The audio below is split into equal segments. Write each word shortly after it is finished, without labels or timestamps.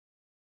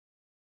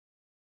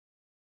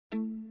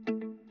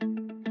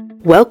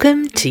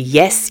Welcome to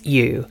Yes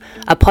You,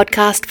 a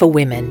podcast for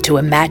women to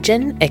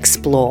imagine,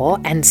 explore,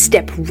 and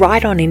step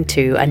right on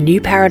into a new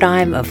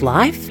paradigm of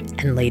life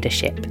and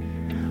leadership.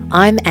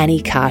 I'm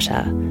Annie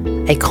Carter,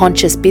 a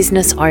conscious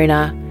business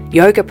owner,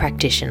 yoga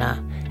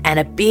practitioner, and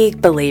a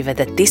big believer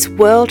that this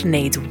world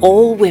needs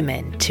all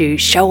women to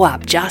show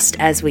up just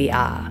as we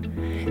are.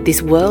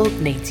 This world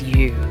needs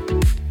you.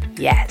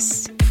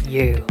 Yes,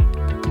 you.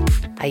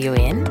 Are you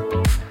in?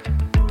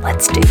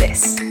 Let's do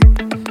this.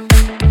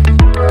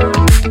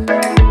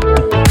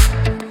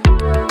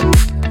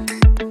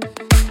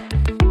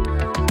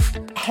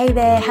 Hey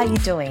there, how you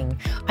doing?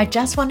 I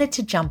just wanted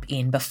to jump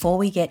in before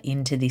we get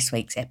into this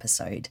week's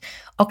episode.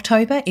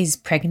 October is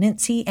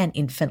Pregnancy and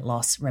Infant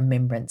Loss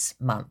Remembrance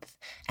Month,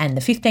 and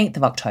the 15th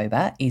of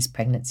October is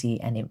Pregnancy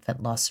and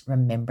Infant Loss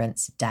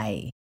Remembrance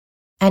Day.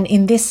 And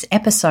in this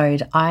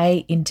episode,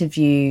 I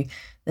interview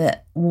the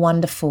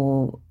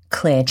wonderful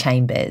Claire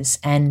Chambers,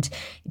 and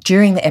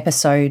during the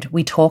episode,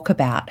 we talk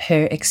about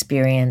her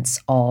experience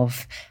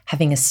of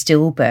having a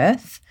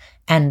stillbirth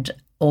and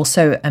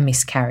also a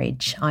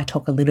miscarriage. I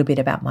talk a little bit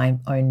about my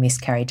own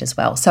miscarriage as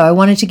well. So I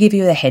wanted to give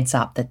you a heads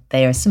up that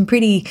there are some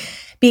pretty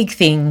big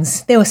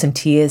things. There were some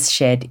tears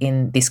shed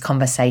in this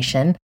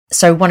conversation.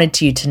 So I wanted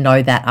you to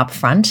know that up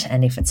front,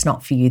 and if it's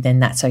not for you, then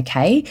that's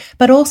okay.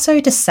 But also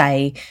to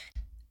say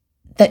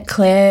that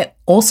Claire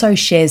also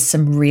shares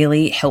some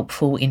really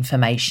helpful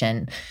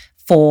information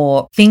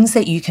for things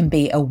that you can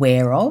be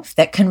aware of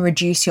that can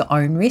reduce your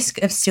own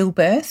risk of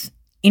stillbirth,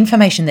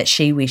 information that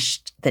she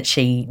wished that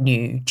she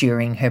knew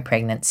during her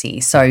pregnancy.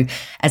 So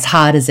as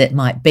hard as it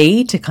might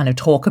be to kind of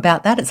talk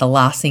about that, it's the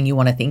last thing you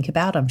want to think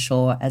about, I'm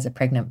sure, as a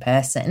pregnant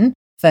person.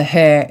 For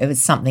her, it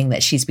was something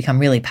that she's become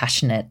really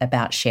passionate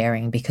about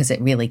sharing because it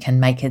really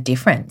can make a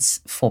difference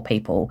for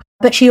people.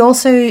 But she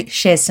also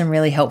shares some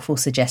really helpful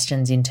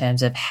suggestions in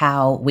terms of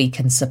how we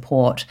can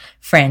support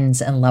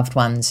friends and loved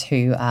ones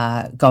who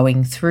are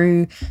going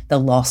through the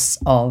loss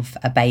of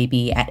a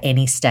baby at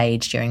any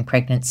stage during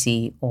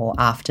pregnancy or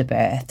after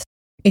birth.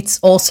 It's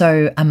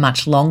also a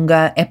much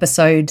longer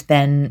episode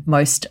than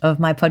most of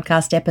my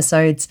podcast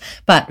episodes,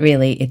 but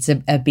really it's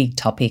a big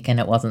topic and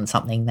it wasn't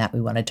something that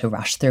we wanted to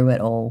rush through at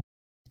all.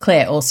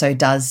 Claire also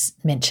does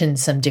mention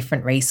some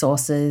different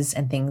resources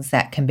and things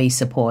that can be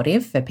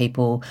supportive for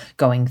people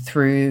going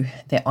through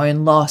their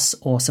own loss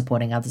or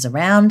supporting others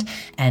around,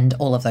 and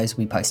all of those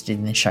we posted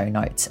in the show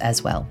notes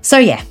as well. So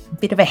yeah, a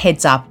bit of a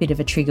heads up, bit of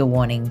a trigger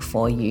warning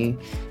for you.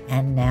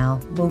 And now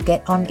we'll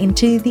get on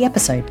into the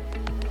episode.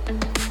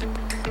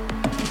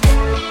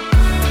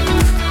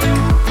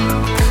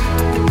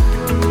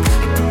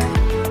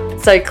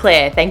 So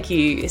Claire, thank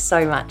you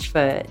so much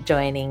for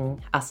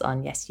joining us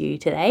on Yes You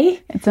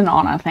today. It's an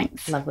honour,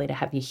 thanks. Lovely to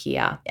have you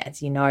here.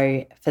 As you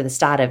know, for the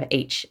start of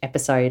each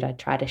episode, I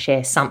try to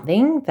share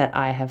something that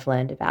I have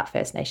learned about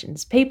First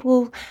Nations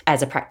people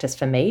as a practice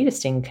for me,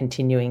 just in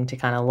continuing to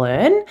kind of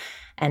learn.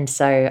 And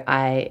so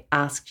I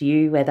asked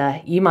you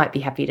whether you might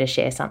be happy to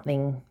share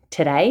something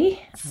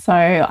today. So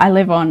I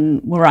live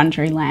on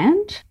Wurundjeri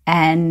land,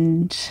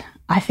 and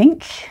I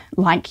think,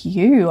 like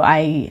you,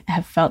 I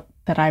have felt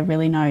that I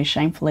really know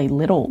shamefully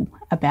little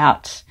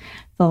about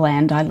the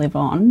land I live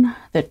on,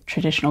 the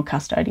traditional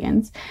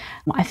custodians.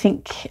 I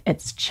think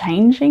it's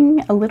changing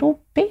a little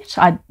bit.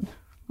 I'd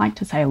like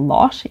to say a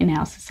lot in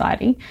our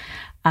society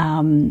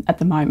at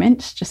the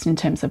moment, just in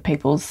terms of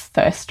people's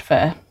thirst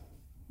for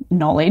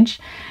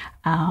knowledge.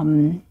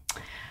 Obviously,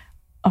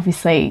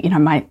 you know,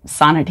 my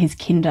son at his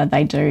kinder,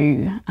 they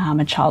do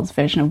a child's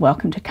version of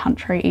Welcome to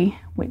Country,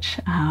 which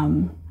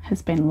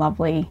has been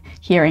lovely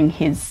hearing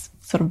his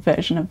sort of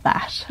version of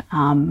that,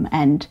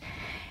 and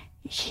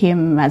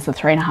him as a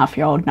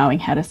 3.5-year-old knowing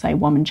how to say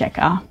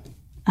Wominjeka.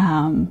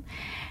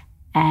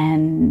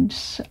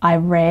 And I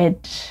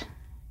read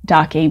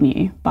Dark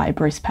Emu by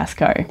Bruce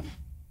Pascoe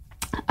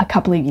a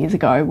couple of years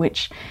ago,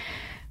 which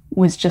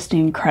was just an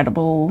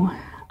incredible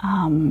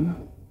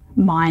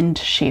mind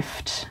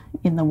shift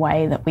in the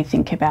way that we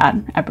think about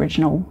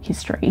Aboriginal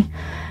history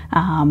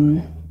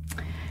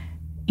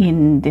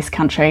in this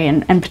country,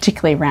 and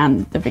particularly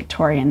around the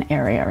Victorian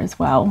area as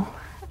well.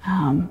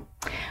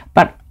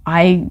 But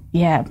I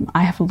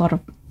have a lot of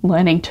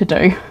learning to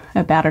do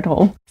about it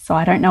all. So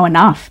I don't know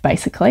enough,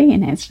 basically,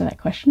 in answer to that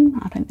question.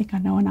 I don't think I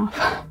know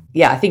enough.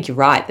 Yeah, I think you're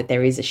right that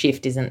there is a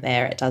shift, isn't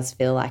there? It does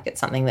feel like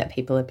it's something that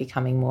people are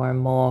becoming more and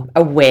more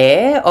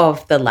aware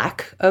of, the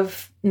lack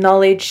of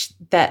knowledge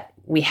that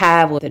we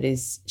have or that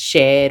is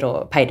shared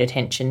or paid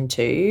attention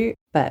to.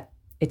 But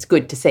it's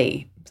good to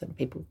see some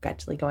people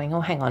gradually going,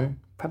 oh, hang on,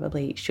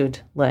 probably should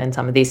learn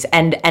some of this,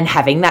 and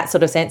having that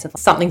sort of sense of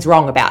something's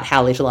wrong about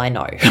how little I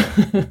know.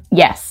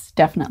 Yes,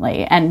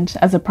 definitely. And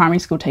as a primary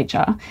school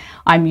teacher,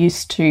 I'm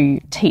used to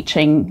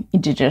teaching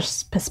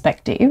Indigenous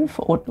perspective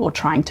or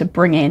trying to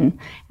bring in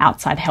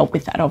outside help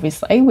with that,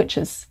 obviously, which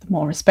is the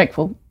more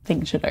respectful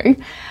thing to do.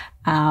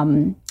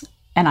 And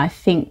I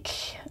think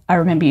I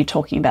remember you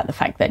talking about the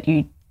fact that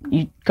you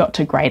got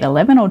to grade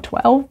 11 or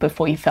 12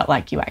 before you felt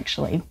like you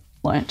actually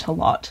learnt a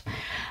lot.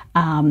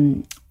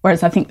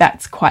 Whereas I think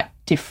that's quite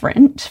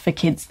different for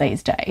kids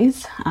these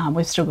days.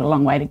 We've still got a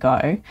long way to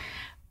go,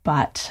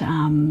 but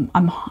I'm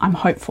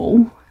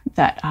hopeful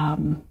that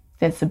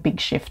there's a big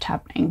shift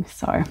happening.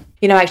 So,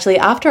 actually,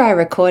 after I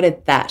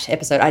recorded that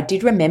episode, I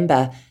did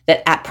remember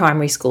that at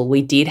primary school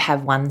we did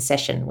have one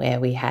session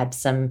where we had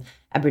some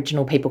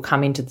Aboriginal people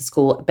come into the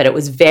school, but it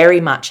was very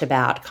much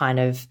about kind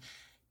of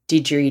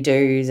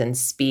didgeridoos and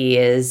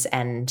spears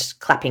and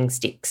clapping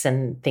sticks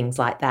and things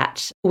like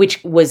that,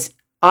 which was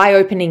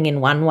eye-opening in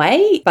one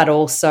way, but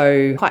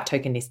also quite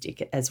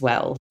tokenistic as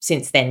well.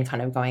 Since then,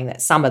 kind of going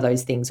that some of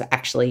those things were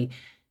actually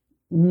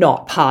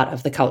not part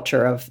of the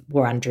culture of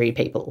Wurundjeri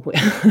people.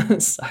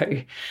 So,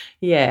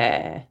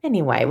 yeah.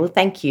 Anyway, well,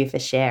 thank you for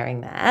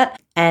sharing that.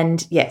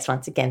 And yes,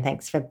 once again,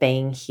 thanks for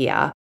being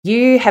here.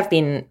 You have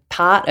been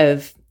part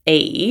of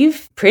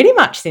Eve pretty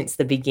much since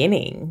the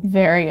beginning.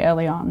 Very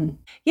early on.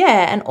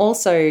 Yeah, and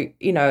also,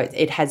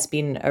 it has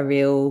been a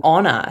real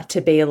honour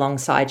to be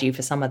alongside you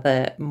for some of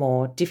the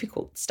more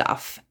difficult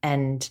stuff.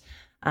 And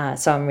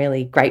so I'm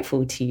really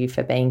grateful to you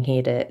for being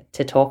here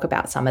to talk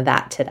about some of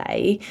that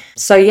today.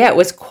 So, yeah, it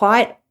was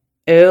quite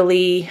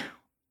early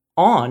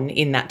on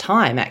in that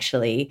time,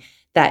 actually,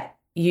 that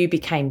you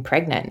became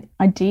pregnant.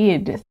 I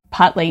did.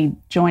 Partly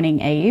joining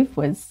Eve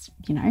was,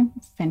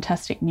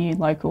 fantastic new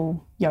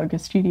local yoga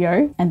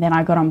studio. And then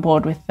I got on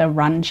board with the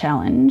Run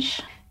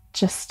Challenge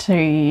just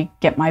to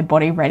get my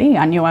body ready.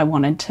 I knew I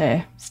wanted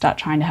to start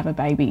trying to have a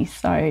baby.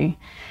 So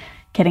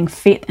getting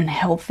fit and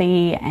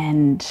healthy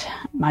and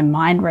my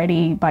mind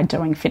ready by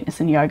doing fitness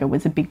and yoga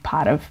was a big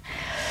part of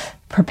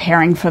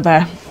preparing for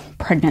the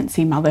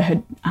pregnancy,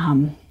 motherhood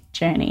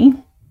journey.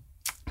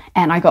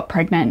 And I got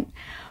pregnant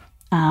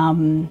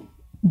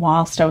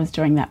whilst I was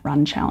doing that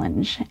Run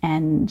Challenge.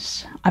 And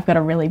I've got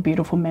a really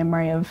beautiful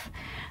memory of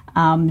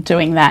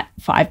doing that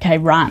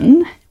 5K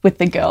run with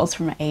the girls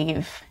from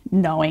Eve,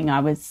 knowing I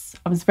was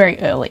very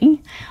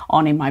early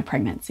on in my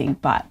pregnancy,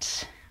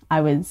 but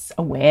I was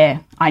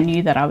aware. I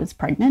knew that I was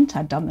pregnant.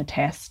 I'd done the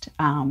test,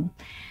 and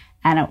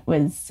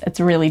it's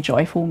a really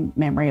joyful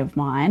memory of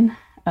mine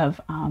of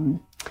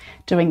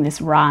doing this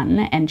run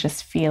and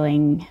just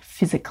feeling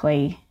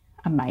physically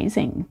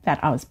amazing,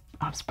 that I was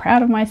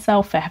proud of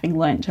myself for having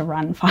learned to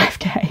run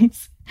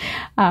 5Ks.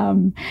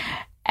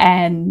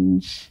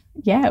 And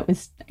yeah, it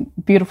was a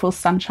beautiful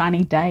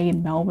sunshiny day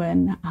in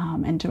Melbourne,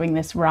 and doing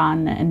this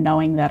run and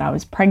knowing that I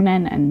was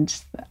pregnant, and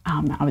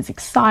I was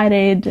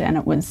excited, and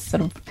it was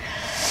sort of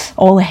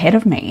all ahead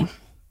of me.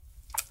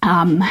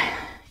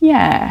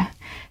 Yeah,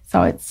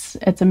 so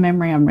it's a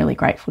memory I'm really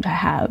grateful to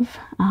have.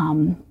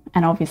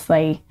 And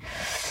obviously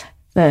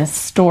the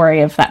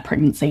story of that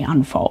pregnancy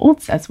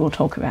unfolds, as we'll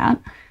talk about.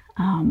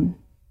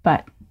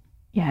 But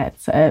yeah,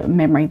 it's a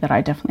memory that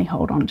I definitely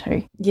hold on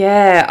to.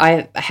 Yeah,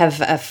 I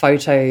have a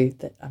photo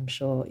that I'm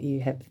sure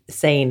you have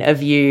seen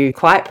of you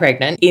quite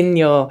pregnant in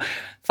your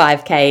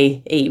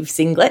 5K Eve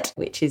singlet,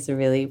 which is a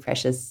really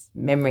precious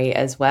memory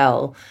as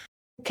well.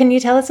 Can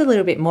you tell us a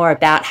little bit more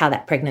about how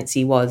that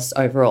pregnancy was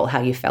overall, how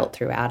you felt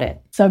throughout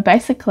it? So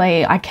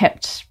basically I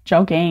kept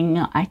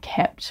jogging,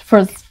 for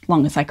as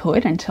long as I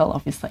could until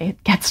obviously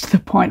it gets to the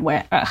point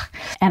where,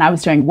 and I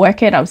was doing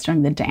Work It, I was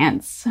doing the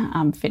dance,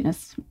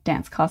 fitness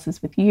dance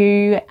classes with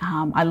you.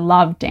 I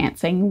loved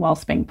dancing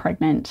whilst being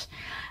pregnant.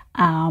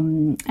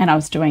 And I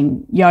was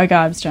doing yoga,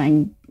 I was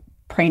doing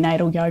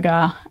prenatal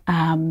yoga.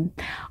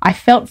 I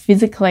felt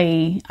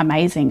physically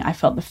amazing. I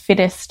felt the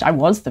fittest. I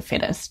was the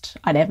fittest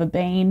I'd ever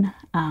been.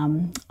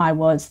 I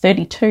was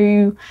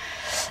 32,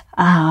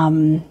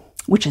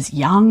 which is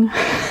young.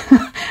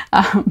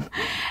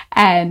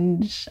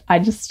 And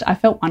I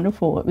felt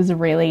wonderful. It was a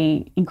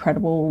really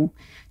incredible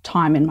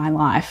time in my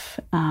life,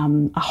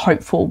 a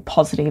hopeful,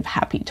 positive,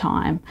 happy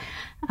time.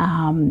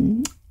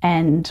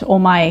 And all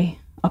my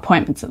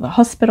appointments at the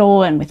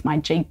hospital and with my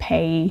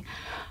GP,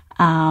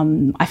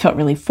 I felt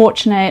really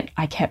fortunate.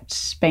 I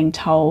kept being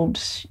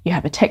told, you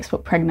have a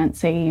textbook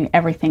pregnancy,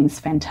 everything's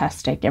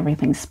fantastic,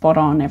 everything's spot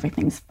on,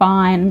 everything's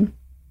fine.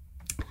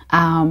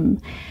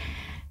 And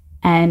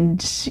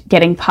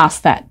getting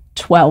past that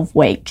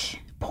 12-week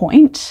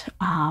point,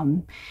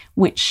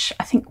 which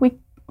I think we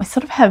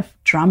sort of have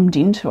drummed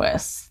into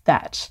us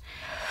that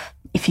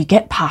if you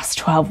get past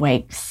 12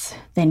 weeks,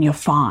 then you're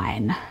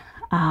fine.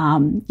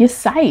 You're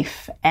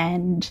safe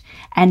and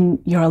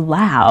you're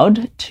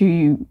allowed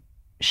to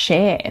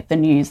share the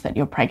news that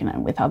you're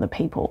pregnant with other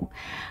people.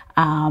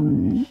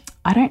 I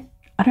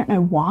don't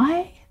know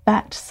why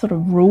that sort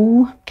of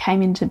rule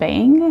came into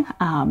being,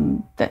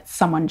 that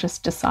someone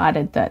just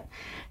decided that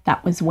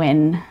was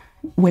when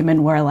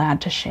women were allowed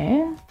to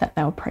share that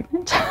they were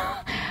pregnant.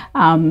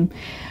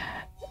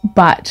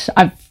 But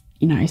I've,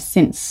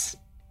 since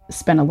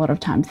spent a lot of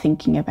time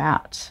thinking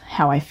about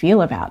how I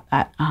feel about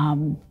that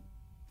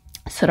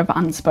sort of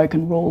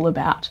unspoken rule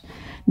about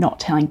not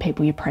telling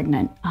people you're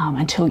pregnant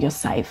until you're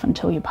safe,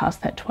 until you're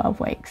past that 12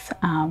 weeks,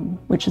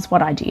 which is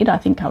what I did. I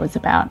think I was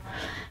about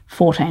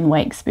 14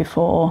 weeks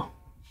before,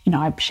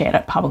 I shared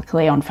it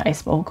publicly on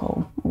Facebook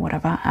or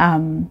whatever.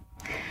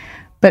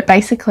 But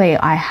basically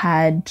I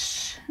had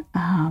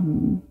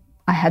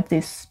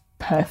this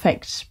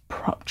perfect,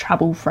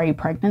 trouble-free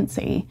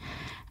pregnancy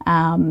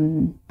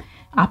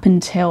up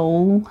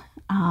until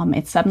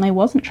it suddenly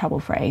wasn't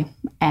trouble-free.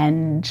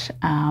 And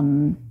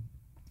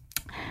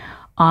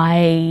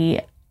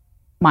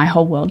my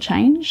whole world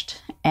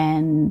changed,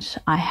 and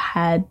I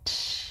had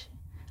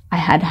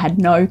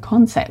no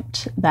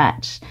concept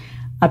that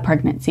a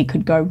pregnancy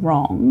could go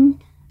wrong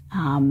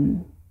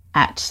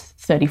at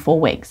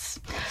 34 weeks,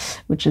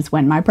 which is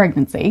when my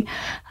pregnancy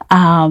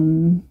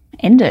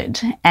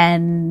ended.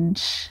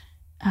 And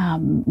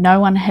no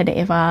one had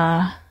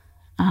ever,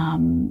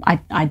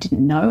 I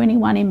didn't know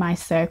anyone in my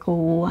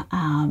circle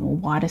or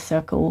wider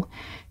circle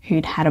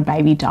who'd had a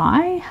baby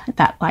die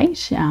that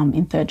late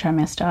in third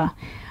trimester.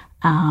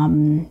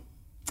 And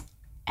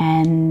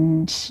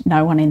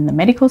no one in the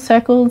medical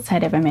circles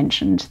had ever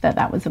mentioned that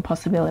that was a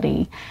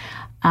possibility.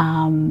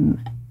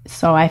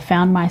 So I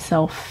found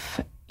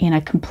myself in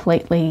a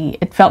completely,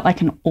 it felt like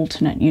an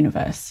alternate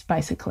universe,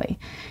 basically,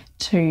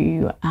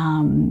 to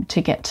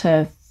get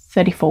to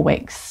 34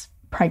 weeks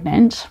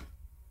pregnant.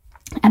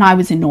 And I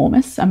was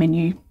enormous. I mean,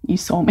 you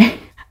saw me.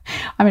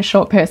 I'm a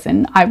short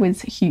person. I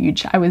was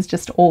huge. I was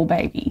just all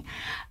baby.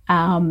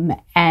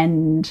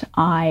 And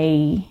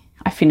I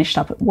finished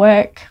up at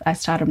work. I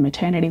started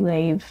maternity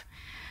leave,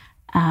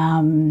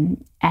 and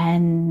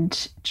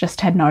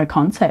just had no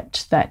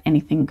concept that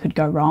anything could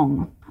go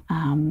wrong.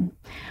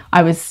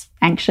 I was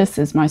anxious,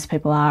 as most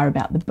people are,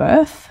 about the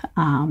birth,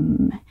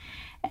 and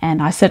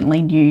I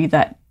certainly knew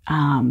that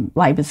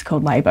labour's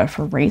called labour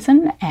for a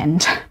reason,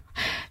 and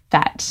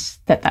that's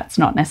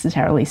not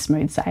necessarily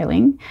smooth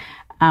sailing.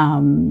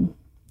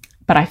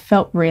 But I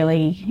felt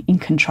really in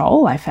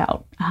control. I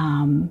felt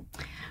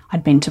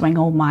I'd been doing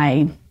all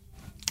my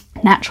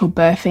natural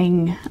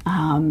birthing,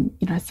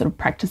 sort of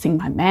practicing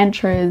my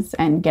mantras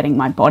and getting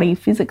my body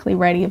physically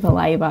ready for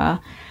labour,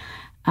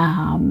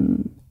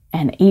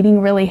 and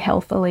eating really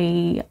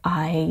healthily.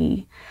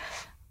 I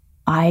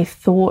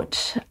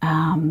thought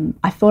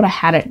I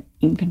had it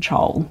in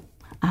control,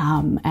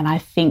 and I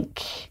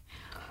think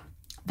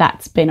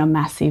that's been a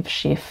massive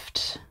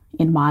shift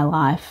in my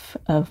life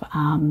of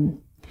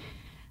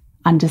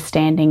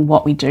understanding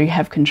what we do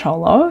have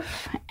control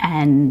of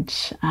and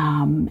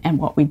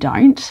what we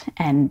don't,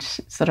 and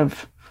sort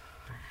of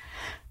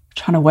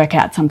trying to work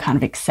out some kind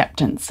of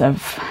acceptance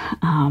of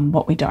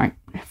what we don't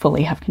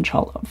fully have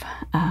control of.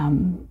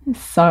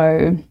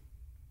 So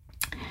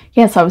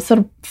I was sort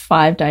of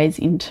 5 days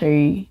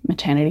into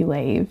maternity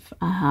leave,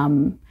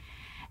 and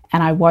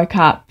I woke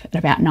up at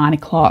about 9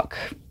 o'clock.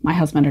 My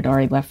husband had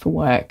already left for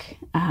work,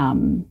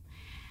 and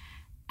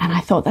I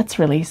thought, that's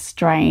really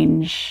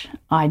strange.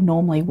 I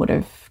normally would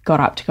have got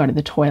up to go to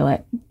the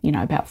toilet,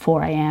 about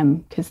 4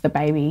 a.m. because the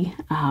baby,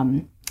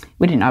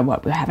 we didn't know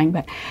what we were having,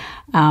 but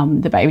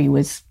the baby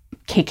was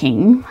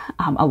kicking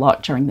a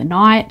lot during the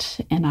night,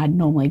 and I'd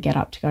normally get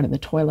up to go to the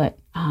toilet.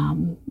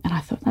 And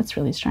I thought, that's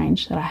really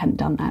strange that I hadn't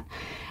done that.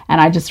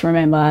 And I just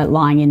remember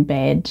lying in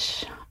bed,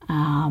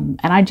 and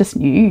I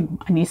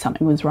knew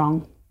something was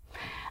wrong.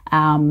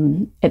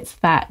 It's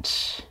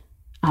that,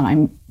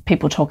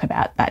 people talk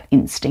about that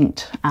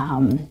instinct,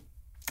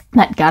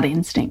 that gut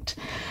instinct,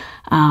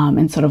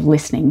 and sort of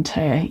listening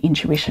to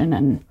intuition,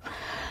 and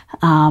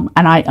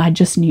I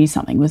just knew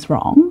something was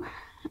wrong,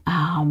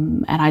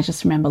 and I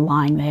just remember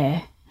lying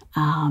there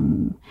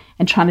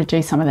and trying to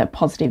do some of that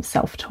positive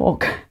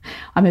self-talk.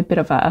 I'm a bit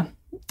of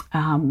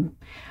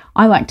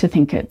I like to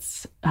think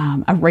it's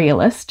a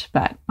realist,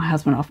 but my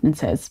husband often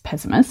says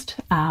pessimist.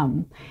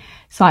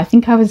 So I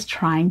think I was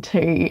trying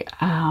to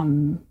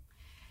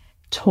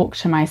talk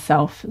to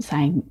myself,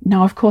 saying,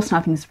 no, of course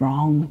nothing's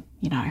wrong,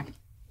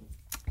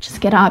 just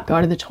get up, go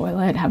to the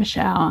toilet, have a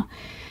shower,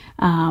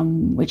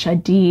 which I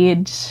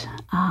did.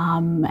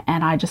 And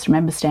I just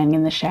remember standing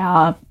in the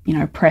shower,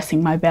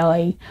 pressing my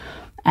belly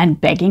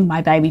and begging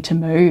my baby to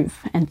move,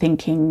 and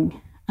thinking,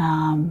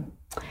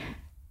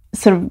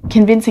 sort of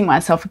convincing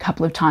myself a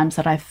couple of times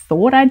that I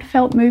thought I'd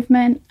felt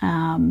movement.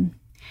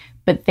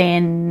 But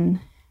then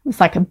it was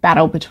like a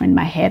battle between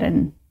my head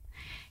and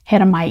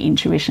my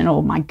intuition,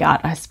 or my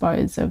gut, I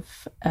suppose, of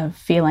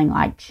feeling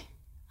like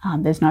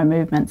there's no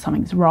movement,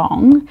 something's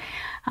wrong.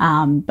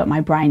 But my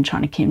brain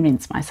trying to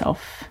convince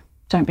myself,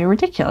 don't be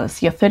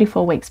ridiculous, you're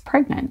 34 weeks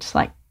pregnant.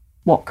 Like,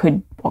 what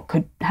could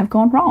have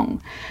gone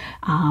wrong?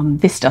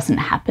 This doesn't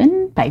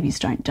happen. Babies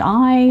don't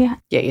die.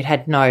 Yeah, you'd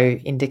had no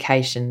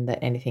indication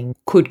that anything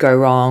could go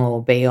wrong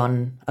or be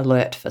on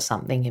alert for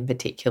something in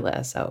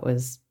particular. So it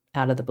was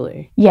out of the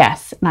blue.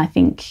 Yes. And I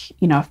think,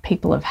 if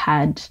people have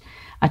had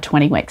a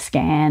 20-week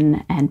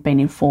scan and been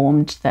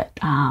informed that,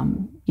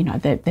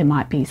 that there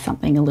might be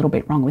something a little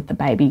bit wrong with the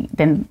baby,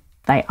 then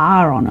they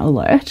are on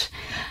alert.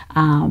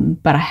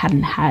 But I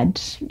hadn't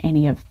had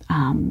any of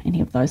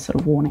those sort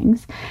of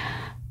warnings.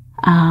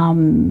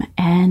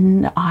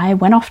 And I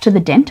went off to the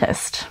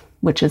dentist,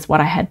 which is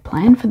what I had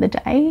planned for the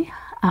day,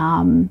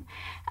 and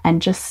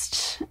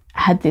just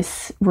had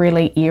this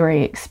really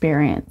eerie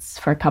experience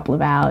for a couple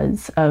of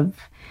hours of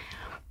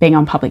being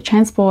on public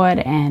transport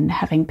and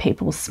having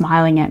people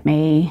smiling at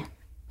me,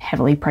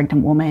 heavily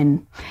pregnant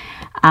woman,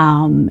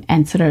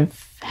 and sort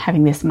of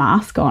having this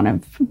mask on,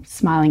 of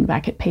smiling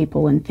back at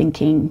people and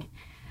thinking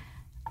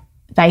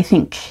they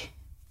think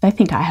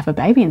I have a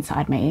baby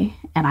inside me,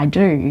 and I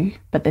do,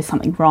 but there's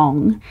something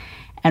wrong.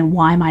 And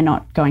why am I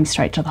not going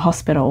straight to the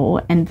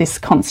hospital? And this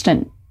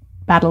constant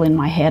battle in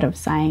my head of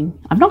saying,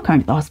 I'm not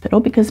going to the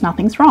hospital because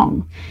nothing's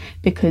wrong.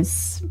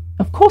 Because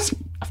of course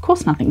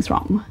nothing's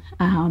wrong.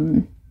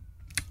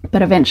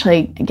 But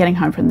eventually getting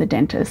home from the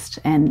dentist,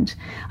 and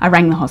I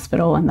rang the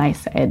hospital and they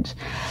said,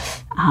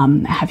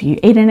 have you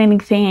eaten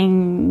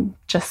anything?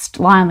 Just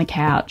lie on the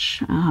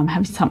couch,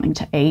 have something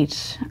to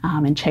eat,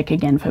 and check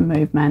again for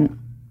movement,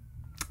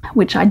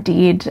 which I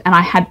did. And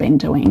I had been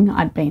doing.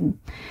 I'd been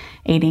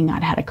eating,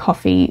 I'd had a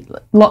coffee,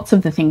 lots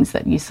of the things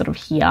that you sort of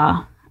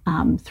hear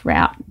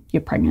throughout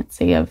your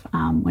pregnancy of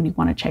when you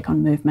want to check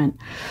on movement.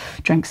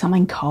 Drink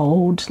something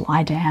cold,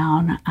 lie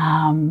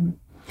down.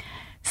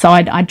 So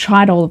I'd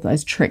tried all of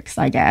those tricks,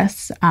 I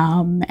guess,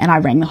 and I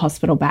rang the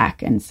hospital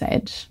back and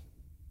said,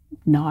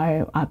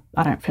 no, I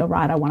don't feel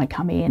right, I want to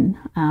come in.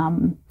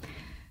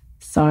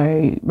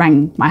 So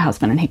rang my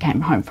husband and he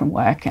came home from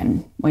work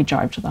and we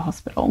drove to the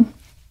hospital.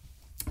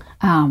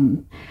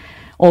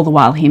 All the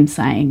while him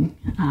saying,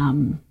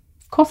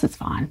 of course it's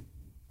fine,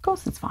 of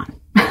course it's fine.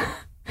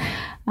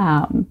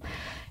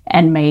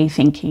 And me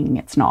thinking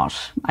it's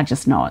not, I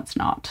just know it's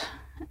not.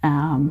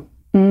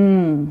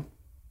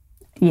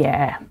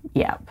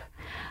 Yep.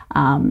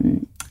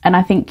 And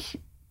I think,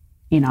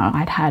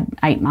 I'd had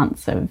 8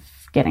 months of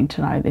getting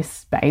to know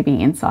this baby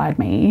inside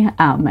me,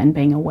 and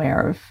being aware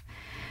of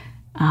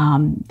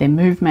their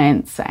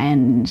movements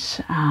and,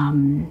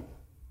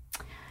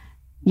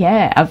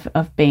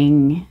 of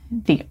being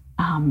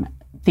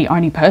the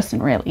only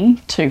person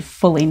really to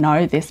fully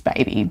know this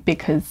baby,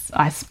 because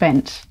I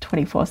spent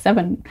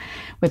 24/7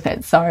 with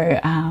it. So,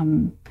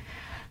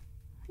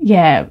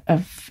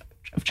 I've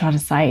tried to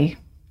say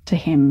to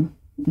him,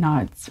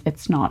 no,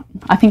 it's not.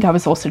 I think I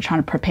was also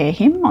trying to prepare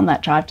him on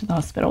that drive to the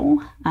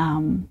hospital,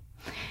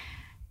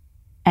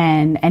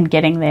 and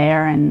getting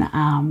there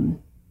and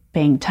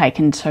being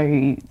taken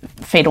to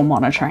fetal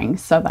monitoring.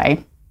 So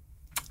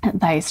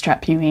they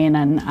strap you in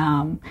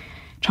and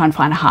try and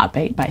find a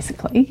heartbeat,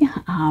 basically,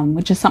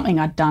 which is something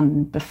I'd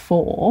done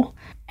before,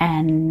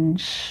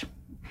 and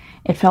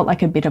it felt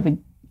like a bit of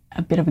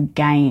a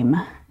game.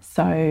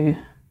 So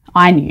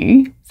I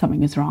knew something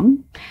was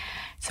wrong.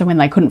 So when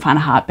they couldn't find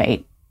a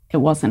heartbeat, it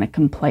wasn't a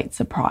complete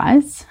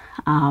surprise.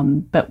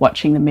 But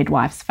watching the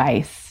midwife's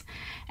face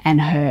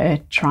and her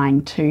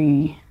trying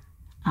to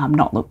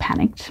not look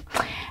panicked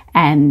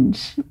and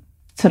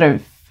sort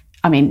of,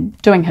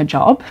 doing her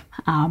job,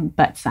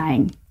 but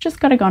saying, just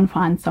got to go and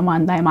find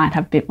someone. They might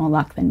have a bit more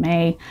luck than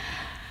me.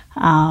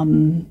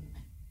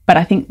 But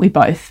I think we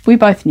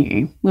both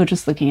knew. We were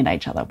just looking at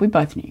each other. We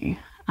both knew.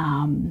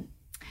 And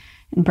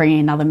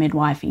bringing another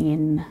midwife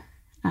in,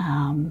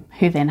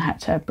 who then had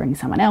to bring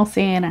someone else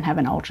in and have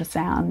an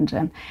ultrasound,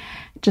 and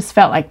it just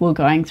felt like we were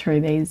going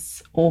through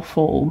these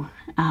awful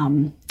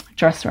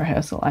dress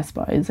rehearsal, I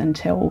suppose,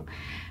 until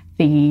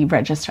the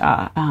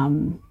registrar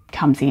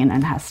comes in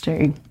and has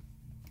to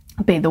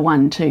be the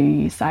one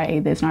to say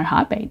there's no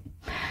heartbeat.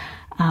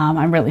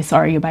 I'm really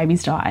sorry your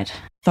baby's died.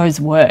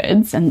 Those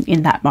words, and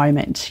in that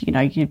moment,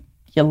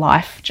 your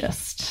life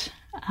just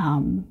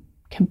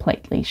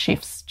completely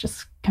shifts,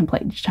 just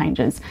completely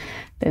changes.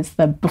 There's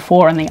the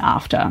before and the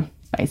after,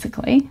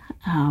 basically.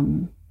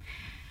 And,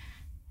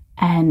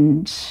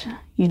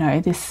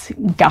 this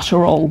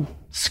guttural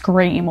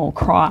scream or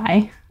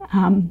cry,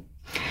 and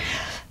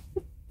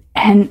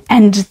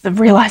the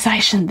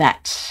realisation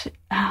that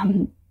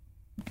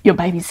your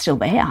baby's still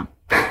there,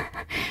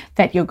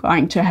 that you're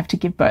going to have to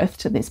give birth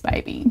to this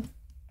baby,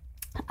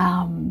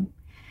 and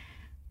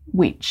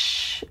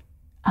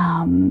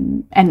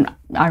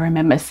I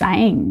remember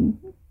saying,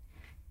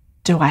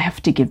 do I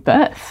have to give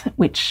birth?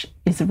 Which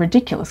is a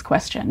ridiculous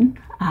question,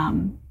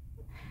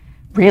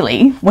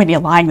 really, when you're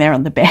lying there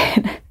on the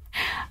bed.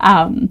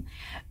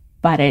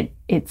 But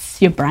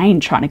it's your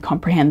brain trying to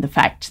comprehend the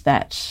fact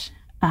that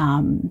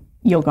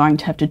you're going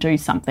to have to do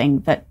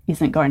something that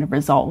isn't going to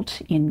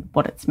result in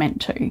what it's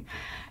meant to.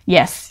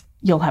 Yes,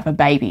 you'll have a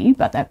baby,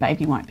 but that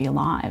baby won't be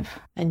alive.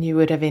 And you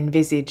would have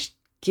envisaged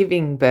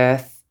giving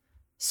birth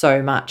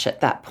so much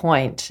at that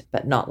point,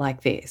 but not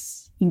like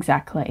this.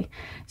 Exactly.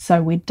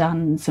 So we'd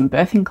done some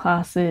birthing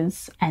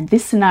classes, and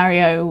this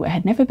scenario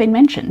had never been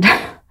mentioned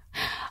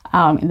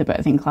in the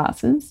birthing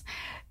classes.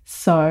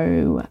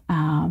 So,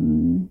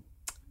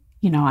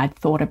 I'd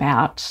thought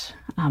about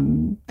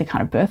the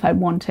kind of birth I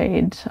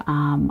wanted.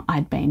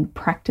 I'd been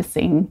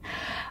practicing,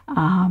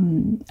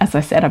 as I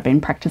said, I've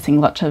been practicing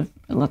lots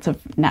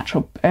of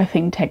natural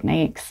birthing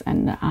techniques,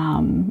 and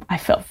I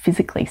felt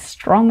physically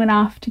strong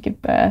enough to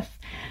give birth.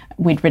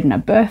 We'd written a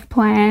birth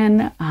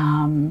plan,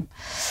 and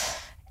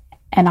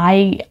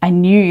I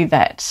knew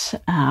that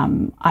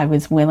I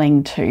was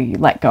willing to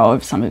let go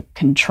of some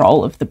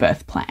control of the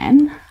birth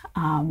plan.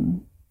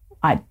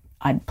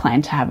 I'd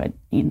planned to have it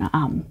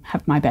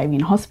have my baby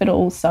in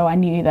hospital, so I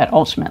knew that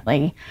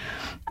ultimately,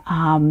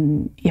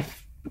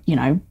 if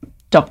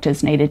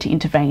doctors needed to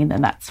intervene,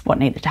 and that's what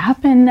needed to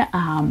happen.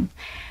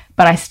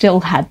 But I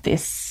still had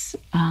this,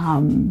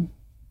 I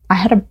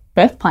had a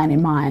birth plan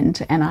in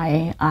mind, and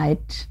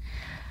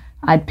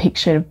I'd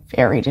pictured a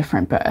very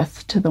different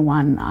birth to the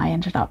one I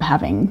ended up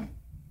having.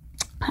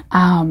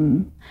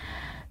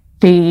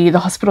 The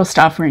hospital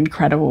staff were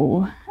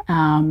incredible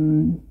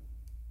in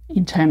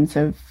terms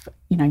of,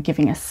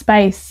 giving us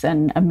space,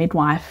 and a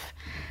midwife,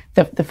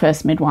 the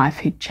first midwife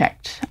who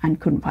checked and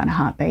couldn't find a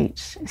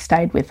heartbeat,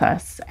 stayed with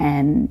us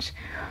and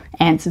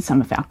answered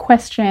some of our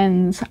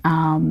questions,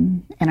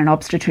 and an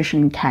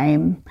obstetrician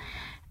came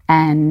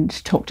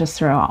and talked us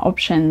through our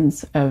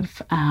options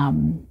of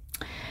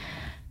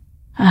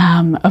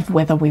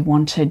whether we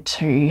wanted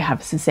to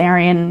have a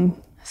cesarean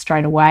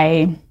straight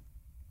away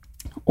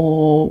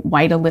or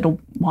wait a little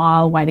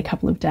while, wait a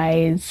couple of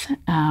days.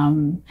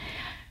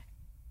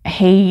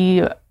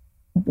 He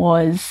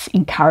was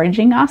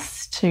encouraging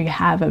us to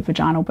have a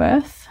vaginal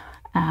birth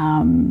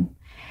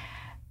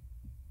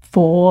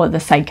for the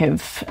sake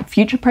of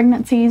future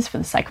pregnancies, for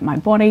the sake of my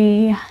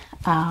body.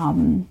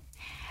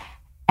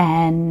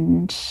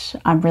 And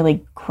I'm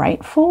really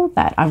grateful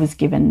that I was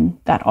given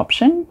that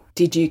option.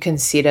 Did you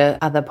consider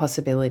other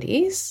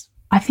possibilities?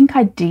 I think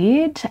I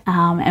did,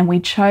 and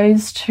we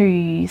chose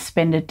to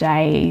spend a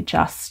day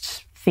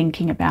just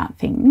thinking about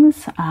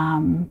things.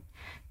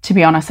 To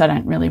be honest, I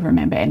don't really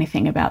remember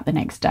anything about the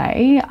next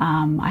day.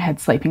 I had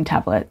sleeping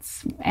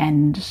tablets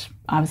and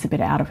I was a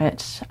bit out of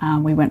it.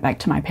 We went back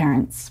to my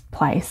parents'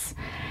 place.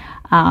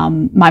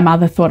 My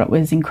mother thought it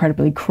was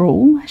incredibly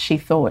cruel. She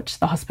thought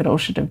the hospital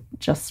should have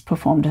just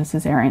performed a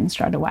cesarean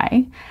straight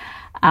away.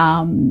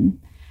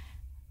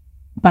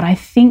 But I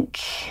think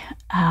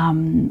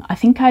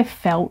I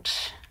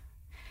felt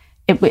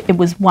it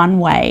was one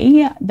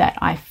way that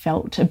I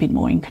felt a bit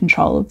more in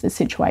control of the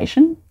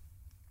situation.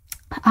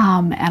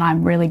 And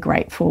I'm really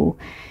grateful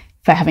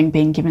for having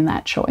been given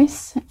that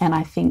choice. And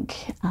I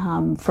think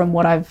from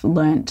what I've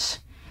learnt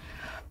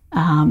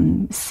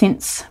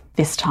since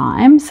this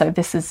time, so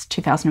this is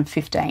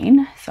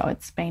 2015, so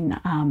it's been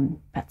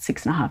about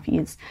 6.5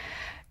 years.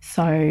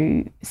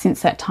 So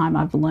since that time,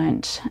 I've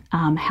learnt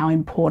how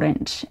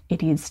important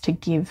it is to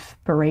give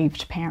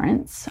bereaved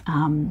parents,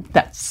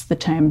 that's the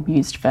term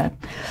used for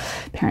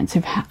parents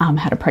who've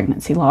had a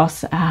pregnancy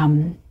loss,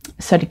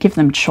 so to give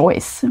them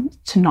choice,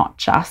 to not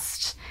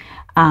just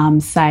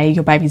say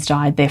your baby's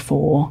died,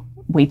 therefore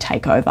we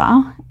take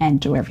over and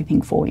do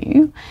everything for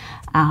you.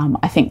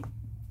 I think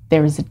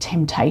there is a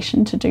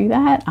temptation to do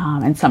that,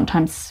 and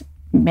sometimes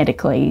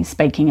medically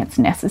speaking, it's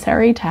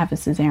necessary to have a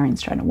cesarean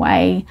straight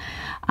away,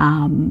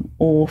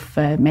 or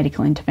for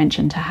medical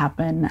intervention to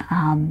happen.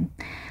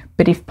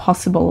 But if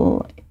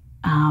possible,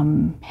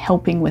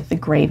 helping with the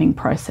grieving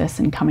process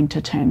and coming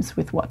to terms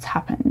with what's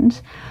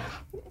happened,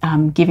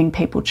 giving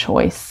people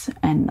choice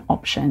and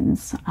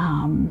options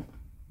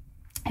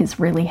is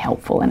really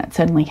helpful, and it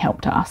certainly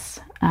helped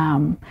us.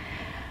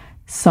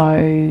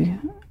 So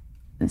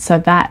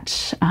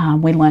that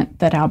we learnt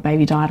that our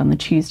baby died on the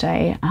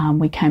Tuesday.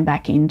 We came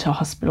back into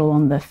hospital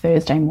on the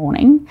Thursday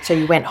morning. So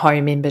you went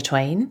home in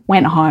between?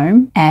 Went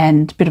home,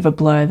 and a bit of a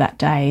blur that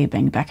day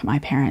being back at my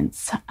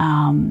parents.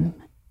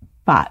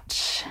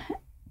 But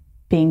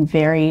being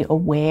very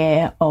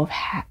aware of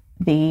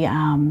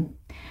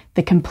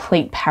the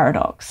complete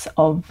paradox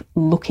of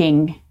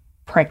looking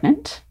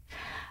pregnant,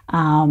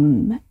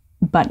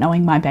 but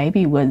knowing my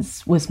baby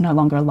was no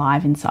longer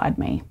alive inside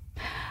me.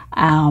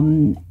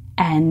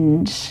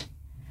 And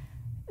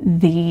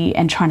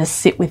trying to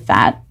sit with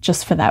that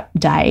just for that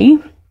day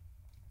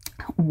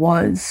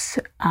was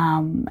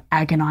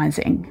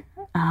agonising,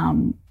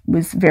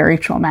 was very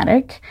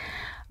traumatic.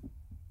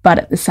 But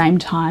at the same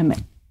time,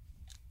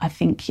 I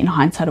think in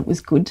hindsight it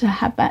was good to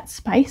have that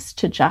space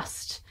to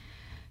just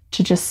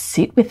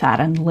sit with that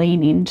and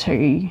lean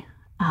into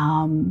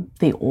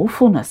the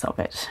awfulness of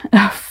it,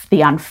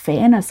 the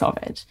unfairness of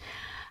it,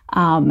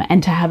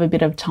 and to have a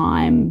bit of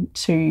time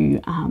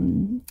to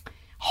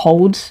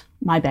hold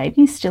my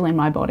baby still in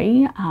my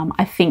body.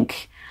 I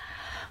think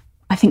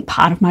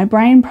part of my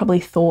brain probably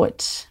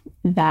thought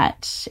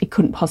that it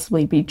couldn't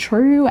possibly be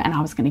true and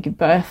I was going to give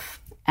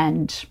birth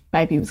and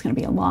baby was going to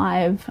be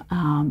alive.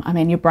 I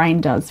mean, your brain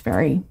does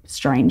very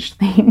strange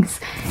things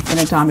in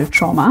a time of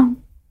trauma.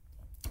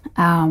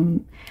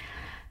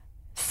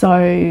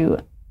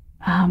 So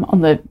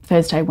on the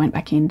Thursday, I went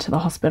back into the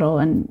hospital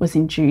and was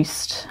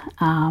induced.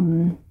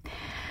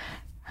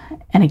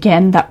 And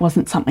again, that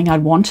wasn't something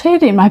I'd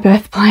wanted in my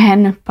birth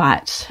plan,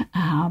 but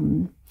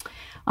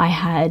I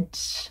had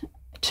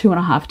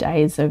 2.5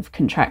 days of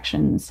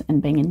contractions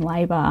and being in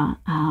labour,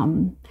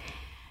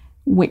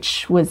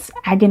 which was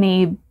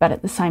agony, but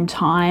at the same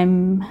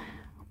time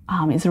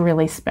is a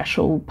really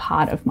special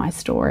part of my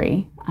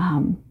story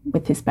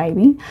with this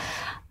baby,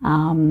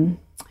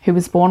 who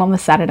was born on the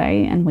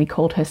Saturday, and we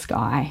called her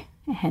Sky,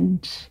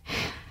 and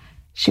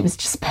she was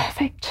just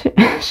perfect.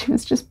 She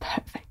was just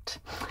perfect.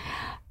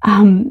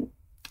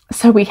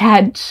 So we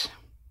had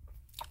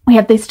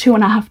these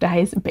 2.5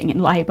 days of being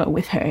in labour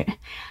with her,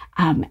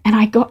 And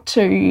I got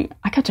to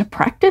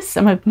practice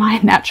some of my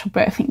natural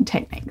birthing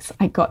techniques.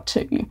 I got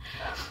to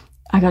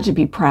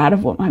be proud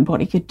of what my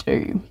body could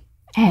do,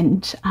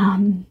 and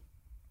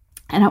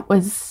it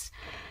was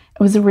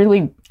a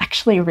really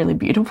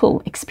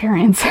beautiful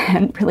experience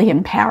and really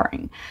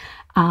empowering.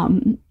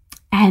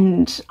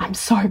 And I'm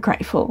so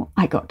grateful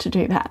I got to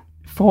do that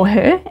for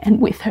her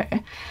and with her,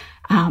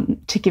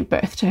 to give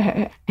birth to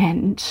her,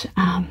 and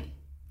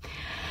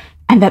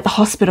that the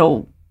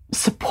hospital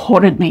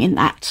supported me in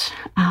that.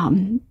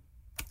 And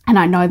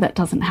I know that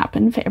doesn't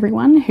happen for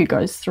everyone who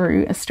goes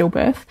through a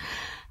stillbirth.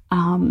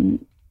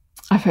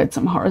 I've heard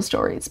some horror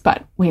stories,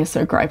 but we are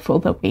so grateful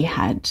that we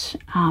had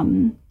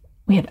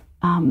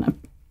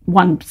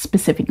one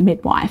specific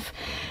midwife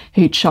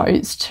who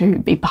chose to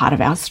be part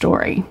of our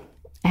story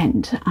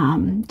and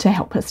to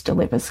help us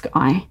deliver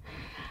Sky.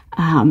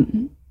 I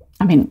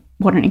mean,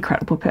 what an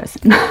incredible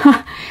person.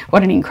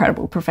 What an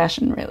incredible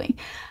profession, really.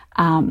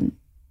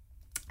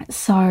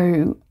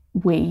 So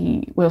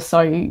we were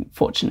so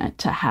fortunate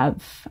to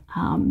have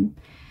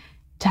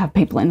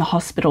people in the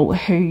hospital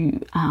who,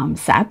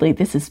 sadly,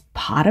 this is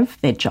part of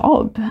their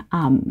job.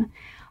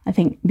 I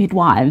think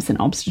midwives and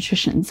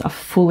obstetricians are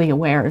fully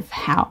aware of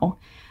how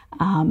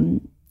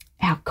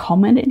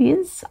common it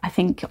is. I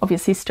think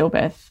obviously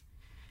stillbirth,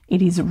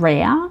 it is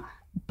rare,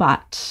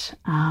 but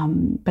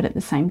at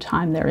the same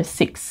time there are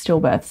 6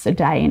 stillbirths a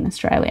day in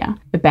Australia,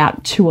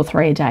 about 2 or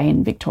 3 a day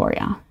in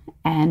Victoria,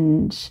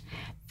 and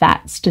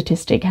that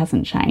statistic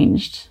hasn't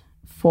changed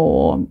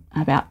for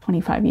about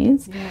 25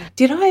 years. Yeah.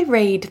 Did I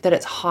read that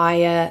it's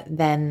higher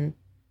than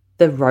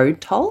the road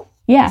toll?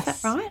 Yes.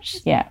 Is that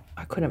right? Yeah.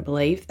 I couldn't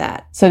believe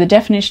that. So the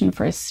definition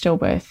for a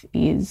stillbirth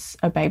is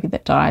a baby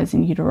that dies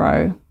in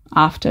utero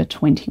after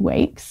 20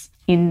 weeks.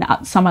 In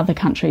some other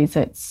countries,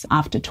 it's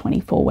after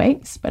 24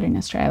 weeks, but in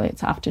Australia,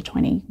 it's after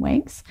 20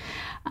 weeks.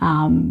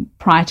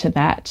 Prior to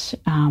that,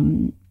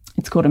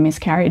 it's called a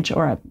miscarriage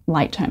or a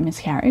late-term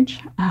miscarriage.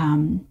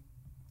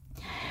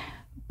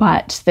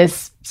 But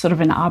there's sort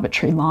of an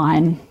arbitrary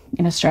line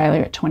in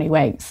Australia at 20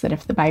 weeks that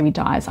if the baby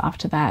dies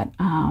after that,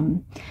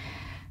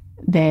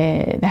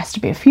 there has to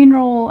be a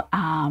funeral,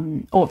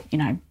 or,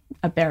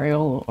 a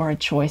burial or a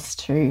choice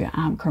to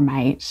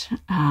cremate.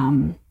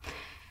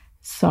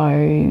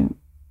 So,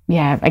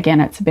 yeah,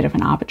 again, it's a bit of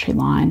an arbitrary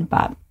line,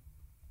 but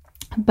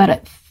by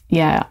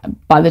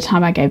the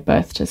time I gave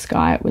birth to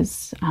Sky, it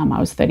was I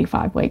was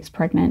 35 weeks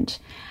pregnant,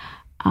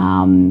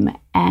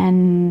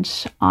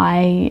 and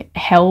I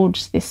held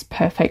this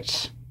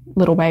perfect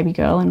little baby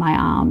girl in my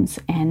arms,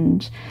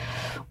 and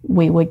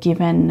we were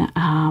given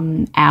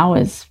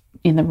hours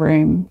in the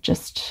room,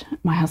 just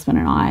my husband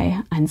and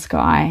I and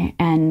Sky,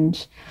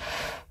 and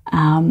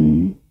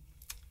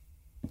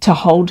to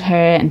hold her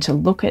and to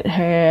look at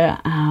her,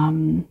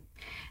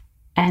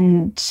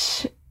 and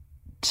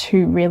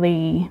to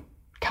really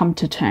come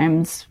to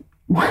terms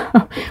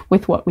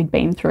with what we'd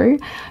been through,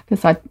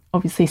 because I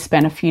obviously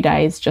spent a few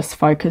days just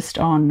focused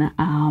on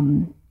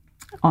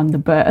the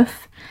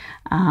birth,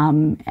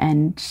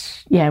 and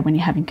yeah, when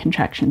you're having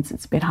contractions,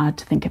 it's a bit hard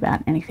to think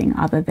about anything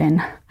other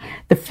than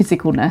the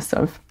physicalness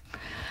of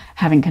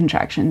having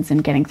contractions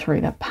and getting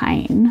through the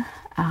pain.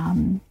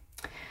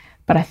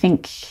 But I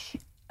think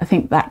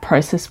that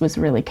process was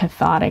really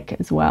cathartic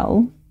as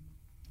well,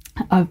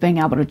 of being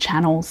able to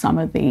channel some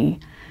of the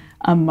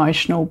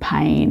emotional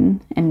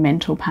pain and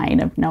mental pain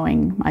of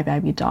knowing my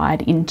baby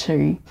died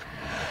into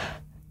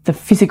the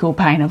physical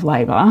pain of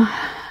labour.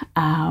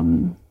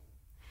 And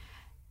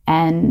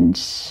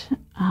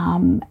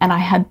I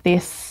had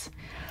this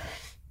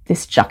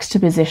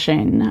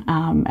juxtaposition,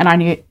 and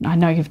I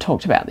know you've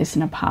talked about this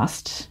in a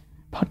past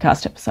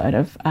podcast episode,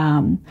 of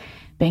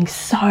being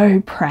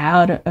so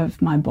proud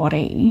of my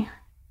body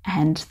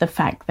and the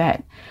fact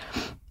that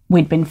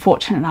we'd been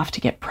fortunate enough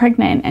to get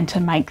pregnant and to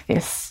make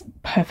this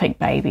perfect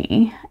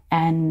baby,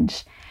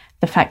 and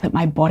the fact that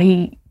my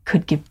body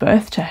could give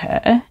birth to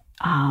her,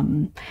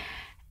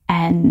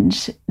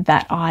 and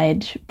that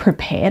I'd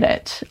prepared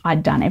it.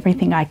 I'd done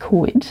everything I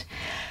could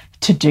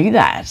to do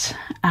that,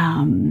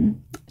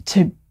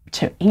 to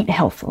eat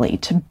healthily,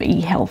 to be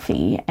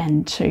healthy,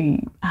 and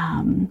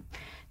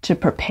to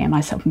prepare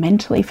myself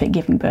mentally for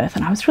giving birth.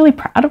 And I was really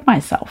proud of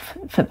myself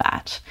for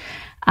that,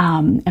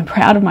 and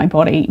proud of my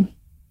body,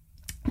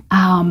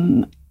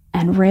 and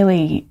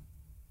really,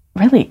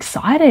 really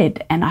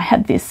excited. And I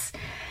had this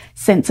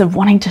sense of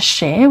wanting to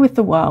share with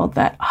the world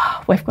that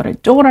we've got a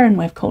daughter and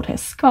we've called her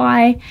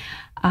Sky,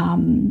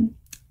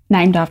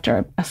 named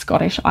after a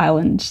Scottish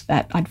island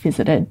that I'd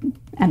visited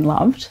and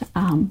loved.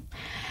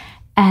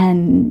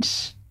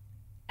 And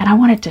I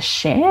wanted to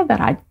share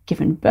that I'd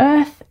given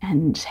birth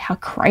and how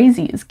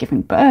crazy is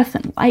giving birth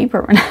and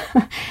labour.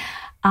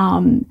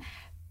 And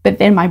but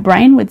then my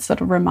brain would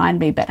sort of remind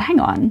me, but hang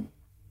on,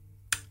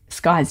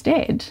 Sky's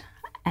dead,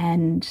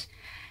 and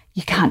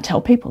you can't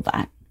tell people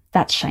that.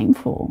 That's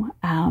shameful.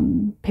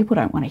 People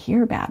don't want to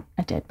hear about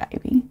a dead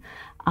baby.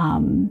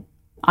 I'm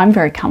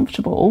very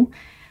comfortable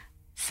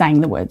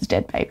saying the words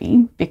dead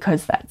baby,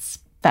 because that's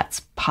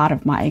that's part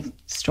of my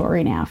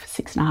story now for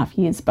 6.5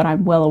 years, but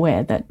I'm well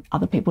aware that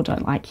other people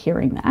don't like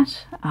hearing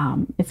that.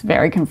 It's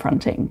very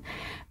confronting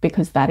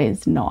because that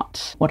is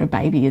not what a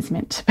baby is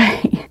meant to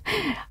be.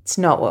 It's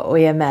not what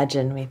we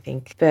imagine. We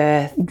think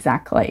birth,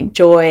 exactly,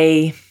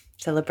 joy,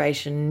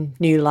 celebration,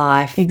 new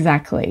life.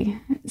 Exactly.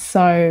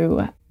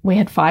 So we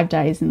had 5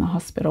 days in the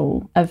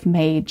hospital of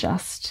me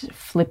just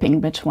flipping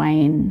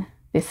between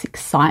this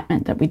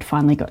excitement that we'd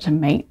finally got to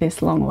meet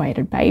this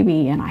long-awaited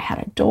baby, and I had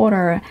a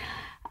daughter.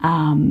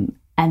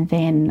 And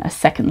then a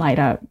second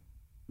later,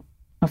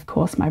 of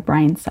course, my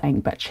brain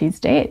saying, but she's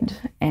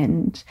dead.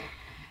 And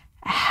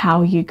how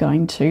are you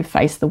going to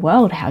face the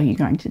world? How are you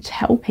going to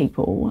tell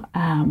people?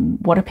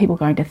 What are people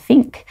going to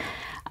think?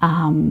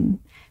 A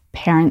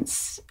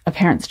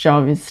parent's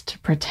job is to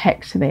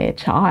protect their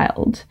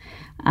child.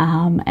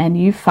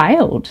 And you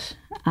failed,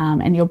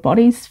 and your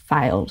body's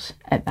failed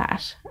at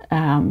that.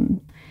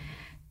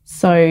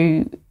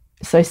 So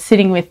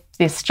sitting with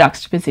this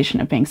juxtaposition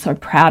of being so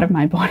proud of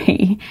my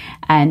body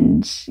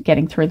and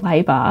getting through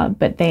labour,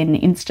 but then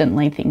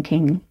instantly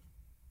thinking,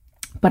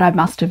 but I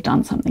must have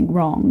done something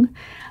wrong,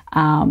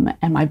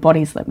 and my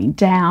body's let me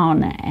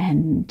down,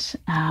 and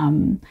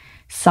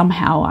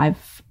somehow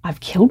I've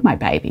killed my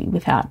baby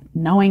without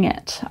knowing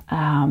it.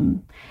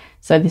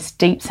 So this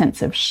deep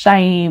sense of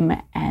shame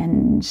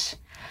and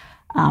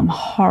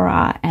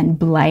horror and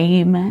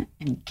blame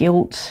and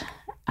guilt,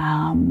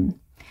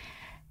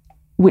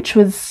 which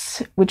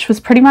was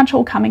pretty much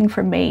all coming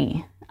from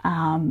me.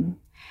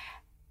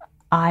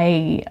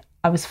 I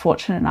was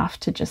fortunate enough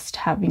to just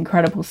have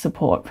incredible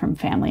support from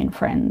family and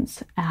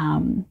friends,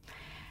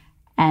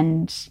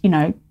 and you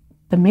know,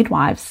 the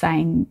midwives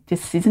saying,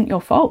 "This isn't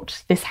your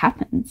fault. This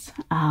happens,"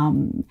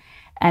 and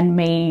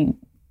me,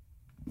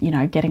 you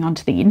know, getting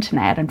onto the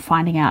internet and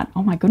finding out,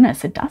 oh my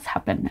goodness, it does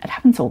happen. It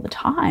happens all the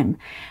time,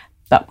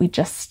 but we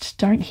just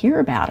don't hear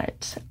about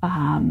it.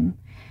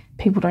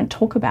 People don't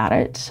talk about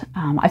it.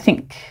 I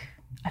think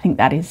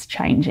that is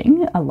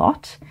changing a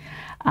lot,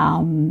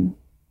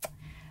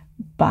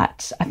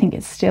 but I think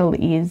it still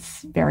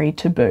is very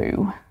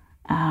taboo.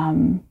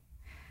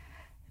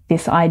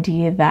 This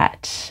idea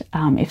that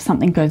if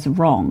something goes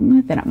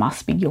wrong, then it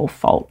must be your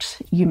fault.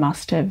 You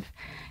must have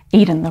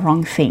eaten the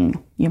wrong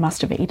thing. You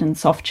must have eaten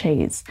soft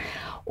cheese,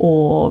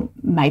 or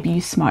maybe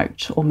you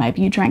smoked, or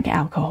maybe you drank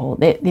alcohol.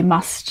 There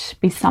must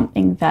be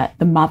something that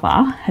the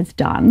mother has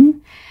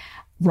done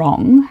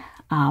wrong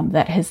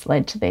that has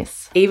led to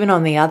this. Even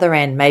on the other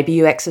end, maybe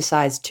you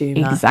exercised too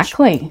much.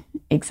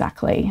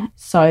 Exactly.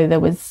 So there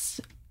was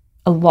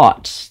a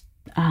lot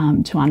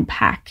to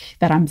unpack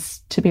that I'm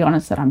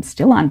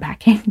still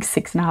unpacking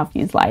 6.5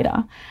 years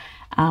later.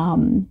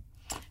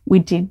 We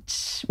did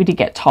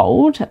get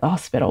told at the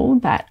hospital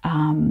that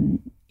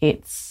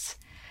it's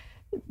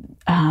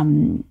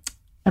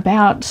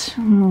about,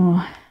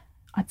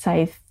 I'd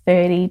say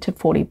 30 to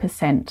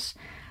 40%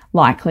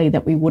 likely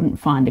that we wouldn't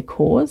find a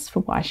cause for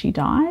why she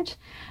died.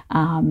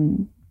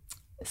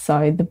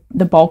 So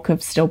the bulk of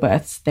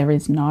stillbirths, there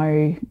is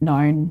no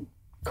known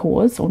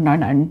cause or no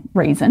known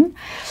reason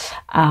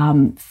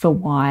for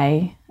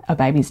why a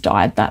baby's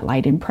died that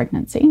late in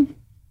pregnancy,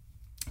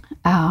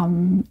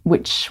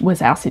 which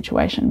was our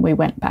situation. We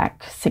went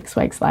back 6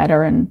 weeks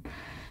later and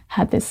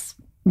had this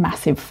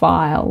massive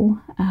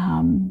file,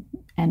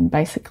 and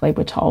basically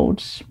we're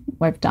told,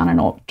 we've done an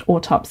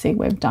autopsy,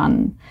 we've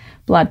done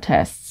blood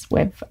tests,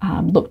 we've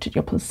looked at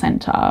your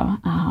placenta.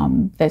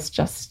 There's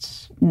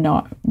just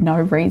no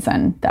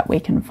reason that we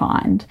can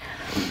find.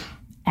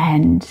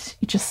 And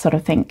you just sort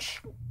of think,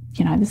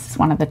 you know, this is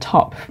one of the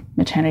top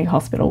maternity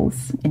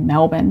hospitals in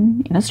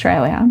Melbourne, in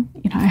Australia,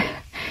 you know,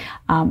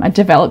 a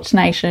developed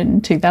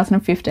nation,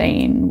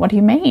 2015. What do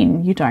you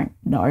mean you don't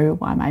know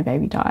why my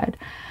baby died?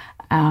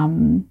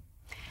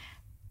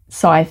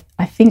 So I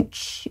think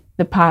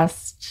the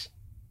past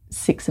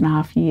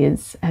 6.5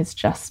 years has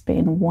just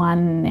been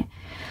one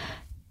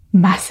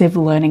massive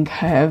learning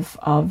curve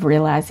of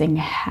realising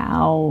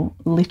how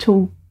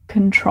little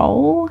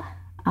control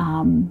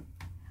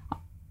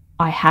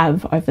I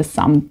have over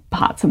some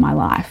parts of my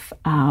life.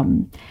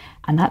 And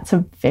that's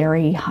a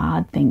very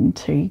hard thing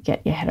to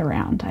get your head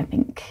around, I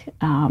think.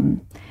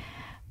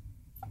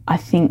 I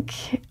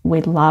think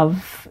we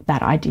love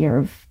that idea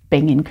of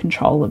being in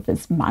control of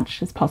as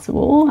much as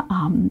possible.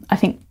 I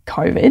think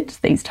COVID,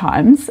 these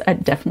times, are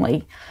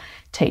definitely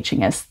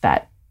teaching us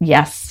that,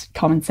 yes,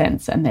 common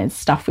sense, and there's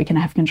stuff we can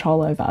have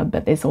control over,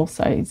 but there's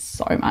also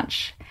so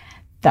much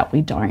that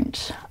we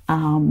don't.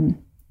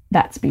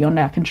 That's beyond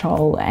our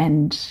control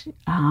and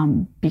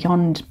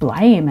beyond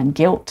blame and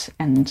guilt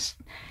and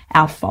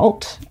our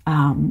fault.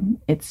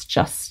 It's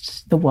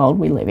just the world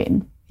we live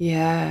in.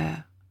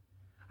 Yeah.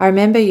 I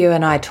remember you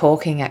and I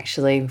talking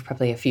actually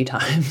probably a few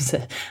times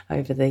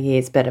over the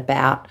years, but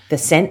about the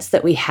sense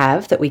that we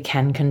have that we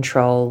can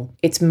control.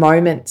 It's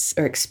moments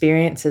or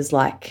experiences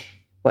like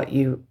what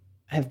you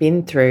have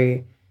been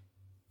through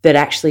that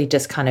actually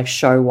just kind of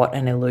show what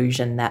an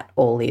illusion that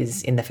all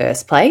is in the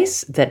first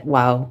place, that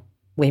while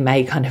we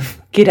may kind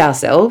of kid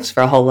ourselves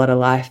for a whole lot of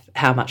life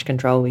how much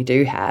control we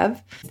do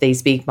have.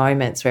 These big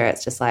moments where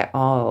it's just like,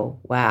 oh,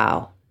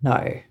 wow,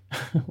 no,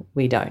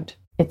 we don't.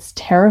 It's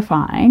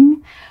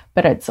terrifying,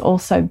 but it's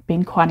also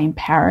been quite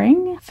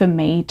empowering for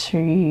me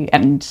to,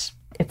 and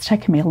it's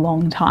taken me a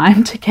long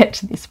time to get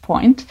to this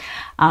point,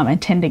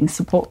 attending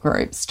support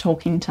groups,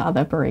 talking to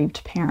other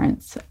bereaved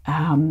parents,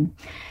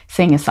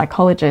 seeing a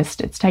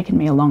psychologist. It's taken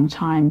me a long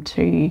time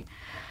to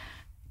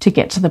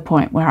get to the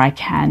point where I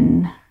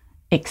can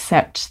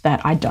accept that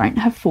I don't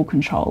have full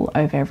control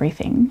over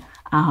everything,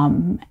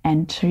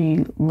 and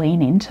to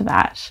lean into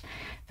that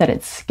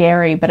it's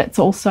scary, but it's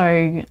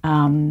also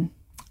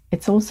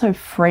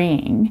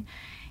freeing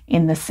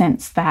in the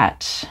sense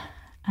that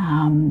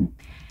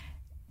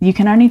you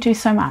can only do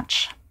so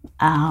much.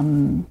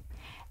 And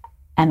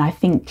I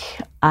think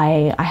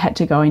I had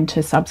to go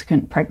into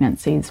subsequent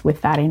pregnancies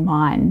with that in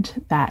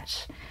mind,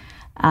 that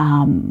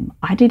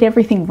I did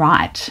everything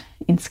right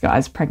in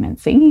Sky's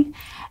pregnancy,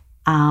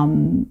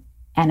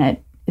 and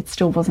it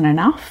still wasn't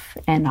enough,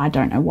 and I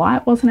don't know why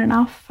it wasn't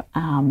enough.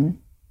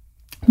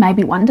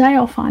 Maybe one day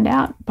I'll find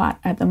out, but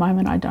at the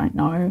moment I don't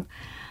know.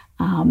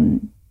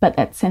 But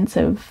that sense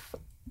of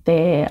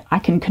I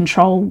can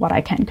control what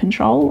I can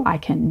control. I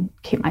can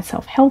keep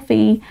myself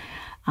healthy,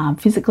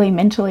 physically,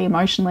 mentally,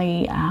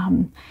 emotionally,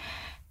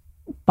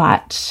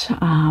 but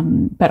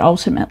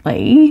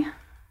ultimately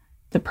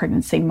the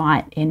pregnancy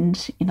might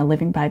end in a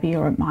living baby,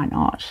 or it might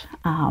not,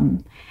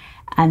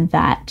 and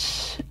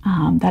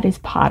that is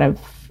part of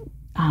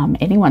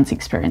anyone's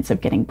experience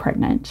of getting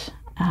pregnant,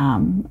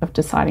 of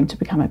deciding to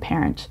become a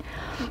parent,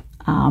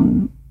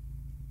 and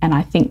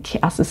I think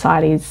our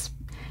society is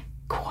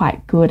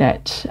quite good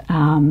at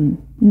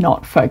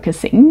not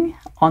focusing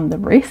on the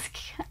risk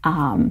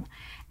and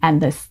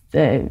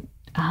the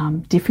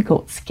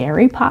difficult,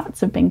 scary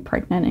parts of being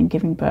pregnant and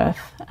giving birth.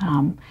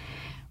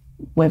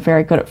 We're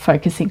very good at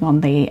focusing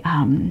on the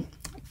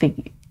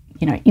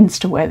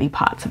Insta-worthy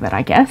parts of it,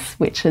 I guess,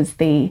 which is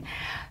the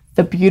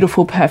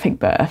beautiful, perfect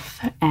birth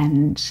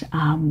and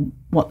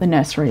what the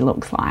nursery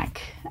looks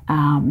like.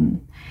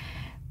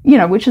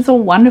 Which is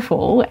all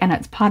wonderful, and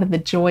it's part of the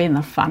joy and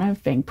the fun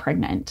of being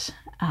pregnant.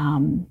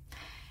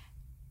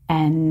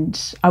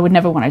 And I would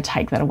never want to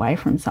take that away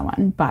from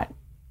someone, but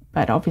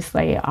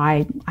obviously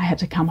I had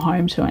to come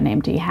home to an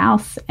empty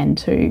house and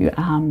to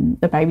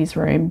the baby's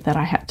room that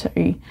I had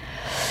to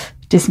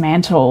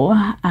dismantle.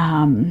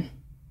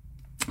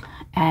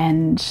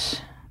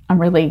 And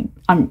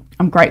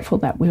I'm grateful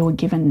that we were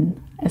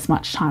given as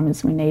much time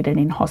as we needed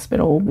in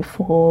hospital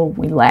before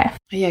we left.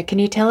 Yeah, can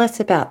you tell us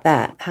about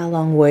that? How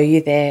long were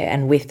you there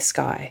and with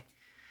Sky?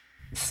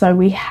 So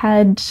we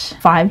had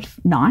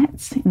 5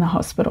 nights in the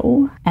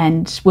hospital,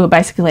 and we were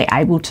basically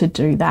able to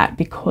do that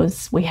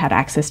because we had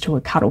access to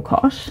a cuddle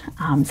cot.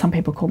 Some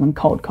people call them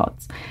cold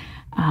cots,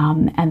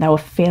 and they were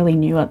fairly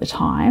new at the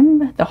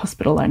time. The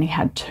hospital only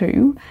had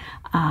 2,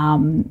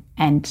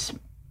 and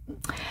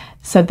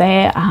so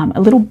they're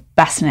a little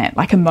bassinet,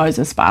 like a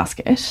Moses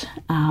basket,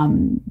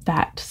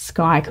 that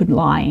Sky could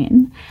lie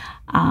in.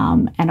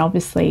 And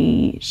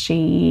obviously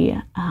she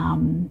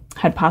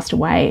had passed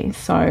away,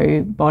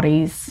 so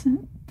bodies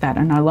that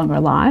are no longer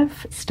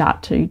alive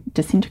start to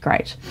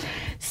disintegrate.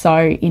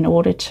 So in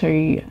order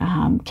to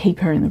keep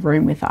her in the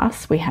room with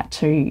us, we had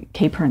to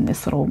keep her in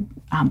this little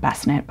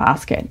bassinet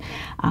basket,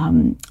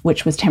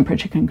 which was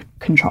temperature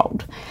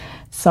controlled.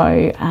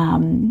 So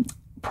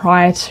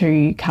prior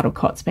to cuddle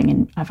cots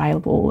being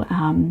available,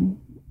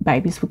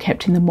 babies were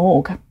kept in the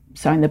morgue,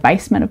 so in the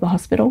basement of the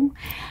hospital.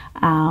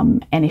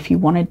 And if you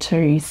wanted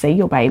to see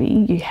your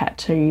baby, you had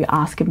to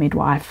ask a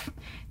midwife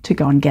to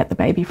go and get the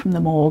baby from the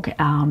morgue.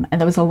 And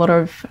there was a lot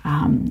of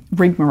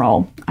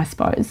rigmarole, I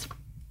suppose,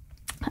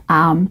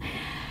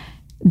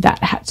 that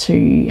had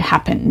to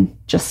happen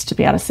just to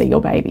be able to see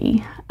your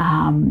baby.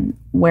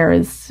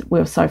 Whereas we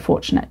were so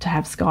fortunate to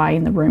have Sky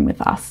in the room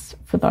with us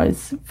for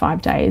those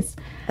 5 days.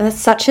 And that's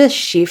such a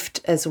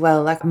shift as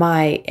well. Like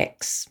my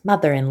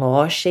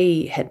ex-mother-in-law,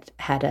 she had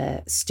had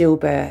a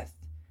stillbirth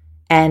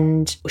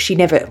and she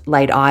never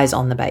laid eyes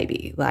on the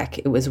baby. Like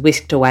it was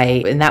whisked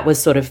away, and that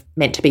was sort of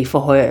meant to be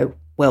for her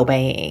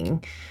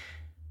well-being.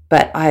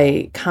 But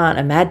I can't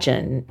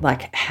imagine,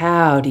 like,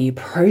 how do you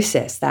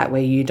process that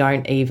where you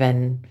don't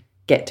even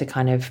get to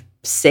kind of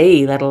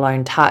see, let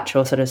alone touch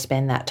or sort of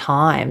spend that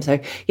time? So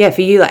yeah,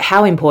 for you, like,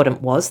 how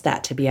important was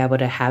that to be able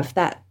to have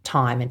that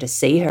time and to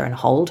see her and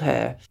hold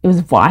her? It was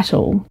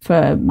vital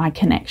for my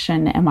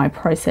connection and my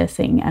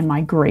processing and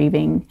my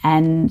grieving.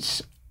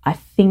 And I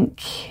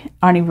think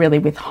only really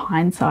with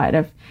hindsight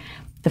of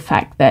the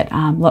fact that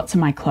lots of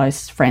my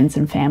close friends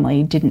and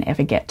family didn't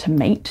ever get to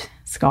meet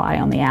Sky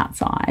on the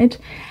outside.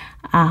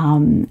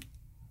 And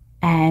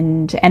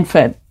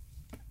for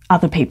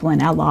other people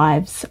in our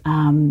lives,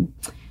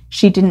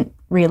 she didn't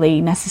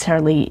really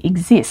necessarily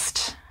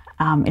exist,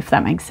 if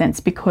that makes sense,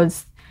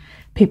 because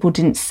people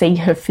didn't see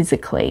her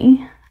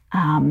physically.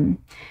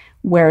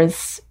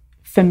 Whereas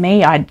for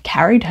me, I'd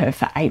carried her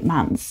for 8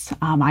 months.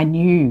 I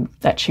knew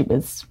that she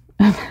was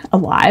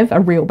alive, a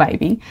real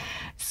baby.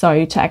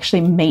 So to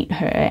actually meet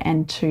her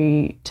and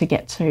to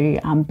get to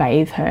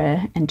bathe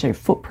her and do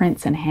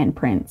footprints and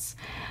handprints,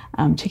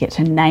 to get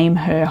to name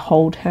her,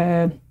 hold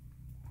her,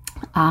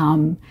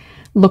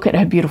 look at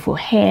her beautiful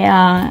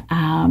hair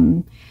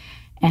and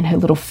her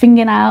little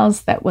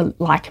fingernails that were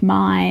like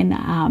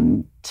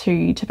mine,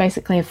 to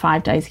basically have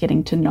 5 days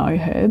getting to know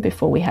her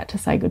before we had to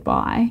say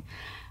goodbye,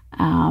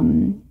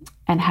 and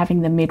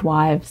having the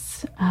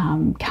midwives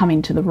come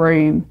into the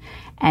room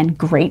and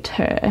greet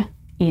her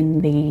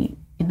in the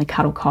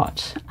cuddle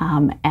cot,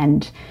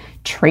 and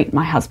treat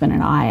my husband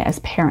and I as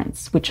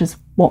parents, which is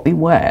what we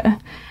were,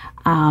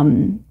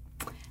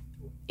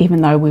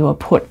 even though we were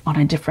put on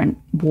a different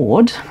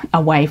ward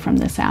away from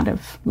the sound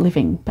of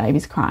living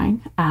babies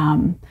crying.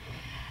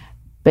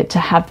 But to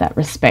have that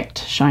respect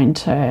shown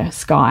to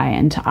Sky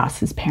and to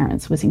us as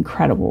parents was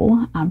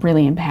incredible,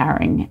 really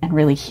empowering and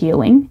really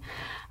healing.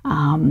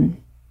 And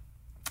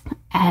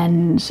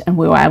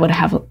we were able to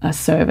have a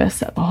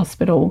service at the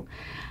hospital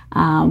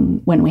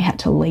when we had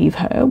to leave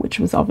her, which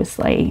was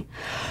obviously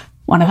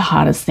one of the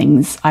hardest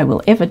things I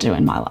will ever do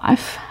in my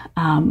life,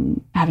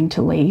 having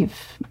to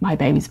leave my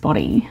baby's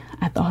body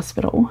at the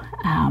hospital.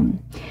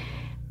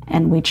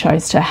 And we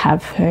chose to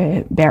have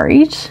her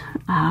buried,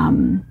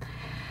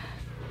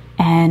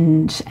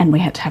 and we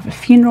had to have a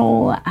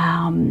funeral.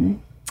 And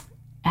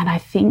I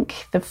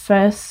think the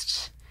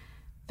first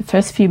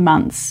few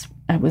months,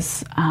 it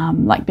was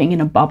like being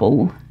in a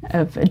bubble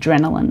of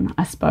adrenaline,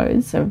 I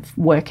suppose, of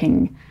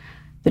working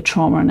the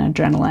trauma and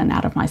adrenaline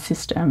out of my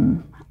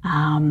system.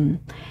 And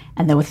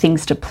there were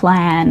things to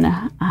plan.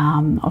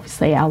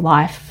 Obviously, our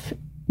life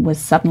was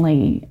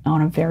suddenly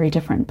on a very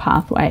different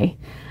pathway.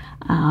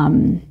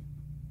 And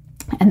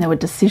there were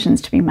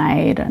decisions to be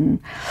made.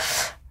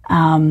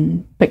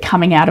 But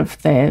coming out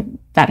of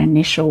that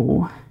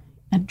initial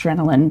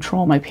adrenaline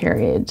trauma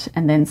period,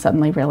 and then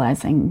suddenly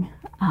realising,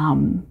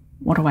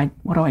 what do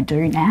I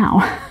do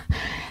now?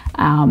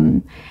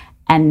 And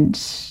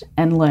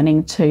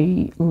learning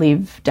to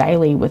live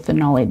daily with the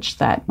knowledge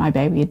that my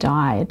baby had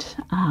died,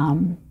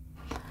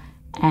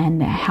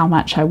 and how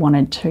much I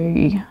wanted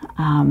to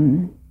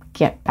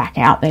get back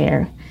out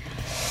there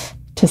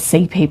to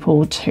see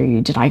people,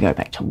 did I go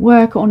back to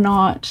work or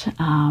not?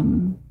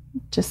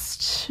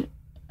 Just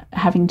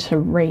having to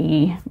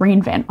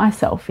reinvent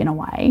myself in a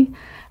way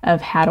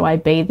of how do I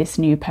be this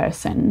new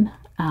person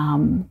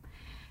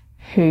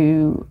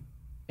who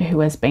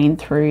has been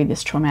through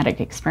this traumatic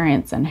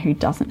experience and who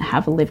doesn't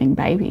have a living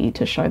baby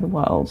to show the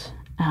world.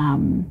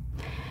 And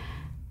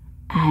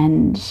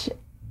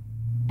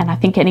I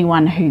think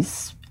anyone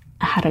who's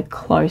had a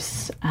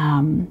close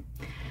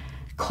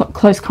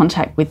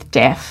contact with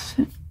death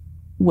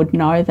would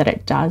know that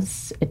it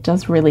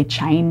does really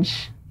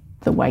change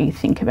the way you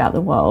think about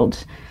the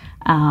world.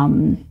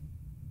 And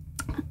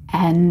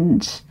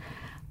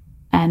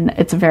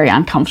it's a very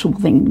uncomfortable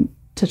thing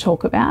to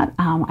talk about.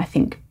 I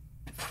think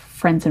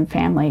friends and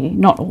family,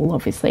 not all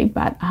obviously,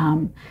 but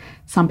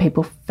some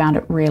people found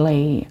it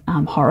really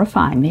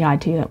horrifying, the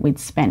idea that we'd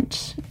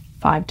spent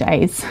 5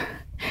 days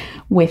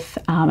with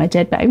a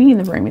dead baby in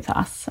the room with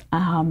us.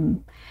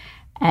 And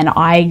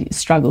I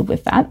struggled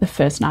with that the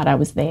first night I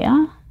was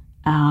there,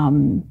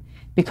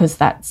 because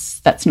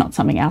that's not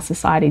something our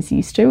society's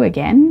used to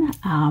again.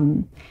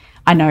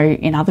 I know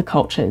in other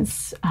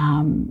cultures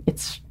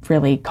it's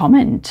really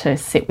common to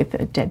sit with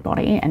a dead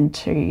body and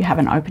to have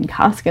an open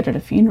casket at a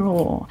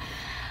funeral,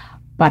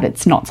 but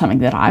it's not something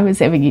that I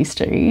was ever used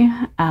to.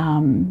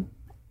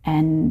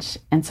 And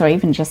so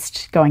even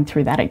just going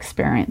through that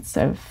experience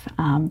of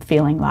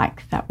feeling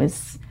like that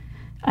was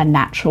a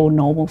natural,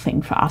 normal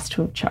thing for us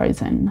to have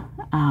chosen,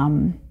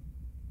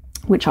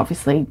 which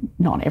obviously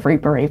not every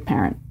bereaved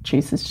parent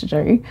chooses to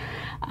do,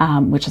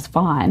 which is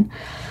fine.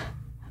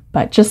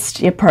 But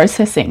just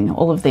processing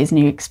all of these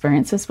new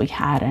experiences we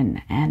had,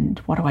 and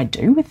what do I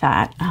do with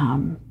that?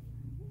 And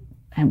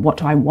what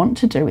do I want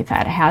to do with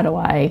that? How do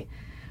I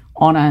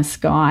honour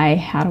Sky?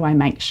 How do I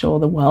make sure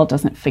the world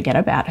doesn't forget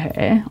about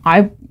her?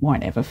 I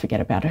won't ever forget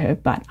about her,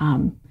 but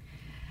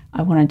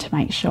I wanted to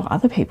make sure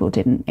other people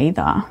didn't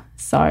either.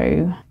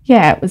 So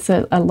yeah, it was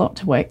a lot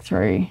to work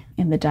through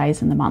in the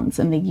days and the months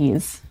and the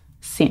years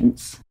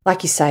since.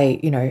 Like you say,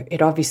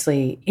 it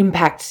obviously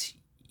impacts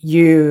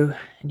you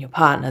and your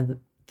partner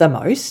the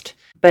most,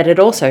 but it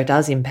also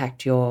does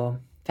impact your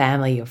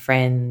family, your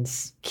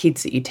friends,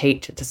 kids that you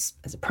teach as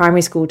a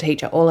primary school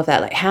teacher, all of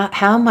that. Like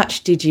how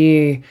much did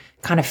you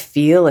kind of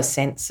feel a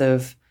sense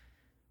of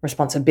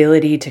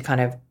responsibility to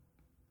kind of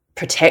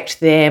protect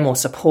them or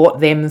support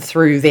them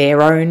through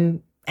their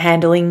own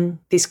handling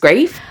this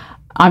grief?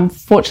 I'm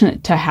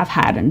fortunate to have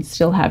had and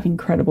still have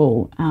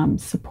incredible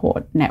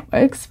support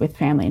networks with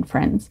family and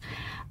friends.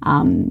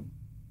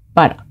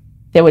 But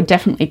there were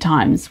definitely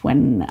times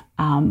when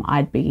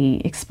I'd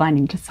be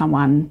explaining to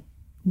someone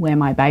where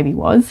my baby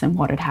was and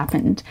what had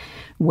happened,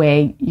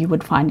 where you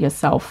would find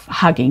yourself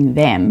hugging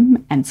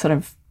them and sort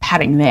of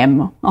patting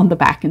them on the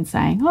back and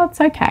saying, oh, it's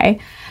okay,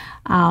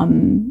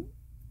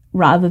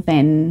 rather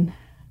than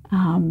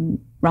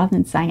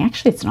saying,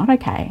 actually, it's not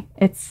okay.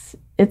 It's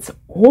it's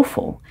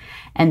awful.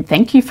 And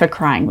thank you for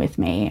crying with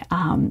me.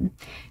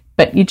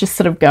 But you just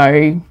sort of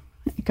go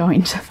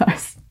into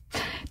those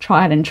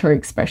tried and true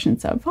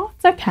expressions of, oh,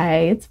 it's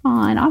okay, it's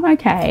fine, I'm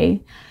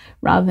okay,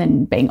 rather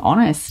than being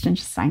honest and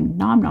just saying,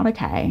 no, I'm not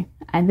okay.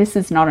 And this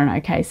is not an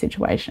okay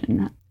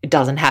situation. It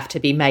doesn't have to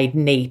be made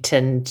neat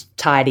and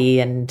tidy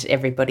and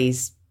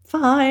everybody's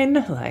fine.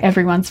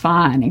 Everyone's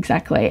fine,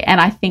 exactly. And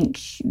I think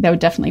there were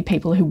definitely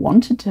people who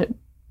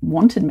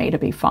wanted me to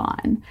be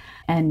fine.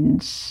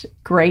 And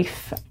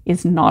grief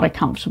is not a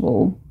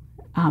comfortable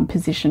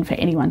position for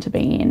anyone to be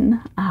in.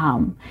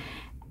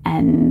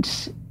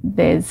 And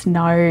there's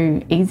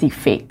no easy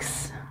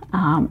fix.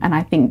 And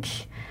I think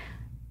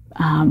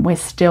we're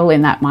still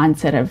in that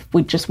mindset of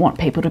we just want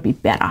people to be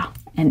better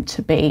and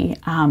to be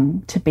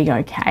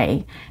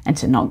okay and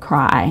to not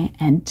cry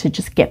and to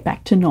just get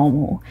back to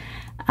normal.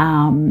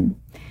 And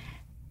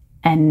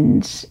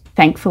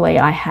thankfully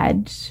I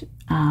had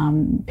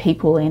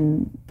people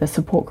in the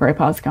support group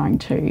I was going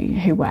to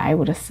who were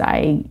able to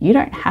say, you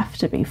don't have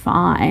to be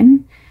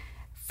fine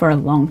for a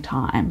long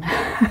time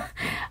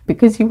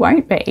because you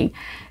won't be.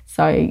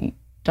 So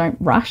don't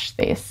rush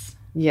this.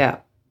 Yeah.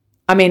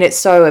 I mean, it's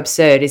so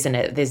absurd, isn't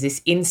it? There's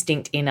this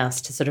instinct in us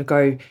to sort of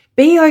go,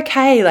 be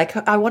okay. Like,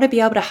 I want to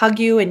be able to hug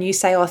you and you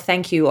say, oh,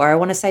 thank you. Or I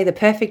want to say the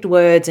perfect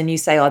words and you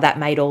say, oh, that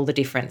made all the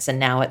difference and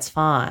now it's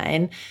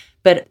fine.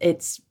 But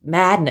it's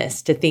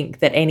madness to think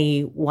that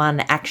any one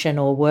action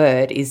or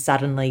word is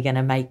suddenly going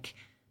to make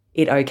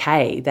it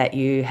okay that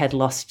you had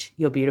lost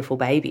your beautiful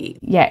baby.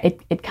 Yeah,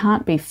 it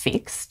can't be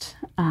fixed.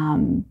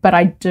 But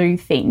I do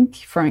think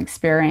from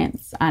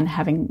experience and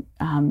having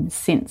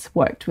since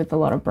worked with a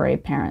lot of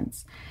bereaved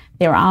parents,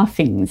 there are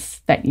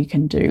things that you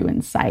can do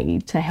and say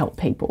to help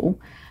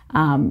people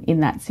in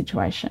that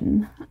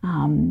situation.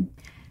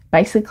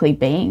 Basically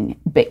being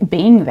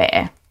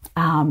there.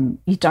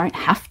 You don't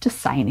have to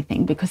say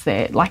anything because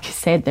like you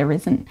said, there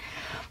isn't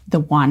the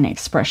one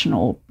expression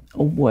or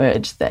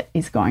word that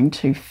is going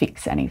to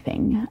fix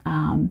anything.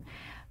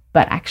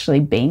 But actually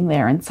being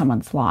there in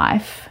someone's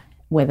life,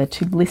 whether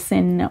to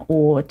listen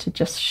or to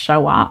just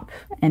show up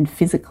and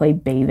physically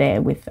be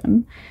there with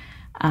them,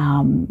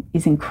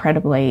 is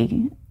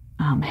incredibly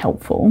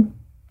helpful.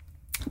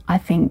 I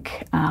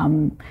think,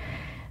 when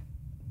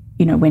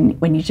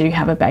you do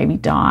have a baby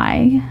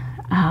die,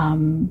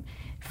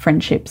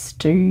 friendships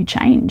do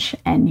change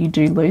and you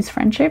do lose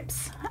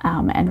friendships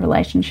and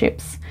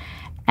relationships,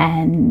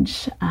 and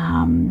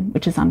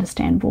which is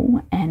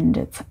understandable,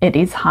 and it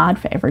is hard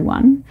for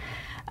everyone.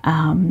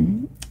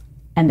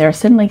 And there are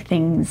certainly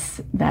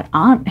things that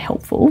aren't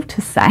helpful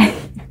to say,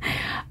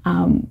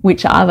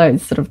 which are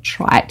those sort of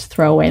trite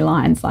throwaway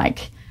lines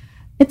like,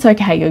 it's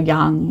okay, you're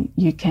young,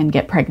 you can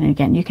get pregnant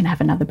again, you can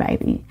have another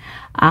baby,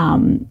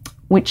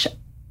 which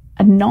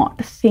are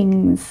not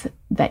things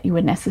that you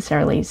would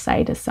necessarily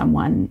say to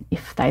someone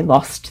if they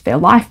lost their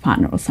life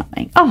partner or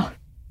something. Oh,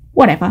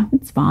 whatever,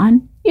 it's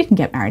fine. You can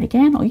get married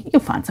again or you'll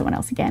find someone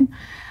else again.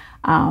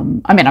 I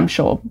mean, I'm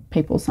sure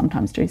people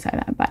sometimes do say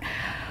that,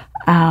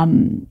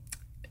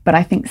 but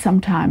I think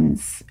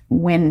sometimes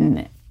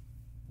when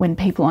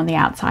people on the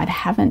outside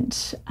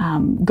haven't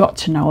got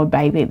to know a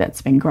baby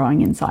that's been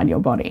growing inside your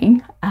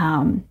body,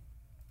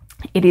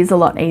 it is a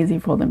lot easier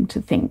for them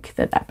to think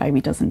that baby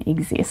doesn't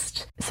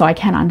exist. So I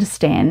can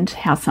understand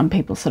how some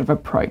people sort of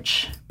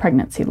approach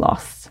pregnancy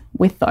loss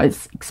with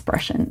those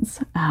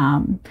expressions.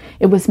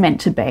 It was meant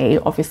to be,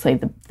 obviously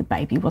the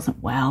baby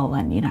wasn't well,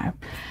 and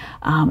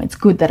it's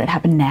good that it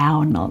happened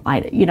now and not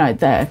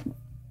later.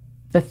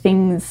 The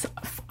things,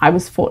 I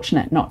was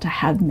fortunate not to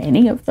have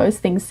many of those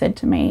things said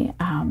to me,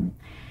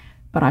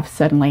 but I've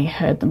certainly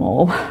heard them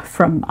all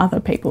from other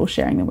people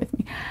sharing them with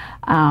me.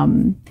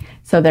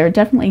 So there are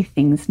definitely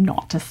things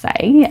not to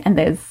say, and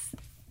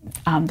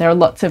there are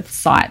lots of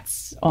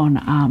sites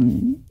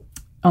on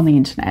the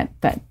internet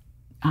that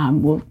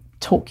will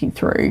talk you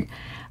through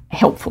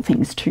helpful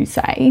things to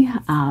say.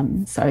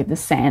 So the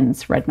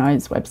SANS Red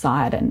Nose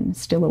website and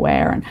Still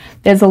Aware, and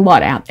there's a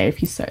lot out there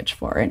if you search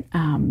for it,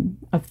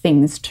 of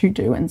things to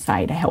do and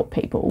say to help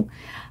people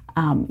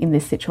in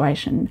this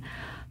situation.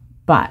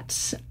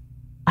 But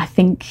I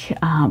think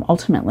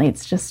ultimately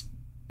it's just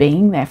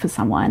being there for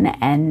someone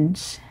and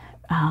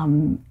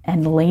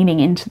leaning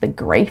into the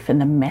grief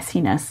and the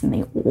messiness and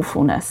the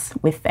awfulness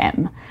with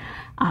them,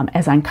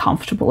 as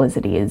uncomfortable as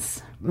it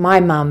is.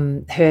 My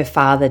mum, her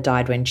father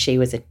died when she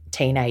was a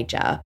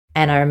teenager,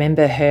 and I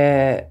remember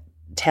her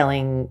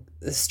telling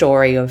the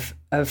story of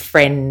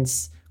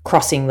friends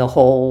crossing the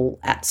hall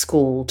at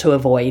school to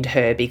avoid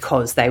her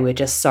because they were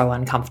just so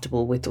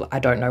uncomfortable with, I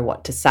don't know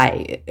what to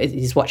say,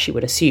 is what she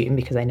would assume,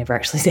 because they never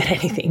actually said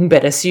anything,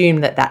 but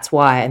assume that that's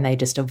why, and they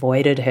just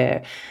avoided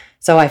her.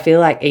 So I feel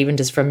like even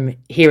just from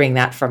hearing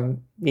that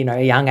from,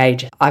 a young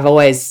age, I've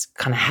always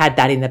kind of had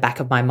that in the back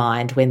of my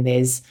mind when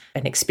there's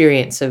an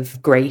experience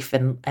of grief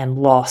and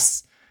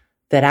loss,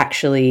 that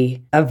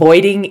actually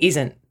avoiding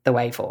isn't the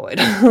way forward.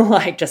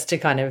 Like just to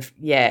kind of,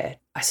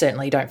 I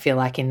certainly don't feel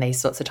like in these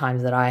sorts of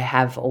times that I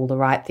have all the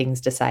right things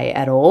to say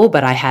at all,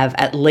 but I have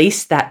at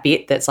least that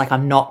bit that's like,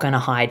 I'm not going to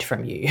hide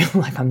from you.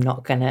 Like, I'm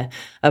not going to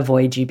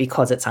avoid you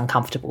because it's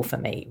uncomfortable for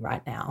me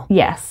right now.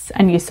 Yes,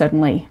 and you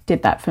certainly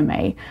did that for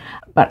me.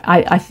 But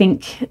I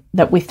think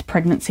that with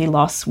pregnancy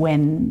loss,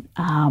 when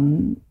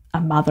a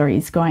mother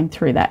is going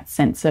through that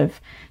sense of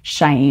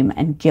shame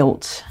and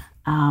guilt,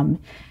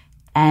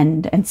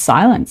 and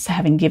silence,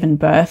 having given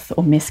birth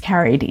or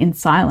miscarried in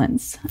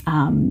silence,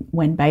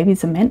 when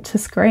babies are meant to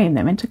scream,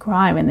 they're meant to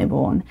cry when they're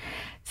born.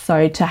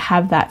 So to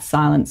have that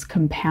silence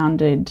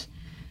compounded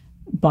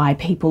by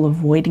people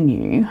avoiding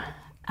you,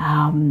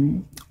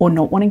 or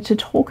not wanting to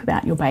talk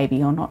about your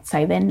baby, or not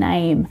say their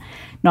name,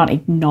 not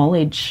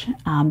acknowledge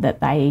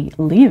that they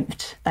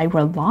lived, they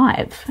were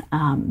alive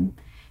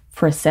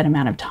for a set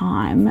amount of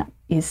time,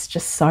 is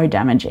just so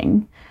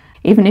damaging.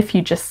 Even if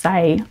you just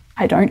say,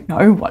 I don't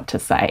know what to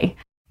say,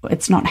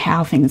 it's not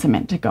how things are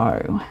meant to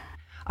go.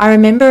 I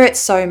remember it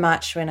so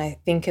much when I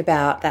think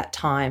about that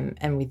time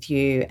and with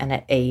you and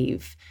at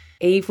Eve.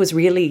 Eve was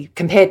really,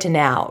 compared to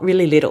now,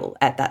 really little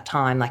at that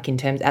time, like in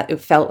terms, it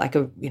felt like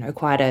a,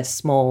 quite a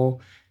small,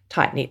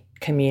 tight-knit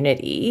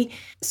community.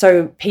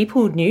 So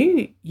people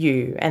knew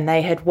you and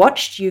they had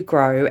watched you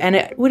grow. And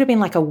it would have been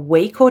like a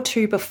week or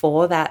two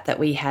before that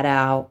we had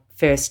our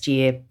first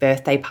year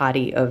birthday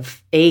party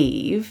of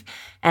Eve.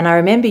 And I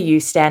remember you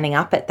standing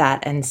up at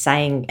that and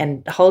saying,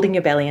 and holding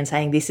your belly and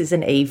saying, this is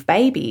an Eve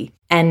baby.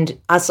 And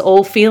us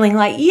all feeling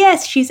like,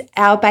 yes, she's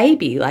our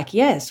baby. Like,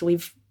 yes,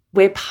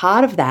 we're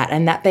part of that.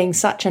 And that being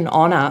such an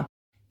honor.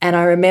 And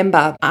I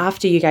remember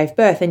after you gave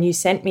birth and you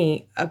sent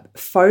me a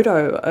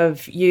photo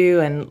of you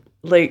and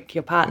Luke,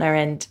 your partner,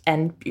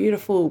 and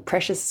beautiful,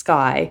 precious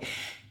Sky.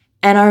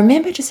 And I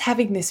remember just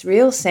having this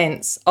real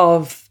sense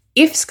of,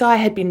 if Sky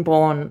had been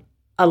born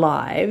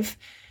alive,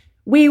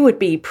 we would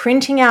be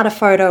printing out a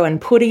photo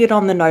and putting it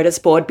on the notice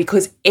board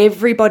because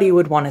everybody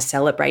would want to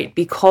celebrate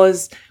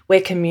because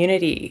we're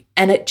community.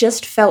 And it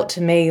just felt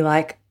to me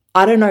like,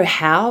 I don't know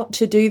how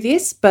to do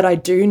this, but I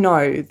do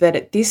know that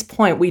at this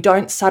point we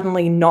don't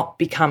suddenly not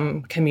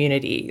become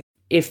community.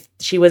 If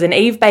she was an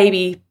Eve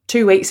baby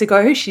 2 weeks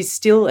ago, she's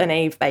still an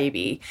Eve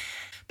baby.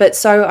 But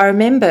so I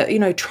remember,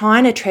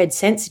 trying to tread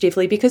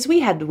sensitively because we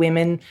had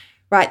women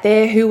right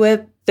there who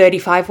were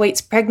 35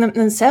 weeks pregnant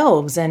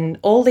themselves and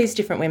all these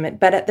different women.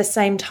 But at the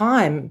same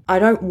time, I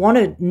don't want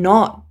to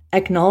not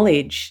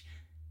acknowledge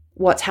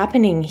what's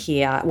happening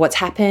here, what's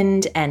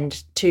happened,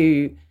 and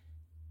to,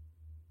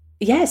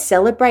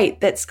 celebrate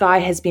that Sky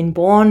has been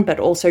born, but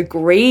also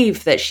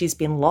grieve that she's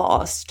been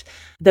lost.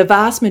 The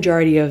vast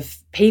majority of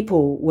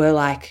people were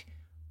like,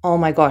 oh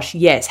my gosh,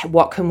 yes,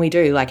 what can we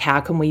do? Like, how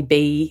can we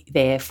be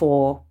there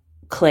for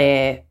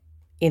Claire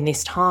in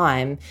this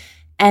time?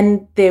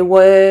 And there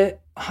were,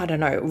 I don't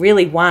know,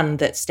 really one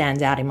that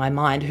stands out in my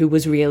mind who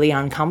was really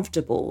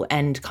uncomfortable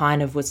and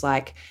kind of was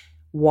like,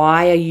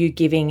 why are you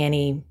giving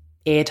any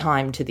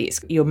airtime to this?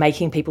 You're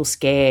making people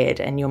scared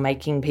and you're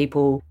making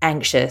people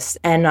anxious.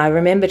 And I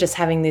remember just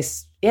having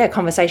this,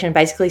 conversation,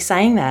 basically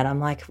saying that. I'm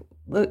like,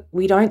 look,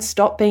 we don't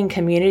stop being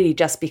community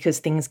just because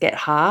things get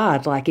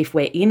hard. Like, if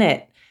we're in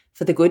it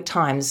for the good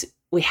times,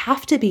 we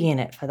have to be in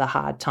it for the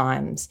hard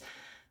times.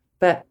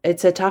 But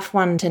it's a tough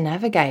one to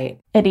navigate.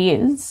 It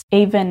is.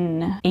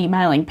 Even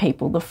emailing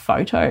people the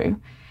photo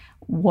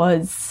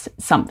was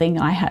something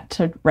I had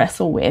to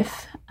wrestle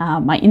with.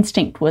 My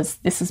instinct was,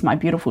 this is my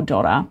beautiful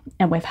daughter,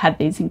 and we've had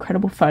these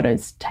incredible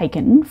photos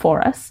taken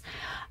for us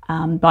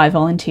by a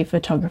volunteer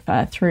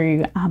photographer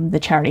through the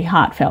charity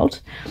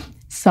Heartfelt.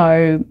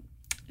 So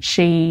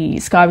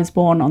Sky was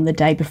born on the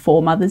day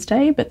before Mother's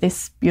Day, but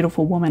this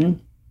beautiful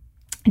woman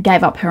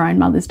gave up her own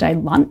Mother's Day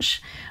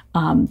lunch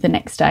the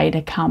next day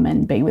to come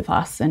and be with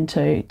us and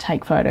to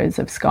take photos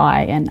of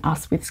Sky and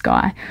us with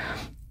Sky.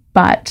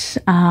 But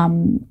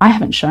I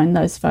haven't shown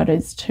those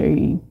photos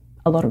to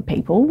a lot of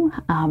people.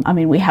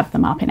 We have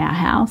them up in our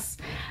house,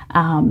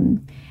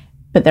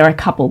 but there are a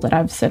couple that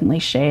I've certainly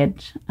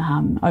shared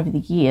over the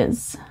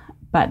years.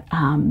 But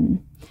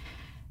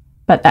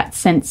that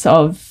sense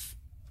of,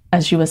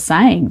 as you were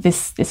saying,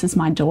 this is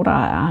my daughter.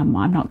 I'm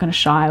not going to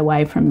shy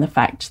away from the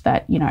fact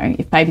that,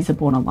 if babies are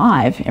born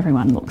alive,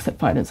 everyone looks at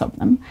photos of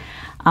them.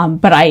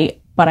 But I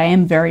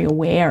am very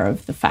aware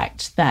of the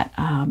fact that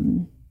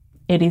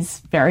it is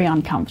very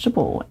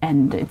uncomfortable,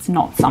 and it's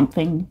not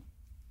something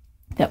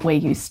that we're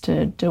used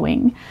to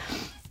doing,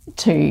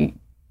 to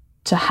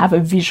have a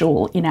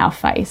visual in our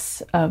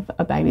face of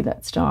a baby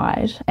that's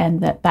died,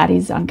 and that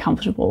is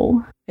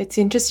uncomfortable. It's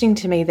interesting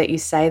to me that you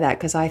say that,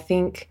 because I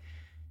think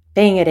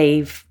being at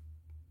Eve,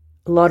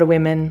 a lot of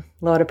women,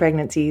 a lot of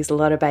pregnancies, a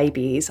lot of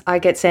babies. I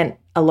get sent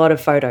a lot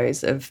of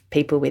photos of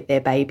people with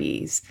their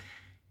babies.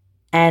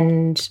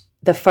 And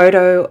the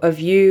photo of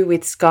you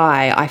with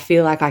Sky, I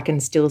feel like I can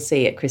still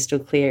see it crystal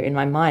clear in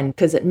my mind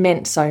because it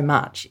meant so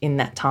much in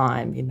that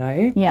time,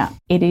 Yeah,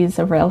 it is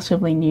a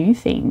relatively new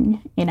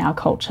thing in our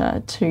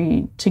culture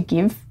to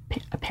give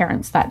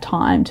parents that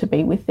time to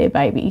be with their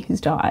baby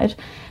who's died,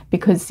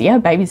 because,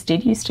 babies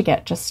did used to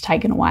get just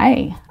taken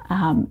away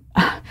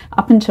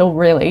up until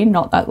really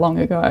not that long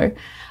ago.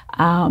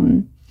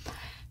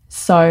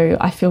 So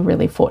I feel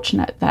really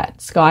fortunate that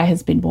Sky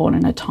has been born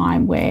in a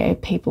time where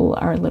people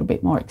are a little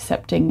bit more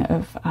accepting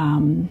of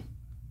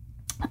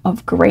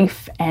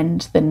grief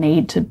and the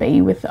need to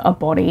be with a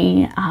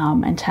body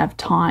and to have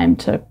time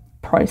to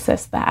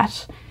process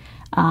that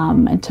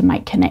and to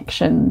make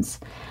connections.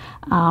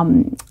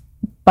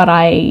 But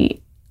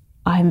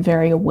I'm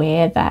very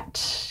aware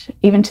that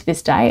even to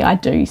this day, I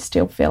do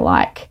still feel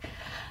like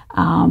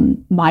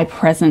my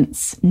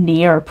presence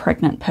near a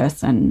pregnant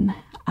person,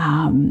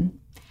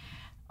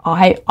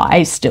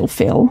 I still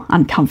feel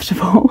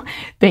uncomfortable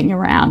being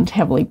around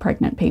heavily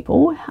pregnant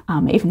people,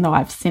 even though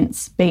I've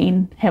since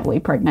been heavily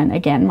pregnant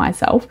again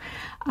myself,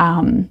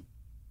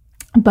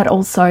 but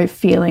also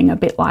feeling a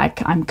bit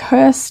like I'm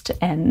cursed,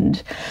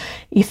 and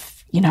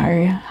if,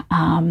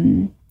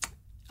 I'm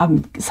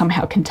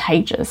somehow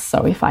contagious.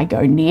 So if I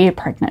go near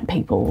pregnant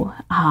people,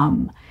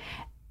 and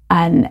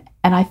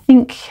I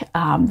think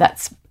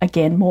that's,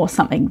 again, more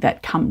something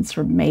that comes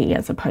from me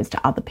as opposed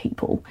to other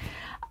people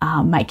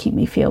making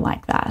me feel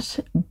like that.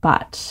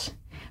 But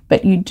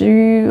you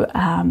do,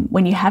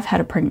 when you have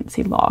had a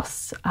pregnancy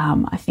loss,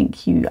 I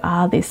think you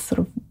are this sort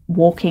of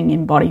walking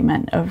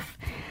embodiment of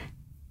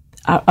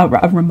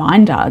a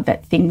reminder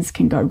that things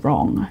can go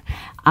wrong.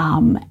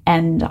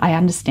 And I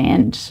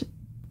understand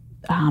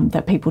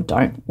that people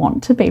don't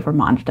want to be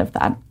reminded of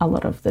that a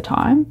lot of the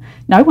time.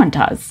 No one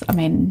does.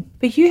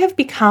 But you have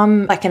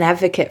become like an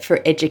advocate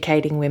for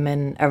educating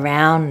women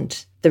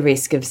around the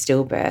risk of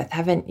stillbirth,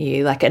 haven't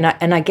you?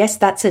 And I guess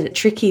that's a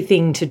tricky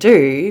thing to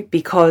do,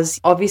 because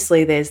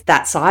obviously there's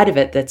that side of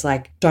it that's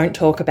like, don't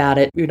talk about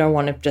it. You don't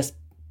want to just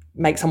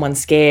make someone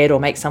scared or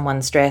make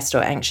someone stressed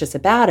or anxious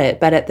about it.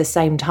 But at the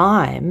same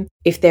time,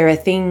 if there are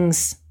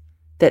things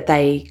that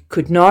they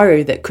could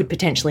know that could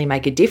potentially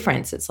make a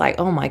difference, it's like,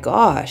 oh my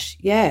gosh,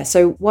 yeah.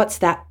 So what's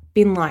that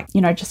been like?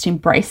 Just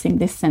embracing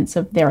this sense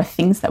of there are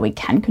things that we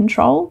can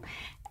control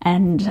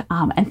and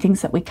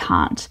things that we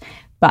can't,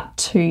 but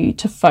to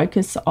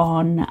focus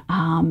on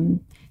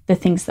the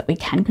things that we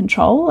can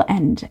control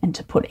and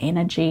to put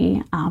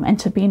energy and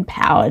to be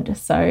empowered.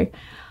 So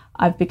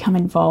I've become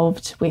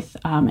involved with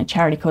a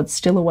charity called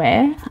Still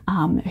Aware,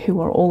 who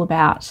are all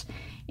about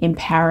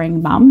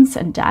empowering mums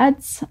and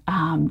dads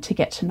to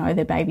get to know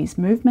their baby's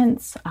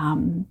movements,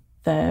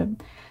 the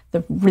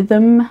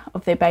rhythm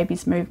of their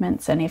baby's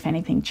movements, and if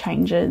anything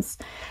changes,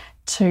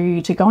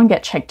 to go and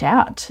get checked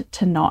out,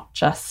 to not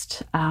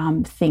just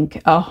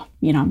think, I'm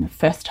a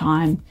first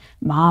time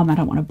mum, I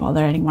don't want to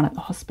bother anyone at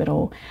the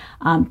hospital,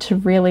 to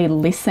really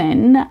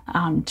listen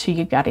to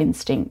your gut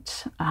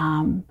instinct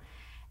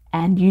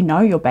and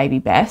your baby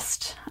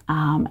best,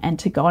 and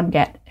to go and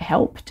get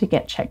help to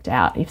get checked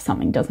out if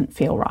something doesn't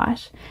feel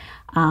right,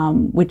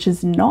 which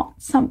is not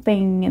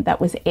something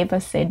that was ever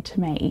said to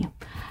me.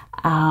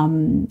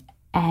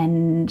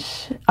 And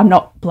I'm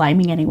not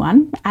blaming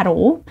anyone at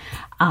all.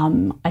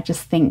 I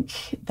just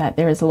think that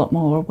there is a lot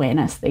more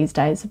awareness these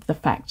days of the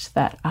fact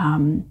that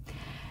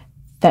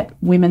that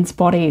women's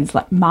bodies,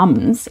 like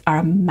mums, are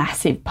a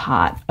massive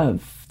part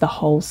of the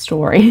whole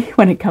story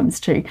when it comes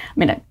to,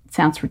 it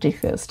sounds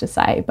ridiculous to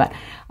say, but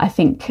I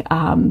think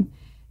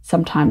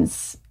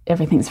sometimes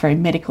everything's very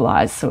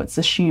medicalised, so it's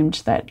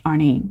assumed that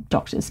only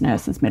doctors,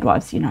 nurses,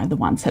 midwives, the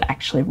ones that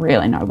actually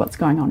really know what's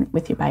going on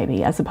with your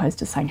baby, as opposed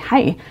to saying,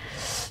 hey,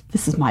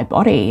 this is my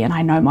body and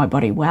I know my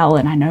body well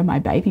and I know my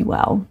baby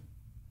well.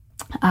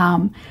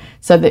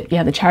 So that,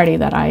 the charity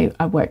that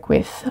I work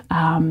with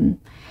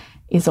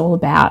is all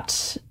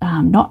about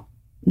not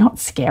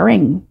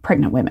scaring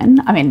pregnant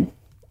women.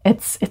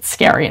 It's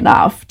scary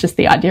enough, just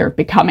the idea of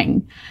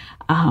becoming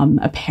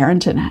a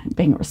parent and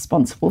being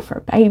responsible for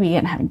a baby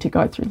and having to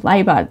go through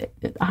labour.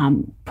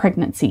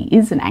 Pregnancy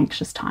is an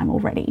anxious time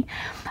already.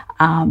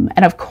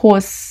 And of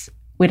course,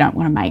 we don't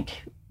want to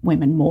make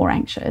women more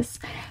anxious,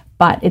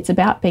 but it's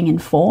about being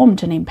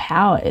informed and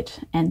empowered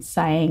and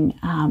saying,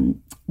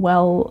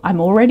 well, I'm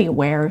already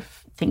aware of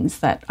things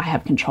that I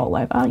have control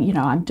over.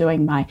 I'm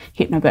doing my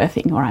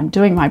hypnobirthing, or I'm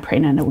doing my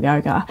prenatal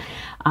yoga.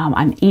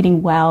 I'm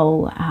eating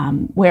well.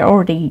 We're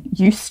already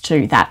used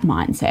to that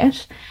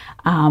mindset.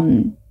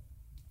 And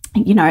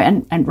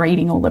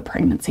reading all the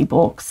pregnancy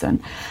books.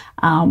 And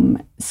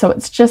so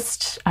it's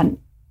just,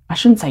 I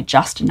shouldn't say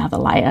just another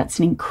layer, it's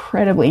an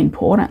incredibly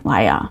important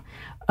layer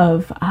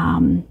of,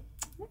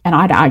 and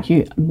I'd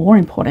argue more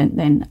important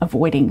than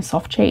avoiding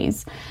soft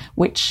cheese,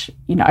 which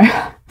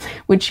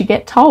which you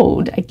get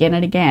told again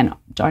and again,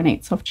 don't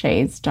eat soft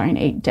cheese, don't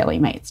eat deli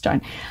meats,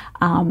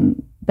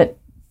 but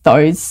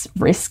those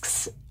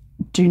risks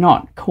do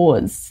not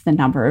cause the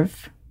number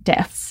of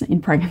deaths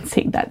in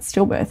pregnancy that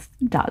stillbirth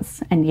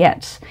does, and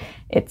yet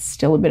it's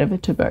still a bit of a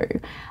taboo.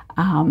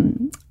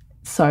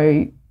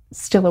 So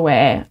Still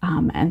Aware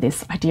and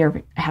this idea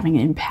of having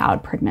an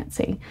empowered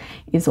pregnancy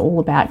is all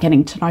about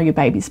getting to know your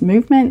baby's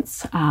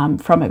movements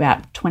from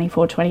about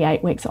 24,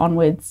 28 weeks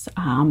onwards.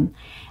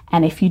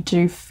 And if you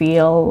do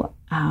feel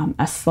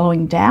a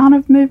slowing down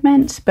of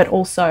movement, but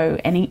also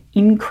any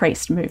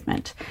increased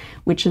movement,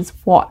 which is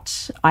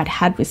what I'd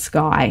had with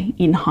Sky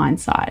in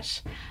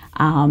hindsight.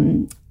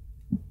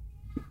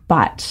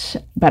 But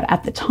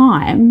at the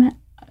time,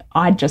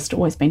 I'd just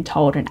always been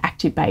told an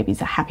active baby is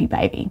a happy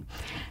baby.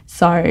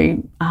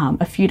 So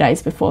a few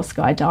days before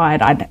Sky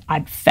died,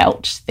 I'd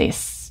felt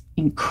this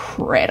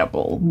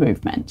incredible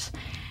movement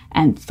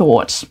and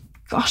thought,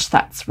 gosh,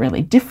 that's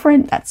really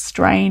different, that's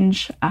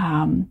strange.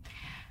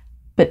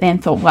 But then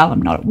thought, well,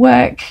 I'm not at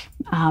work.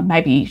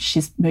 Maybe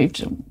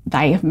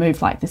they have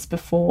moved like this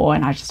before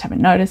and I just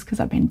haven't noticed because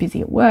I've been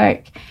busy at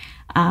work.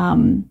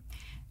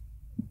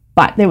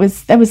 But there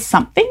was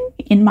something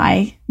in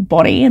my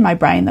body and my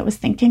brain that was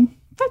thinking,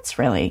 that's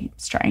really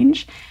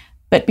strange.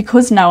 But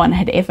because no one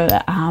had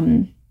ever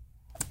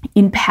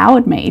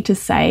empowered me to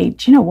say,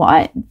 do you know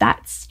what?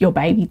 That's your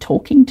baby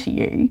talking to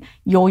you.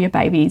 You're your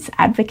baby's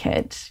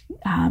advocate.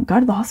 Go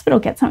to the hospital,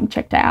 get something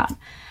checked out.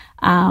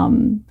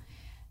 And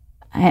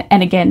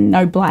again,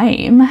 no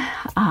blame.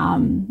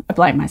 I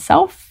blame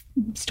myself.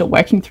 I'm still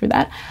working through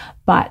that.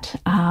 But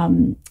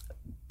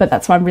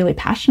that's why I'm really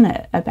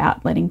passionate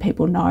about letting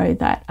people know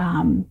that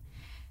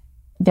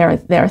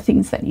there are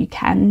things that you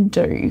can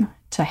do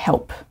to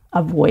help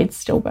avoid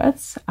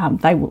stillbirths.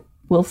 They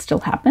will still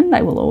happen.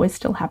 They will always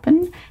still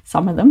happen,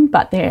 some of them,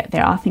 but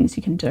there are things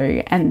you can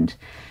do. And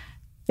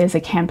there's a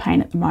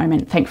campaign at the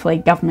moment. Thankfully,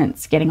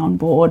 government's getting on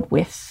board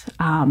with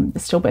the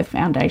Stillbirth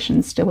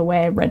Foundation, Still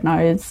Aware, Red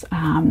Nose,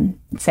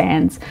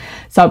 SANS.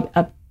 So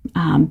a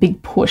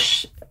big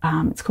push.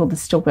 It's called the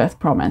Stillbirth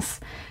Promise.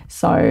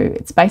 So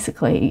it's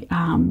basically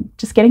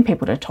just getting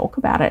people to talk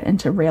about it and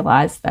to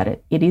realise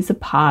that it is a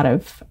part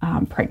of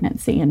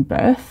pregnancy and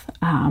birth.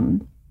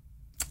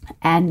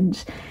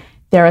 And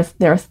there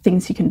are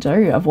things you can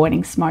do,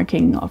 avoiding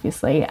smoking,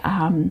 obviously.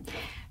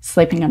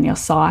 Sleeping on your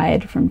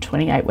side from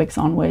 28 weeks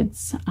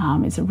onwards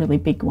is a really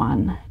big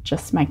one.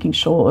 Just making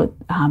sure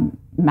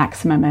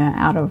maximum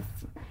amount of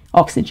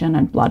oxygen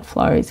and blood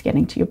flow is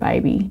getting to your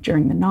baby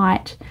during the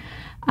night.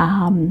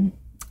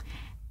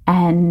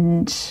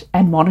 And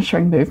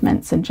monitoring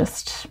movements, and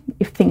just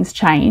if things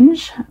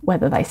change,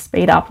 whether they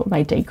speed up or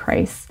they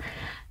decrease,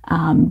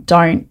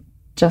 don't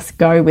just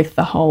go with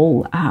the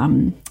whole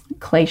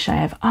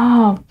cliche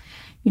of,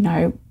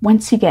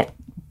 once you get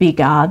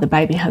bigger, the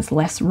baby has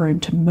less room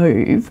to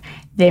move,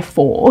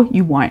 therefore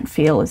you won't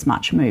feel as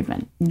much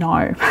movement.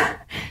 No,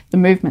 the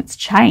movements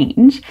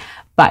change,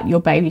 but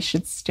your baby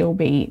should still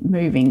be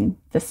moving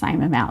the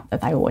same amount that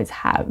they always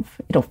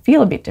have. It'll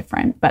feel a bit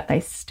different, but they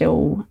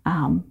still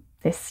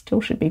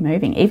should be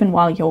moving. Even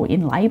while you're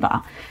in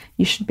labour,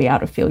 you should be able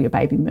to feel your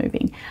baby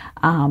moving.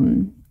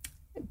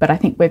 But I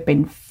think we've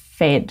been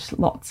fed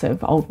lots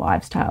of old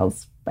wives'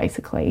 tales,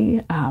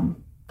 basically.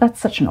 That's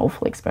such an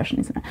awful expression,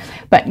 isn't it?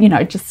 But,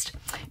 just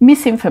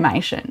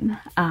misinformation.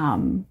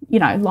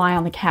 Lie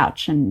on the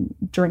couch and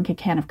drink a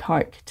can of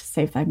Coke to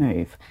see if they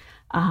move.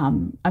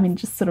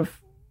 Just sort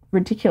of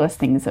ridiculous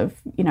things of,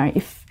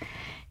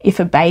 if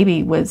a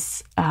baby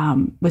was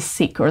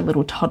sick or a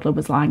little toddler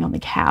was lying on the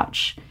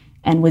couch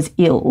and was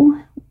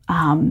ill,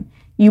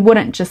 you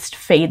wouldn't just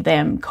feed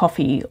them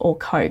coffee or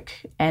Coke,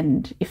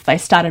 and if they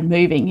started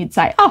moving, you'd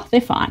say, oh, they're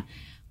fine.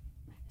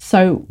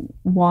 So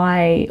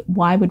why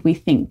would we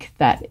think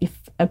that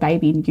if a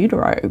baby in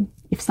utero,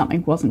 if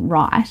something wasn't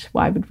right,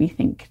 why would we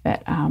think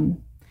that,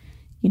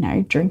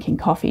 drinking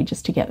coffee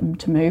just to get them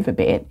to move a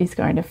bit is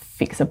going to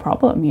fix a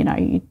problem? You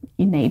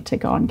need to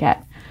go and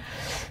get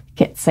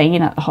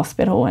seen at the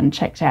hospital and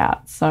checked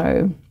out.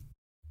 So,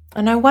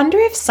 and I wonder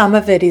if some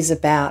of it is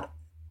about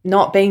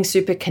not being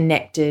super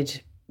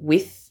connected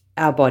with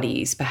our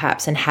bodies,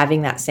 perhaps, and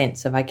having that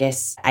sense of, I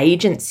guess,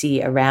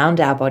 agency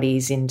around our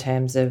bodies in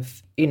terms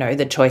of,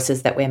 the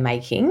choices that we're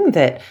making,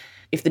 that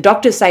if the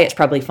doctors say it's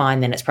probably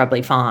fine, then it's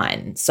probably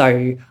fine.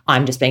 So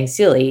I'm just being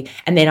silly.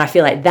 And then I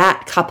feel like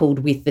that, coupled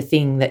with the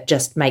thing that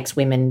just makes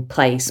women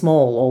play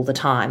small all the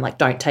time, like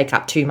don't take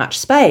up too much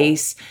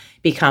space,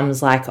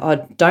 becomes like,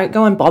 oh, don't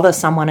go and bother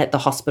someone at the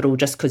hospital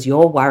just because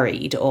you're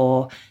worried,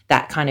 or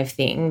that kind of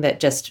thing, that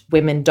just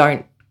women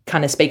don't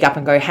kind of speak up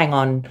and go, hang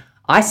on,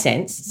 I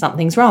sense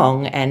something's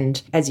wrong.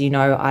 And as you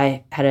know,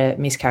 I had a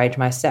miscarriage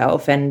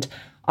myself, and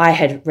I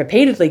had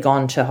repeatedly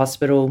gone to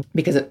hospital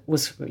because it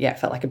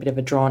felt like a bit of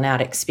a drawn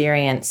out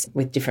experience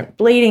with different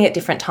bleeding at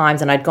different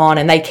times. And I'd gone,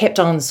 and they kept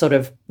on sort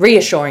of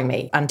reassuring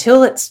me,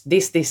 until it's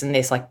this, this and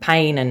this, like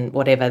pain and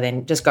whatever,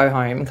 then just go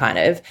home kind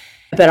of.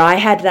 But I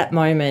had that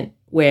moment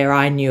where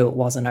I knew it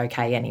wasn't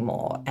okay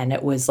anymore. And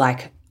it was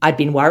like, I'd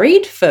been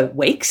worried for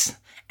weeks.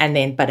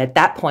 But at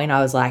that point I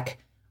was like,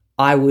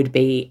 I would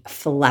be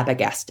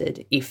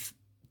flabbergasted if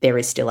there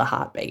is still a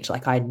heartbeat.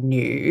 Like, I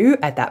knew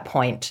at that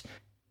point.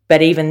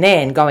 But even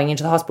then, going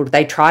into the hospital,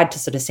 they tried to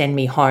sort of send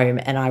me home,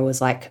 and I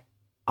was like,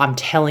 I'm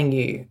telling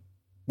you,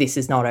 this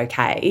is not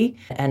okay.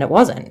 And it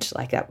wasn't.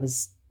 Like, that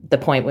was the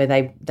point where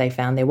they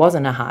found there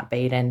wasn't a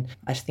heartbeat. And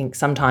I think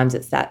sometimes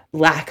it's that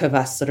lack of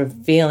us sort of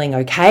feeling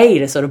okay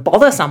to sort of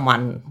bother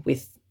someone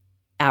with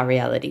our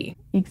reality.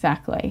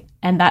 Exactly.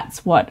 And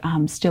that's what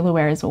Still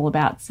Aware is all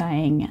about,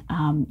 saying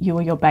you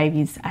are your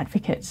baby's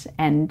advocate,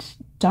 and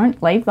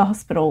don't leave the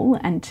hospital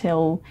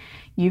until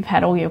you've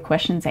had all your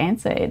questions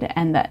answered,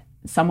 and that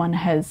someone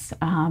has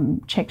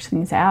checked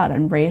things out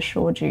and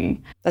reassured you.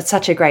 That's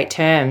such a great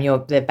term. You're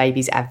the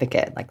baby's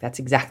advocate. Like, that's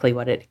exactly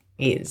what it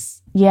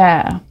is.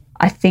 Yeah.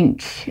 I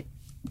think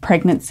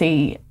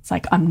pregnancy, it's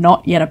like, I'm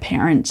not yet a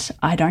parent.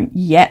 I don't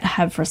yet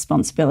have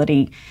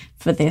responsibility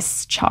for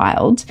this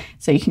child.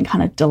 So you can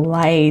kind of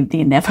delay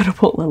the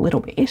inevitable a little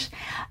bit.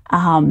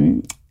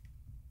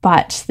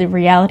 But the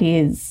reality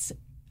is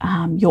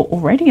you're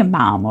already a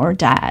mum or a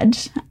dad,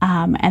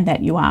 and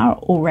that you are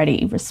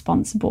already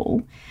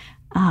responsible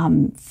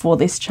for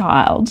this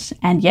child.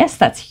 And yes,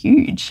 that's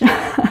huge.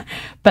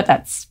 But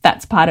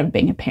that's part of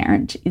being a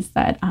parent, is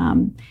that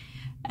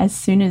as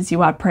soon as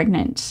you are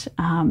pregnant,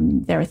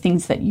 there are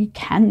things that you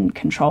can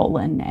control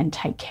and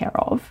take care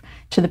of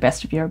to the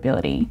best of your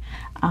ability,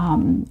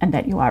 and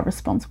that you are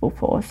responsible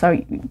for.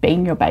 So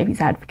being your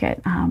baby's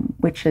advocate,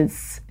 which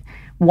is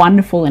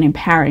wonderful and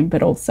empowering,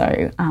 but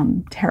also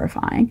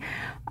terrifying.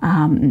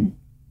 And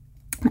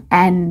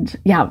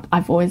yeah,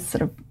 I've always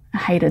sort of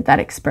hated that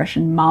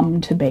expression,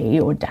 mum to be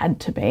or dad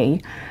to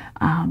be,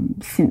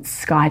 since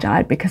Sky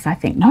died, because I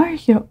think, no,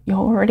 you're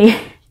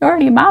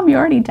already mum, you're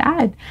already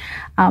dad.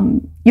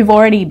 You've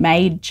already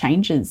made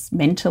changes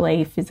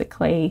mentally,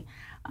 physically,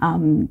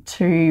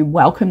 to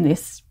welcome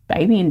this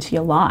baby into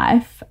your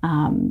life,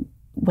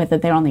 whether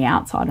they're on the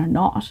outside or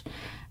not.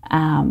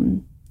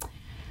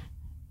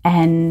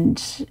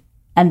 And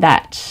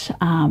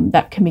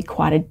that can be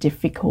quite a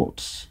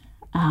difficult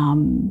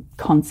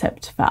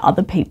concept for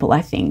other people,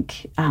 I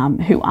think,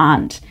 who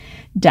aren't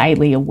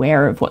daily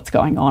aware of what's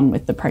going on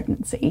with the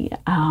pregnancy,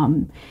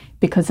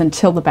 because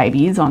until the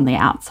baby is on the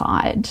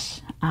outside,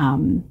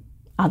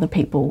 other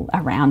people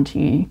around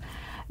you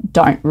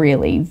don't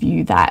really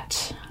view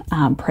that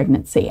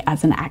pregnancy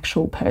as an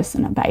actual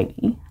person, a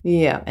baby.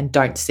 Yeah, and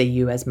don't see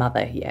you as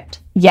mother yet.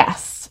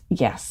 Yes.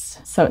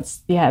 So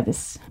it's,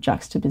 this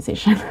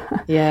juxtaposition.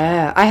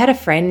 Yeah. I had a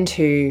friend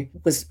who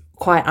was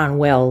quite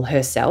unwell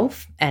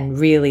herself and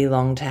really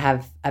longed to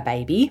have a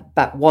baby,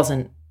 but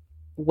wasn't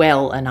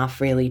well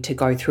enough really to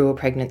go through a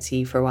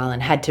pregnancy for a while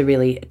and had to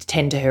really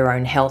tend to her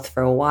own health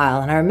for a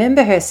while. And I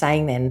remember her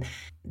saying then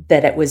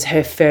that it was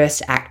her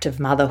first act of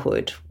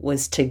motherhood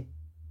was to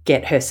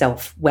get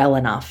herself well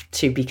enough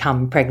to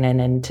become pregnant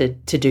and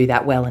to do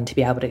that well and to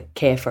be able to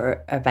care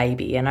for a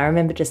baby. And I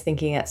remember just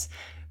thinking it's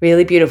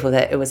really beautiful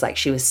that it was like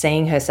she was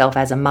seeing herself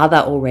as a mother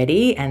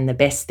already, and the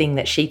best thing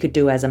that she could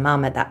do as a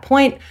mum at that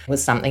point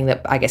was something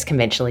that I guess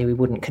conventionally we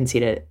wouldn't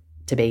consider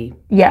to be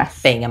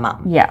being a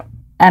mum. Yeah.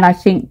 And I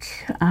think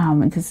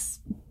this is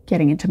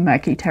getting into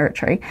murky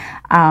territory,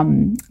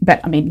 but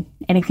I mean,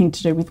 anything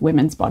to do with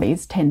women's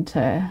bodies tends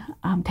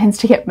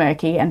to get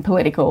murky and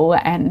political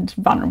and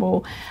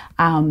vulnerable.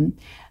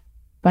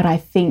 But I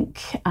think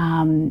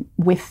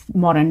with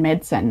modern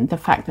medicine, the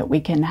fact that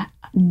we can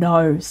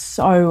know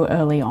so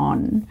early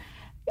on,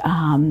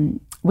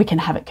 we can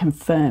have it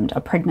confirmed,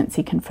 a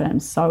pregnancy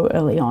confirmed so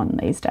early on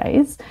these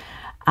days.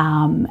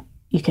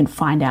 You can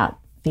find out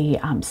the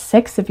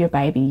sex of your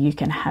baby. You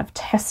can have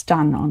tests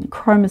done on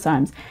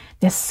chromosomes.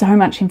 There's so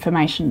much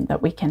information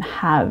that we can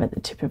have at the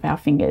tip of our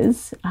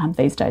fingers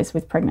these days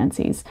with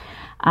pregnancies.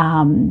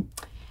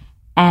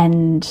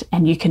 And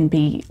you can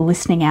be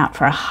listening out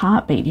for a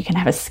heartbeat. You can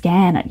have a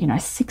scan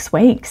at 6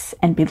 weeks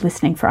and be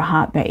listening for a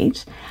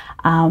heartbeat.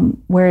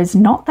 Whereas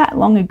not that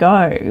long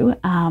ago,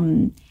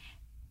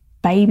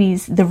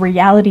 babies, the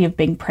reality of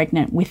being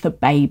pregnant with a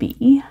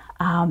baby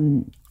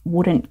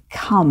wouldn't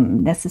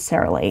come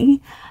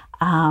necessarily.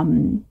 I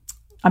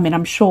mean,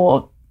 I'm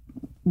sure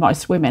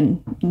most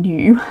women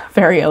knew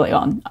very early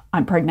on,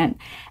 I'm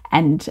pregnant,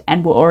 and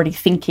were already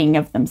thinking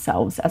of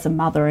themselves as a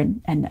mother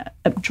and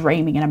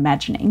dreaming and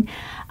imagining.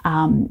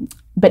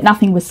 But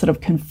nothing was sort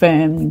of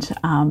confirmed,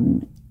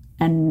 and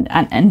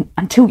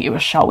until you were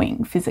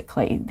showing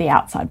physically, the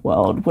outside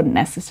world wouldn't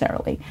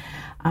necessarily.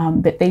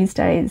 But these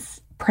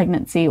days,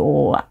 pregnancy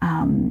or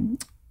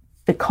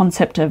the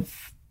concept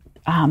of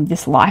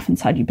this life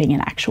inside you being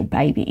an actual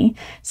baby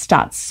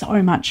starts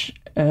so much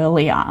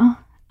earlier.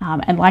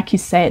 And like you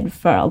said,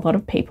 for a lot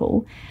of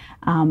people,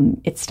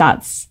 it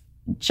starts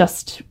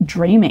just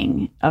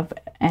dreaming of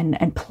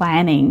and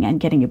planning and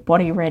getting your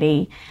body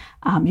ready.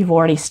 You've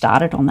already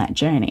started on that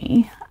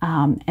journey.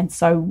 And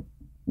so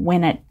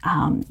when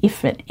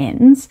if it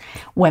ends,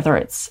 whether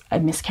it's a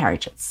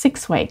miscarriage at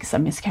 6 weeks, a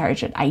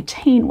miscarriage at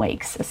 18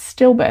 weeks, a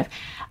stillbirth,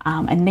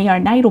 a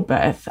neonatal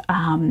birth,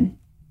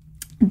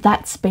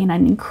 that's been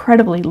an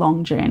incredibly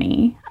long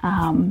journey.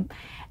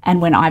 And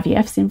when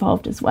IVF's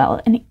involved as well,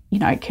 and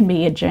it can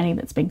be a journey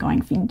that's been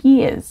going for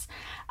years.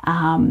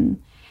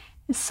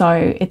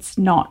 So it's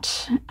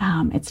not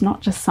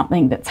just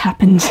something that's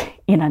happened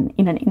in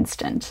an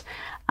instant.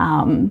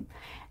 And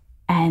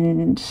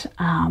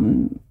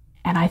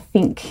I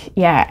think,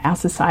 our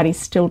society's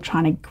still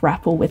trying to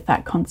grapple with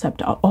that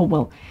concept of,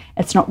 well,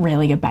 it's not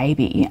really a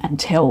baby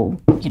until,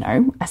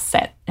 a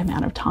set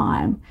amount of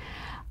time.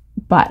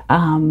 But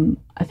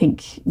I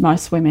think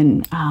most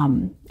women,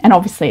 and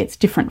obviously it's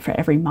different for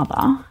every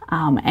mother,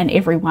 and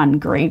everyone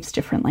grieves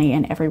differently,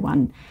 and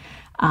everyone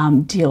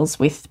deals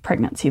with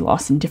pregnancy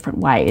loss in different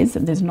ways,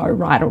 and there's no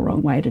right or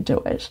wrong way to do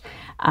it.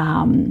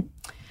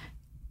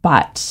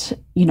 But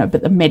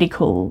the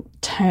medical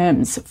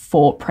terms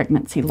for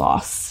pregnancy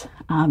loss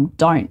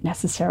don't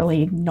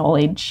necessarily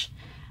acknowledge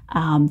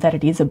that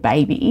it is a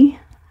baby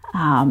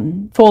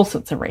for all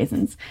sorts of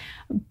reasons.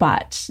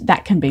 But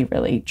that can be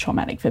really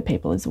traumatic for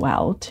people as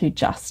well, to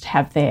just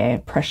have their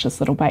precious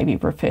little baby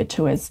referred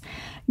to as,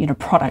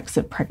 products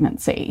of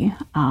pregnancy.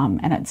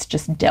 And it's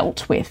just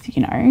dealt with,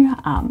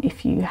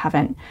 if you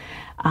haven't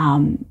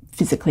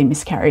physically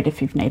miscarried,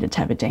 if you've needed to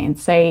have a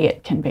D&C,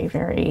 it can be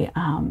very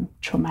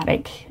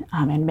traumatic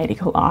and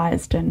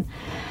medicalised. And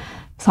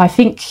so I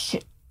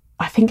think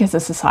as a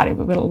society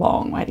we've got a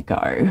long way to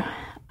go,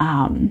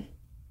 and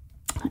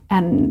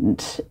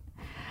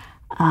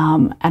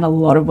a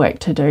lot of work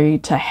to do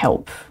to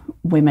help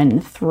women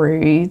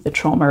through the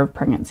trauma of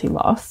pregnancy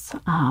loss,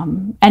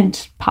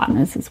 and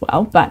partners as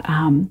well. But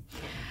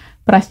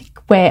I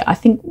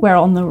think we're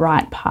on the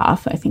right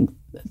path. I think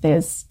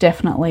there's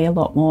definitely a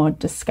lot more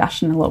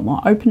discussion, a lot more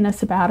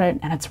openness about it,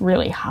 and it's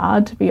really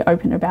hard to be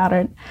open about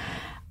it.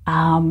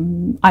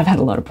 I've had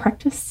a lot of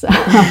practice.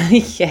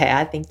 Yeah,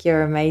 I think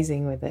you're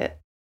amazing with it.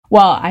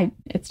 Well,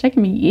 it's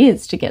taken me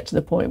years to get to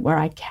the point where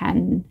I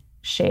can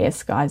share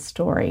Skye's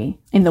story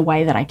in the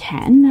way that I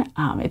can.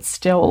 It's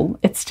still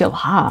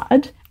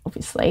hard,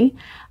 obviously.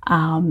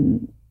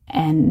 And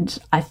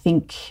I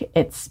think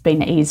it's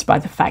been eased by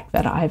the fact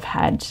that I've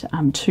had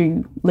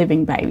 2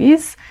 living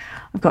babies.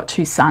 I've got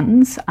 2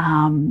 sons.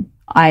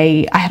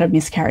 I had a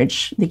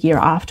miscarriage the year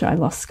after I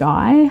lost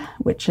Skye,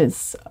 which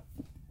was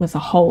a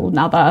whole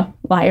nother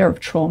layer of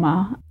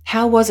trauma.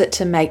 How was it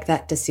to make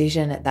that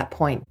decision at that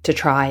point to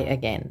try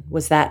again?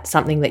 Was that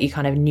something that you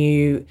kind of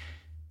knew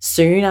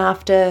soon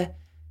after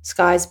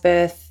Skye's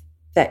birth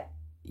that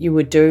you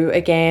would do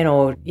again,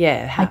 or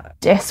I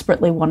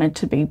desperately wanted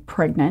to be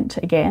pregnant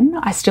again.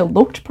 I still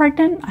looked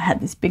pregnant. I had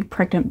this big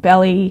pregnant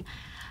belly,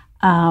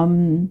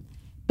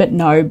 but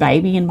no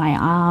baby in my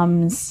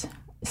arms.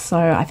 So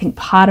I think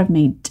part of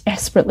me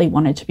desperately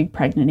wanted to be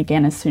pregnant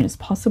again as soon as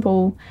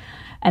possible.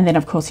 And then,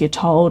 of course, you're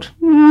told,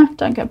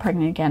 don't get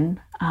pregnant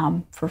again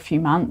for a few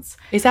months.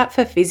 Is that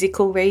for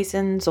physical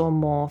reasons or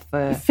more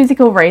for...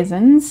 Physical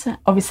reasons.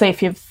 Obviously,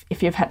 if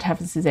you've had to have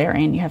a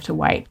cesarean, you have to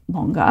wait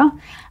longer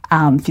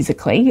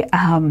physically.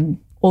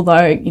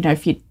 Although,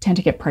 if you tend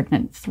to get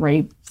pregnant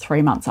three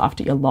months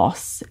after your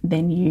loss,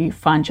 then you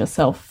find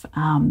yourself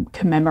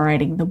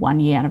commemorating the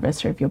 1-year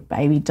anniversary of your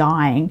baby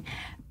dying,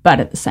 but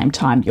at the same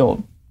time,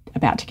 you're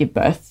about to give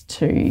birth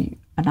to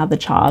another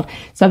child.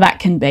 So that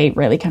can be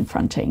really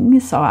confronting.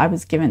 So I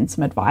was given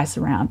some advice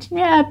around,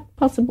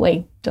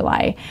 possibly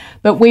delay.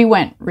 But we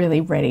weren't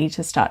really ready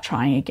to start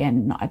trying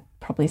again, I'd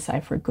probably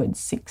say for a good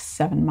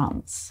 6-7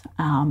 months.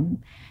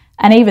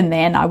 And even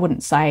then, I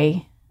wouldn't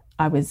say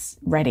I was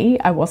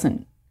ready. I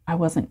wasn't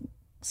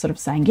sort of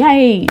saying,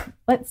 yay,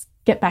 let's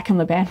get back on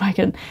the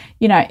bandwagon.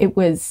 It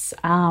was,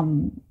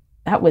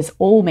 that was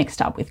all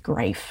mixed up with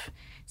grief.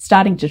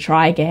 Starting to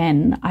try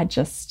again, I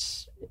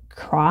just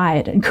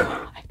cried and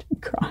cried.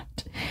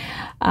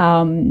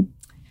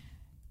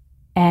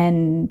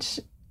 And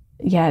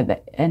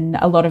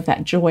a lot of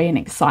that joy and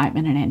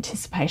excitement and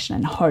anticipation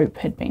and hope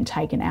had been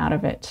taken out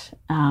of it.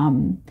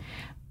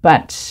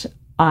 But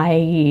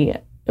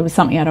it was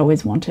something I'd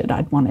always wanted.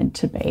 I'd wanted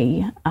to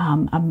be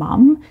a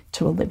mum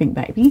to a living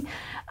baby.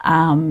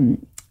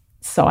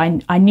 So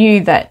I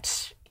knew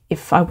that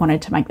if I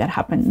wanted to make that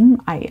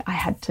happen, I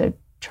had to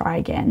try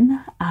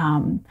again.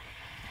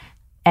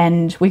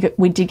 And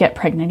we did get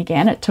pregnant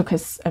again. It took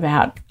us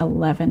about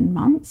 11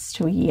 months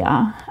to a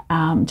year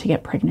to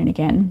get pregnant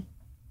again.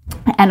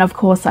 And of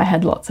course, I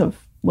had lots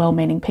of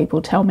well-meaning people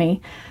tell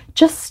me,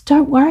 just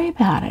don't worry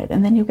about it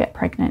and then you'll get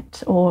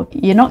pregnant. Or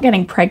you're not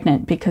getting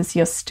pregnant because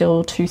you're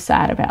still too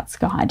sad about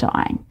Skye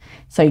dying.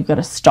 So you've got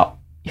to stop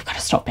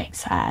being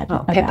sad.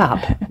 Oh, pep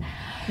up.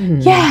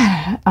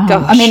 Yeah.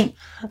 I mean,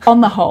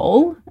 on the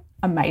whole,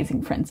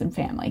 amazing friends and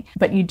family.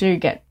 But you do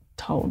get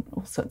told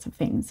all sorts of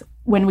things.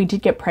 When we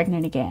did get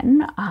pregnant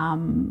again,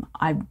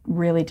 I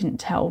really didn't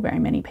tell very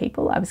many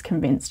people. I was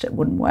convinced it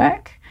wouldn't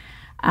work.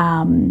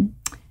 And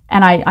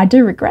I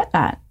do regret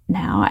that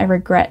now. I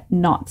regret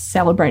not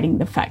celebrating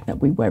the fact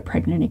that we were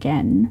pregnant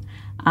again.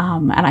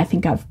 And I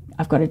think I've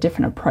got a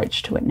different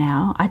approach to it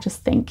now. I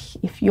just think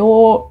if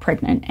you're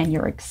pregnant and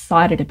you're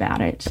excited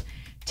about it,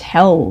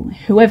 tell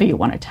whoever you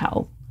want to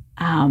tell.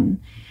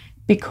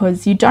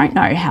 Because you don't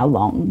know how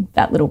long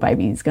that little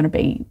baby is going to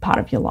be part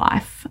of your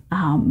life,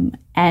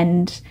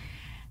 and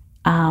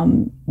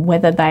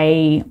whether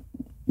they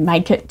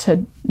make it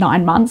to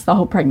 9 months, the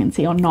whole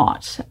pregnancy or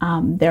not.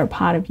 They're a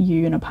part of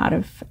you and a part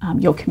of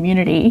your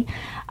community,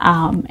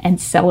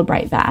 and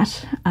celebrate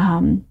that.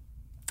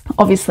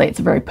 Obviously, it's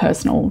a very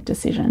personal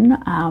decision,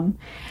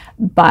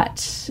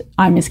 but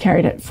I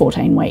miscarried at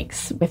 14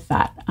 weeks with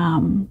that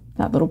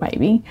little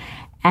baby.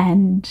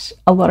 And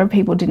a lot of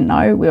people didn't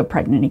know we were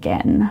pregnant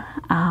again.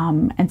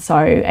 And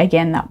so,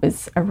 again, that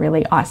was a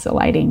really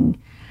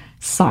isolating,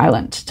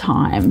 silent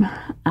time.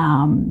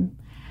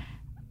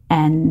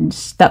 And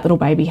that little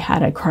baby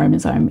had a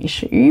chromosome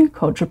issue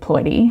called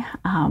triploidy,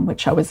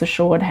 which I was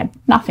assured had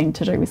nothing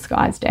to do with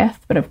Sky's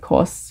death. But of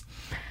course,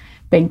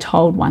 being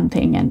told one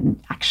thing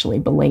and actually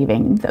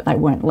believing that they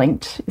weren't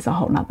linked is a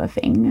whole nother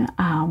thing.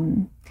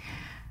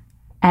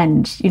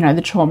 And, you know,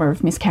 the trauma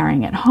of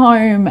miscarrying at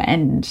home,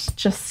 and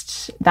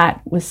just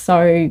that was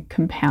so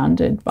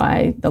compounded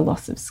by the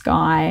loss of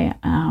Sky.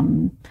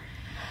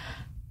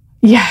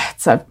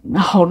 It's a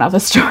whole nother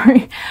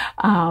story.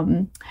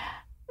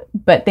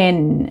 But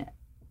then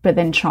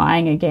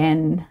trying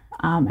again,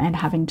 and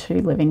having 2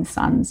 living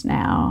sons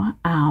now.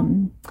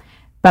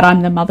 But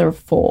I'm the mother of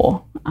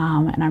 4,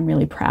 and I'm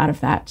really proud of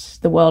that.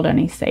 The world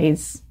only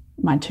sees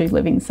my 2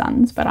 living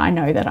sons, but I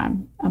know that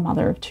I'm a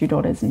mother of 2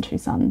 daughters and 2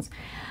 sons.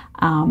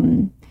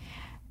 And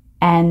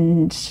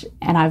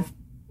I've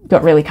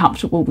got really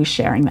comfortable with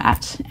sharing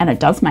that, and it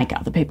does make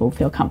other people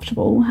feel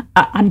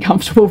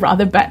uncomfortable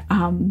rather, but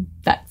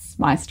that's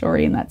my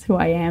story and that's who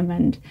I am.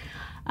 And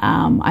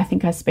I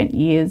think I spent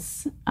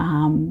years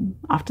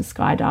after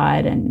Sky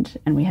died and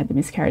we had the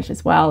miscarriage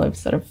as well, of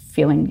sort of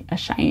feeling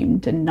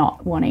ashamed and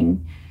not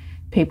wanting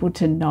people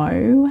to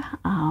know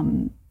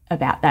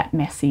about that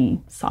messy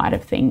side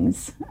of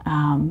things.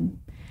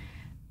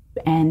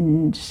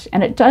 And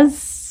it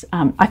does,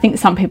 I think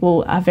some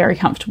people are very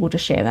comfortable to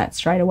share that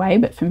straight away,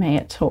 but for me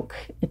it took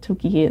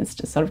years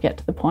to sort of get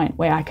to the point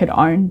where I could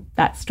own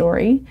that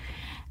story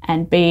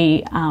and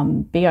be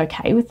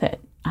okay with it,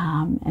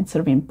 and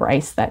sort of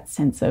embrace that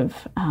sense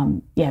of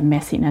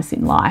messiness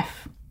in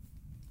life,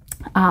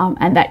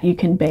 and that you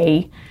can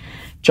be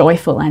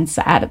joyful and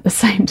sad at the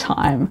same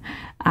time,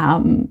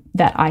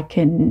 that I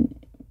can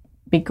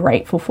be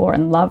grateful for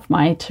and love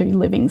my 2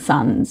 living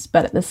sons,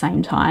 but at the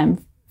same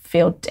time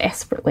feel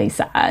desperately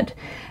sad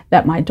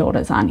that my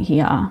daughters aren't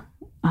here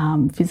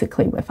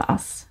physically with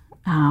us,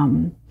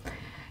 and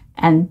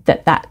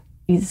that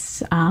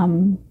is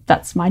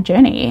that's my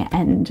journey,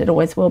 and it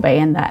always will be,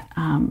 and that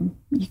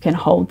you can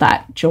hold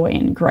that joy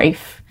and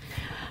grief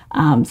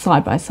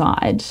side by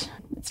side.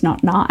 It's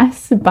not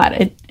nice, but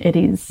it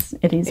is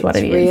what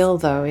it is. It's real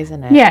though,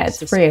 isn't it? Yeah,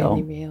 it's real.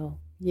 Really real.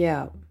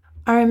 Yeah.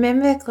 I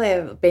remember,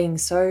 Claire, being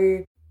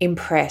so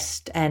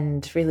impressed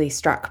and really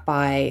struck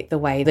by the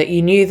way that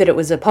you knew that it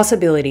was a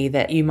possibility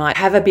that you might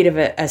have a bit of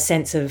a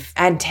sense of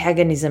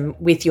antagonism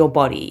with your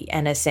body,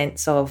 and a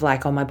sense of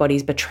like, oh, my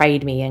body's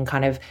betrayed me, and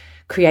kind of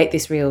create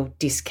this real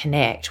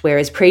disconnect.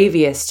 Whereas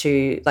previous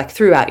to, like,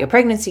 throughout your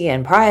pregnancy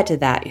and prior to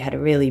that, you had a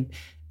really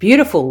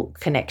beautiful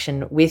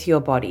connection with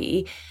your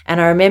body. And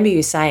I remember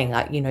you saying,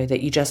 like, you know,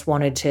 that you just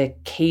wanted to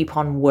keep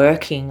on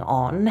working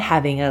on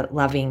having a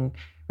loving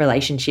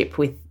relationship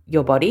with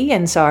your body.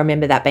 And so I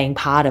remember that being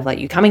part of, like,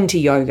 you coming to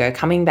yoga,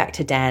 coming back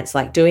to dance,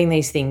 like doing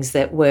these things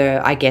that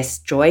were, I guess,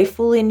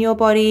 joyful in your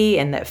body,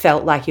 and that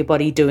felt like your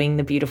body doing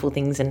the beautiful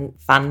things and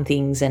fun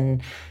things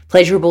and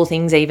pleasurable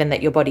things even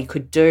that your body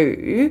could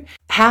do.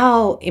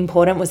 How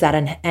important was that,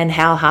 and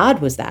how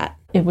hard was that?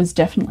 It was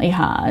definitely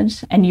hard.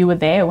 And you were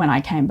there when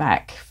I came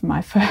back for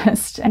my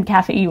first, and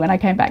Kathy, when I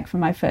came back for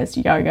my first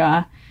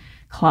yoga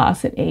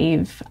class at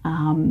Eve.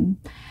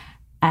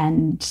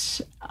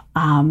 And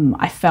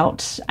I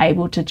felt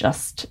able to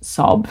just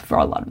sob for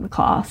a lot of the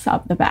class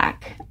up the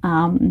back.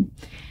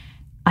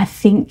 I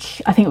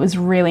think it was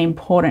really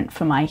important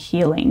for my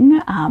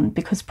healing,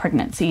 because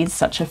pregnancy is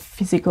such a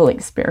physical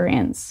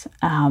experience,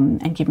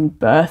 and giving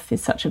birth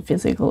is such a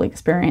physical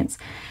experience.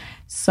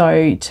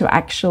 So to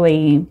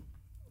actually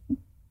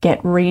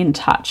get in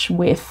touch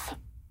with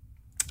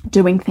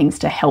doing things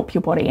to help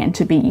your body and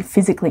to be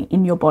physically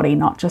in your body,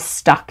 not just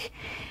stuck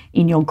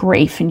in your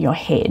grief in your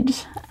head,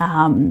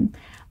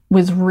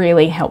 was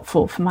really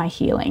helpful for my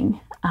healing.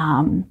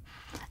 And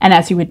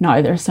as you would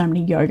know, there are so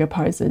many yoga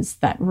poses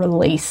that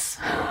release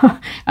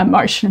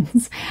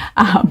emotions.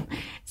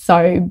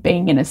 So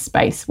being in a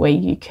space where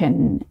you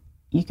can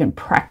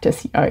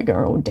practice yoga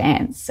or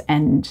dance,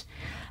 and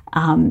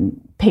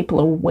people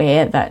are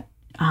aware that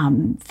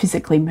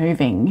physically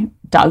moving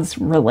does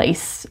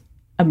release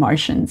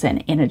emotions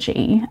and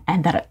energy,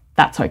 and that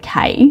that's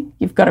okay.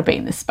 You've got to be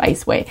in the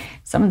space where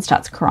someone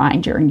starts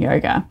crying during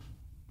yoga,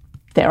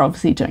 they're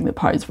obviously doing the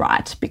pose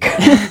right,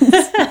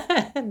 because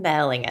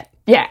nailing it.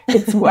 Yeah,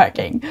 it's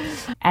working.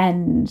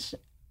 And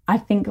I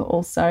think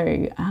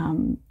also,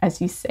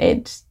 as you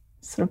said,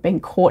 sort of being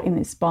caught in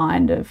this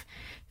bind of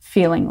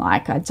feeling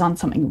like I'd done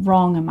something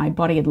wrong and my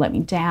body had let me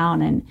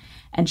down,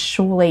 and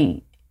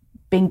surely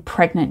being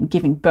pregnant and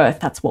giving birth,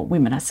 that's what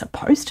women are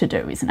supposed to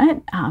do, isn't it?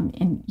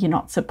 And you're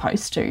not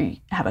supposed to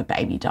have a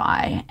baby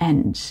die,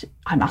 and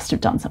I must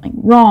have done something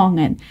wrong,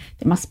 and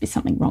there must be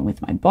something wrong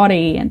with my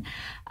body. And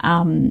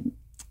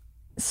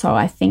so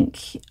I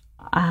think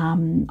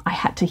I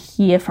had to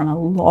hear from a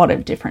lot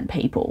of different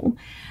people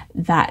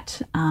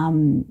that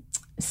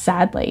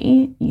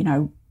sadly,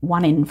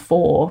 1 in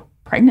 4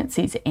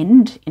 pregnancies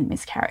end in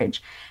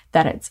miscarriage,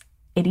 that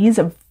it is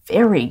a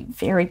very,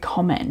 very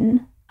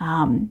common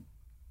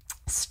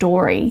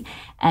story,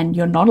 and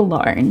you're not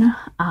alone.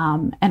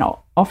 And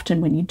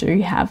often when you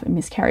do have a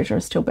miscarriage or a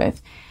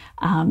stillbirth,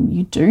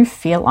 you do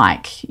feel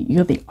like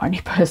you're the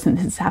only person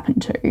this has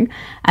happened to,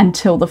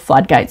 until the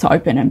floodgates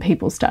open and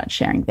people start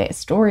sharing their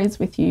stories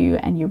with you,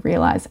 and you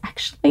realize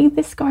actually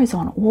this goes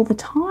on all the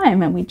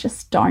time, and we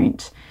just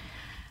don't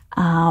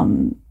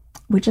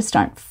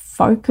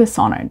focus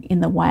on it in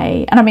the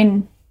way. And I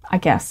mean, I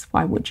guess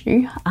why would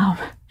you?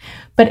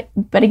 But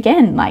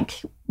again,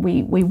 like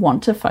we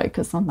want to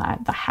focus on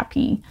the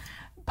happy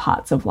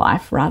parts of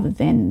life rather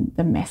than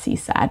the messy,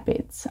 sad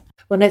bits.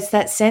 Well, it's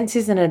that sense,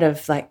 isn't it,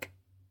 of like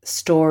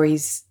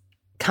stories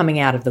coming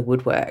out of the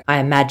woodwork. I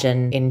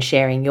imagine in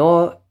sharing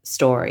your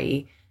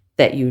story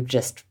that you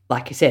just,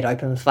 like you said,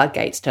 open the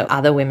floodgates to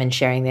other women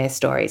sharing their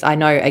stories. I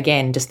know,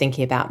 again, just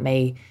thinking about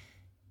me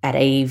at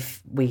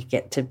Eve, we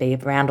get to be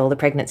around all the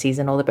pregnancies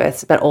and all the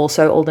births, but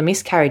also all the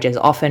miscarriages,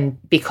 often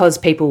because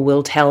people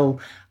will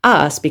tell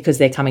us, because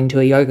they're coming to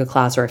a yoga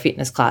class or a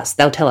fitness class,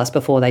 they'll tell us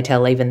before they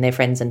tell even their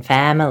friends and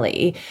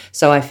family.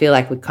 So I feel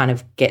like we kind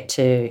of get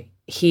to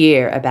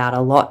hear about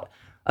a lot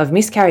of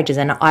miscarriages.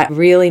 And I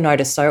really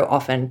notice so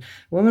often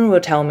women will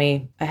tell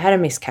me, I had a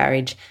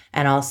miscarriage,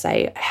 and I'll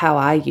say, how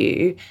are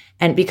you?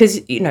 And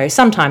because, you know,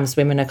 sometimes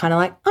women are kind of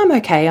like, I'm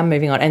okay, I'm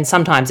moving on. And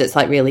sometimes it's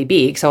like really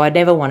big. So I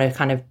never want to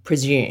kind of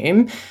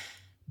presume.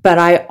 But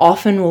I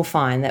often will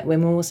find that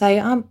women will say,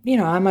 you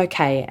know, I'm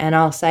okay. And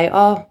I'll say,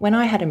 oh, when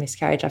I had a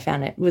miscarriage, I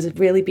found it was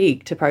really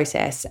big to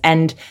process.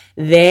 And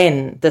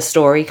then the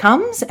story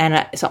comes, and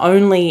it's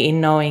only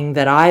in knowing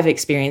that I've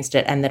experienced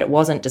it and that it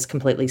wasn't just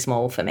completely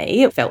small for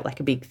me, it felt like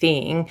a big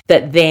thing,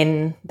 that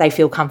then they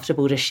feel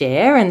comfortable to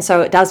share. And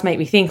so it does make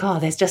me think, oh,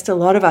 there's just a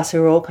lot of us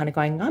who are all kind of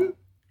going,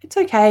 it's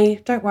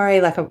okay, don't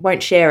worry, like I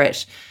won't share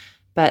it.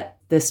 But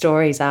the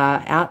stories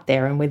are out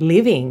there and we're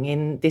living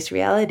in this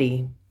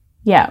reality.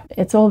 Yeah,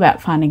 it's all about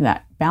finding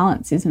that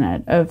balance, isn't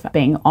it, of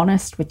being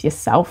honest with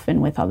yourself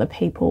and with other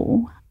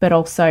people, but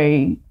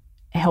also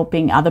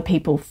helping other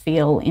people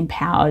feel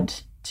empowered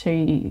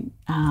to,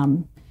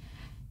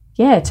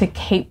 to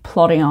keep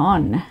plodding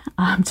on,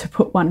 to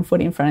put one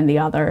foot in front of the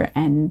other,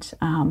 and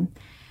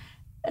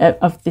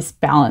of this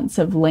balance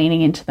of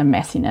leaning into the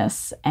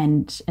messiness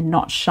and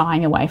not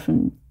shying away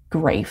from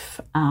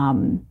grief,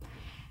 and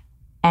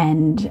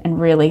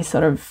really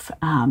sort of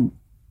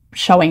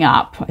showing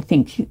up, I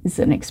think, is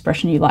an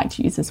expression you like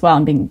to use as well,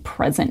 and being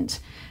present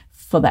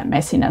for that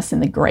messiness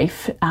and the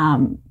grief,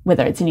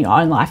 whether it's in your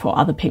own life or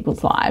other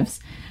people's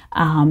lives.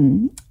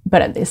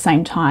 But at the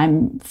same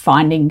time,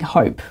 finding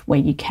hope where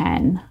you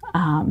can,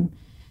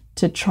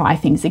 to try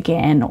things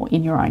again or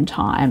in your own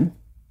time.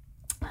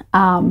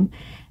 And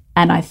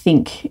I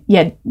think,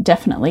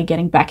 definitely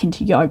getting back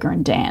into yoga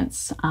and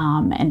dance,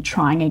 and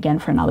trying again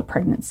for another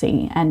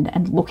pregnancy,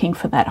 and looking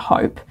for that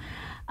hope,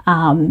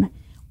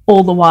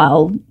 all the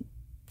while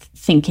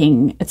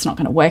thinking it's not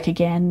going to work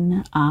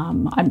again.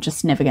 I'm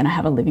just never going to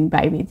have a living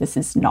baby. This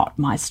is not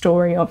my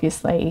story,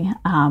 obviously.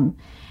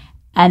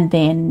 And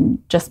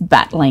then just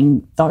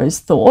battling those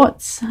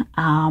thoughts,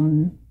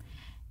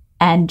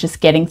 and just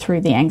getting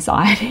through the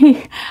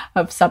anxiety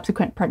of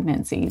subsequent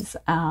pregnancies,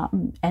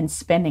 and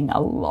spending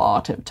a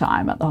lot of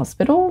time at the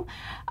hospital,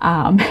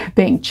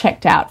 being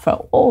checked out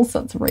for all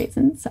sorts of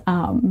reasons.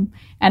 And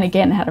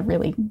again, had a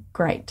really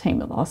great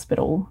team at the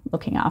hospital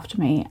looking after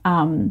me.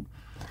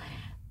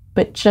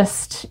 But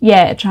just,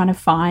 trying to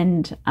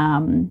find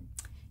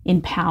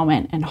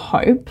empowerment and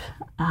hope.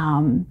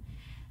 And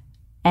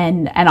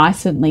I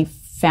certainly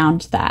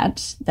found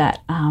that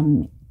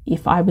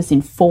if I was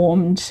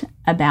informed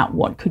about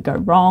what could go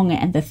wrong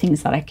and the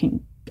things that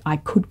I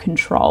could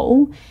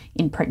control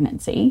in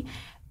pregnancy,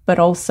 but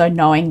also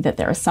knowing that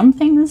there are some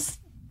things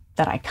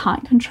that I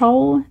can't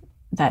control,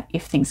 that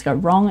if things go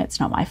wrong, it's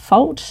not my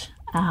fault.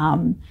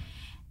 And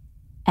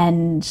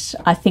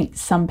I think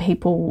some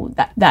people,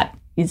 that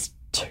is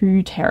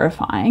too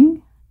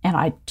terrifying, and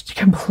I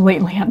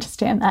completely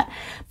understand that.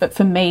 But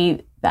for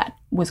me, that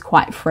was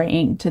quite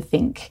freeing to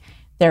think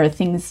there are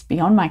things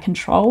beyond my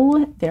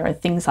control. There are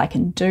things I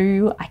can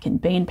do. I can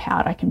be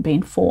empowered. I can be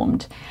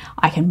informed.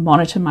 I can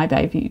monitor my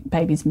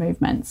baby's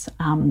movements.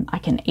 I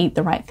can eat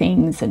the right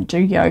things and do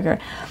yoga.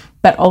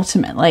 But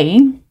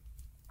ultimately,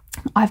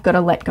 I've got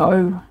to let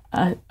go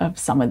of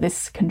some of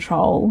this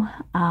control,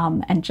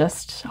 and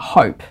just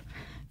hope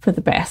for the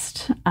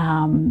best.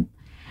 And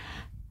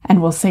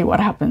we'll see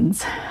what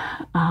happens.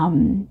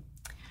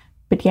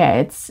 But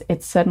it's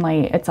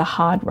certainly, it's a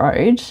hard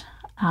road.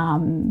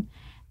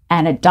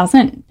 And it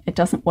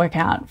doesn't work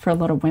out for a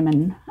lot of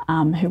women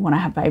who want to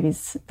have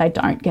babies. They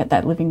don't get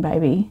that living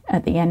baby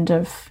at the end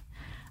of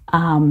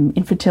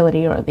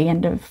infertility or at the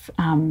end of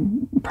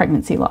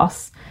pregnancy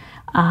loss.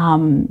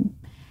 And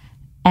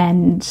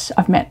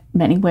I've met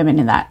many women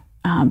in that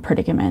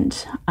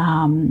predicament.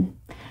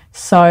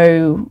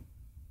 So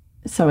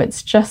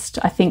it's just,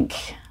 I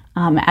think,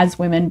 as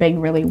women, being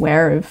really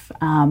aware of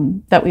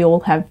that we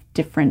all have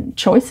different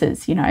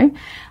choices,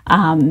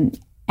 and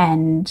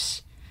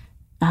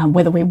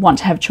whether we want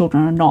to have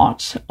children or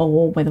not,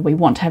 or whether we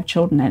want to have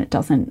children and it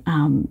doesn't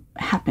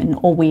happen,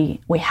 or we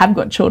have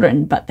got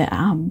children but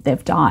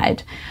they've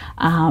died,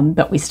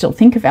 but we still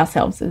think of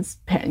ourselves as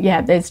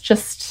there's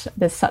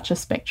such a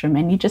spectrum,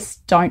 and you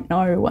just don't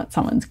know what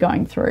someone's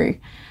going through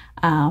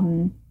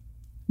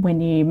when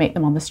you meet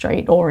them on the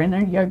street or in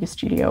a yoga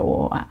studio,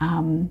 or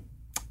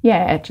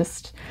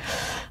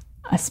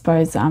I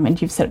suppose,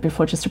 and you've said it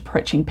before, just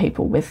approaching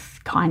people with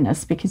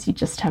kindness, because you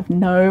just have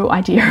no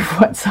idea of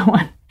what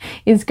someone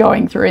is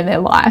going through in their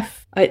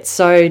life. It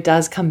so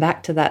does come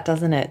back to that,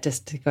 doesn't it?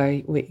 Just to go,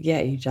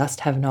 you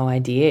just have no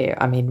idea.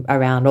 I mean,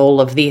 around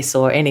all of this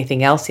or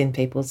anything else in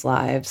people's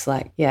lives,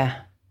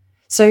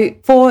 So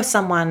for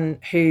someone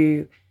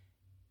who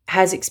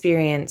has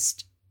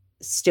experienced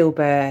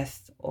stillbirth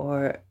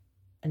or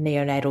a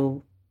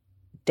neonatal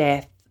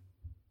death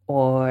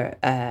or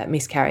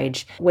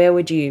miscarriage, where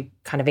would you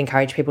kind of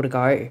encourage people to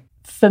go?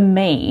 For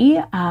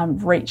me,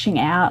 reaching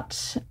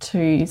out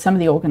to some of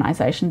the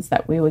organisations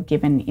that we were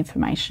given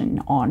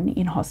information on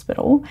in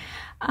hospital.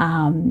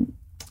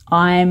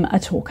 I'm a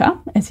talker,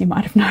 as you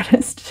might have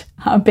noticed,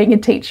 being a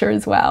teacher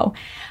as well.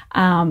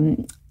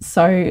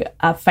 So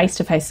a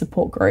face-to-face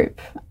support group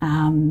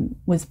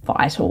was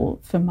vital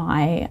for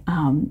my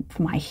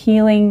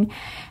healing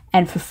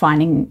and for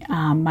finding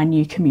my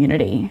new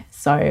community.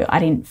 So I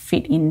didn't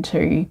fit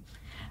into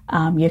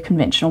your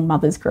conventional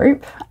mothers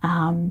group.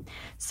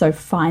 So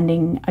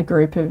finding a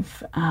group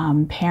of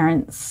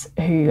parents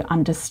who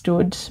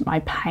understood my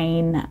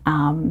pain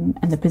and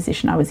the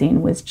position I was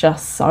in was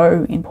just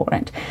so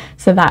important.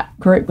 So that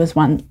group was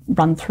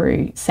run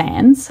through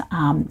SANS.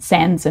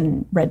 SANS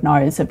and Red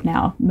Nose have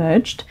now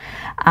merged.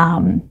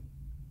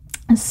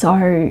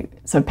 So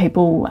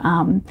people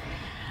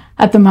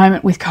at the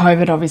moment with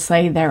COVID,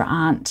 obviously there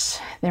aren't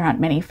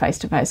many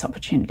face-to-face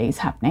opportunities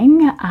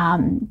happening,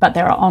 but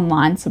there are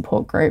online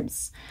support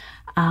groups,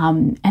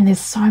 and there's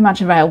so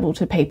much available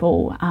to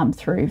people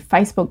through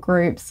Facebook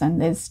groups,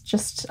 and there's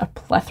just a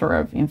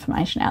plethora of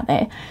information out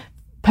there.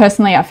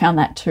 Personally, I found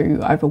that too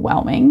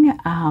overwhelming.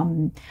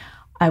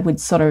 I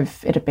would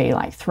it'd be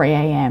like 3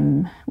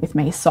 a.m. with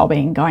me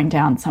sobbing, going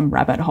down some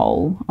rabbit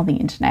hole on the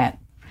internet.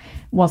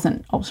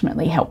 Wasn't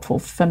ultimately helpful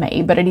for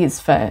me, but it is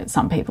for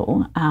some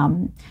people.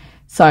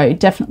 So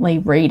definitely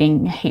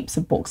reading heaps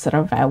of books that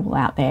are available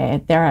out there.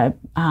 There are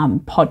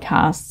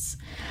podcasts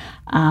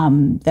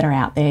that are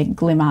out there,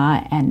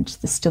 Glimmer and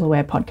the Still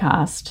Aware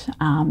podcast.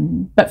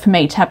 But for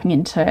me, tapping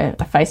into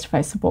a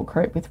face-to-face support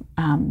group with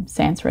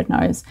SANS Red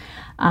Nose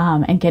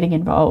and getting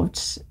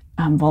involved,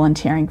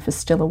 volunteering for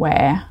Still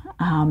Aware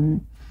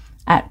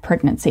at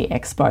pregnancy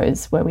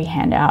expos, where we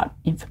hand out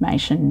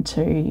information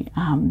to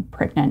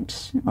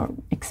pregnant or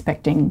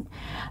expecting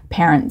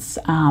parents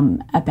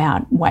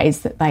about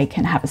ways that they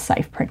can have a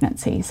safe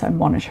pregnancy, so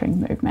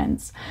monitoring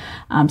movements,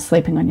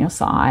 sleeping on your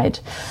side.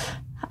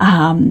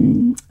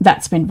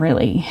 That's been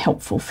really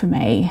helpful for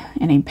me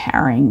and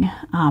empowering,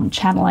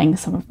 channeling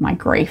some of my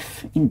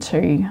grief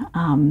into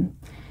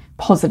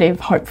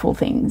positive, hopeful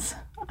things,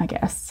 I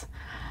guess.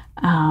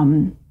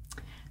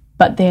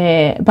 But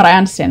I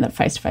understand that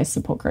face-to-face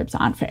support groups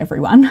aren't for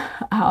everyone.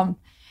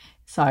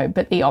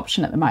 But the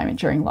option at the moment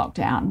during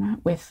lockdown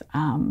with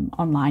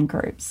online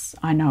groups,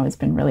 I know has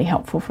been really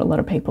helpful for a lot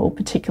of people,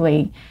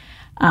 particularly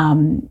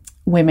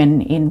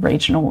women in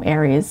regional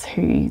areas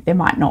who there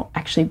might not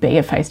actually be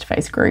a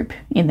face-to-face group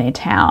in their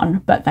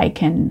town, but they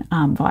can,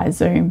 via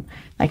Zoom,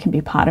 they can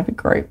be part of a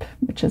group,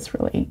 which is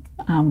really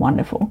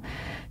wonderful.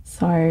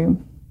 So,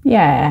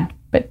 yeah,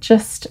 but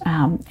just,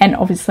 and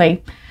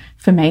obviously,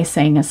 for me,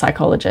 seeing a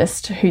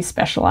psychologist who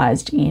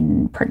specialised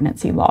in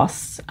pregnancy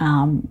loss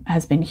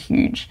has been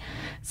huge.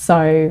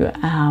 So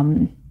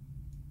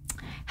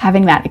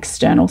having that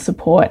external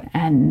support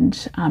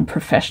and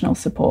professional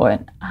support,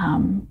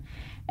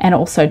 and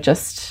also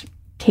just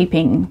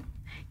keeping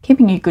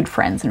your good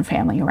friends and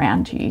family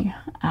around you,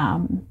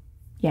 and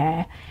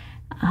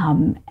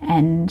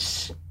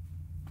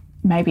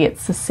maybe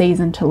it's a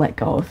season to let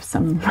go of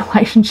some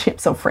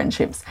relationships or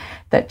friendships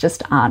that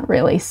just aren't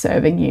really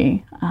serving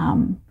you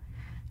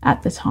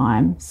at the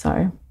time.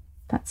 So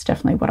that's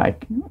definitely what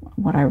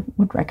I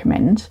would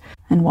recommend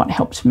and what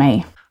helped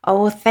me.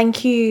 Oh, well,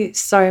 thank you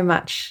so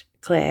much,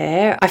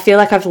 Claire. I feel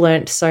like I've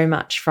learned so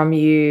much from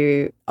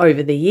you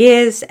over the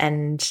years,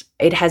 and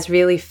it has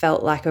really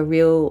felt like a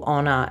real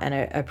honour and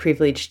a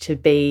privilege to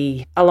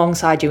be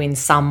alongside you in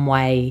some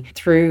way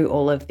through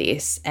all of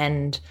this.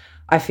 And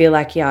I feel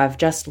like, I've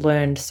just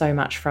learned so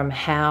much from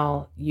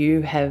how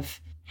you have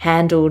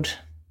handled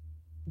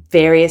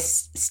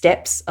various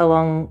steps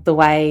along the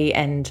way.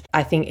 And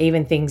I think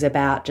even things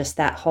about just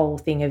that whole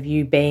thing of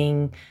you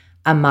being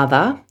a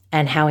mother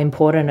and how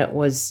important it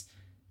was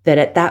that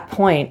at that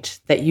point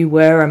that you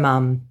were a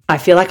mum. I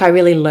feel like I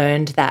really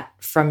learned that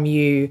from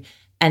you,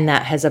 and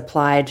that has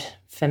applied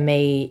for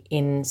me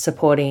in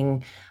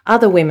supporting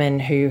other women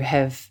who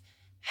have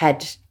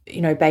had,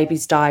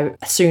 babies die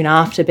soon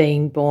after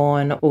being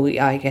born, or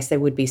I guess there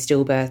would be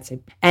stillbirths.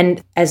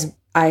 And as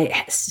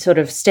I sort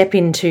of step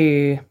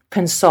into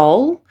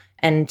console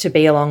and to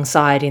be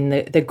alongside in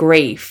the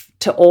grief,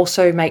 to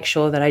also make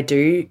sure that I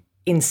do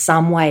in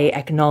some way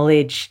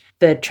acknowledge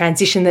the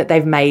transition that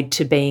they've made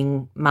to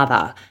being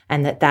mother,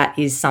 and that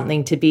is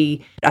something to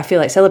be, I feel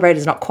like celebrate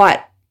is not quite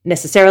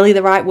necessarily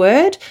the right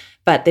word,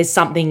 but there's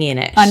something in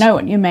it. I know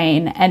what you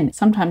mean. And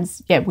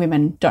sometimes,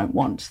 women don't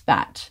want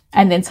that.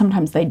 And then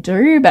sometimes they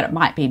do, but it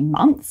might be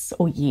months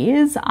or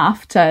years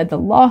after the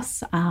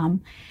loss.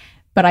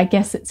 But I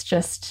guess it's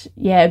just,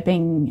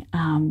 being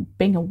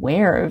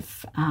aware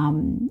of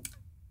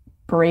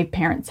bereaved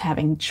parents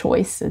having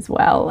choice as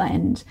well,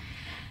 and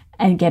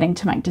getting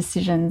to make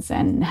decisions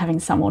and having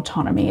some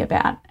autonomy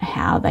about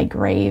how they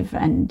grieve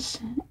and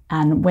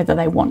whether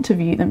they want to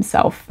view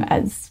themselves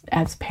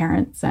as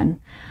parents. And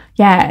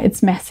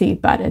it's messy,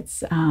 but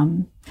it's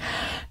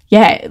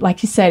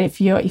like you said,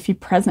 if you're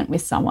present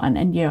with someone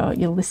and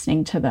you're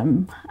listening to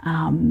them,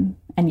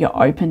 and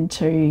you're open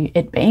to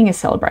it being a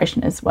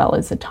celebration as well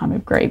as a time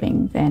of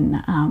grieving,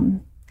 then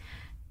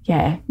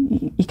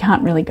you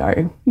can't really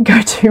go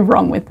too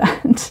wrong with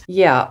that.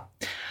 Yeah.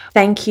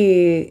 Thank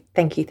you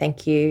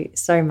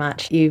so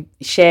much. You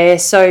share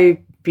so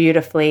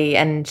beautifully,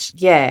 and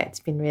it's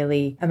been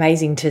really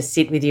amazing to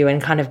sit with you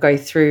and kind of go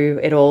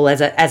through it all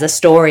as a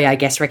story, I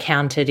guess,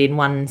 recounted in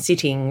one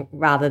sitting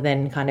rather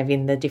than kind of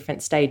in the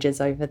different stages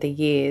over the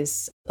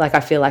years. Like, I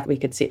feel like we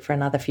could sit for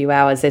another few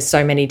hours. There's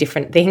so many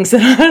different things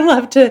that I'd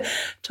love to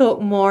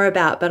talk more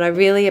about, but I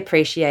really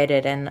appreciate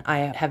it, and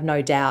I have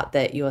no doubt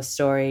that your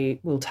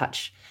story will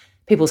touch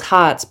people's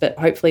hearts, but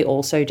hopefully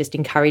also just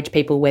encourage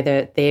people,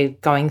 whether they're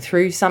going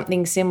through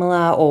something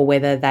similar or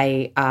whether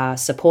they are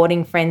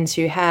supporting friends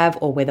who have,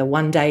 or whether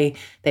one day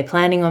they're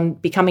planning on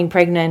becoming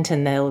pregnant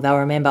and they'll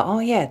remember, oh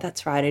yeah,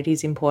 that's right, it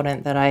is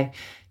important that I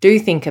do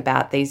think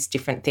about these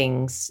different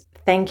things.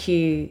 Thank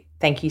you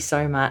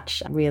so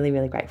much. I'm really,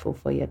 really grateful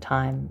for your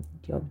time,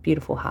 your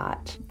beautiful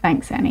heart.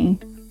 Thanks, Annie.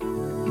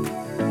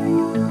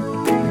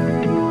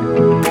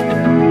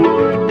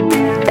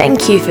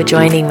 Thank you for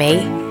joining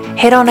me.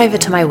 Head on over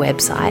to my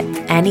website,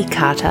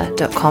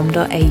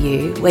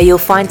 anniecarter.com.au, where you'll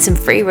find some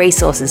free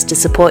resources to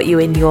support you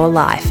in your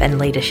life and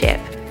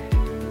leadership.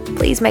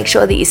 Please make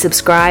sure that you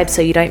subscribe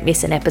so you don't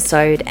miss an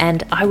episode,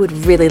 and I would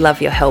really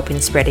love your help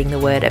in spreading the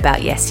word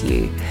about Yes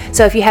You.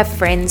 So if you have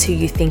friends who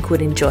you think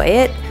would enjoy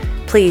it,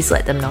 please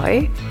let them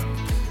know.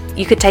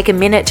 You could take a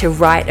minute to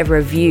write a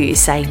review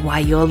saying why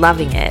you're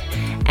loving it,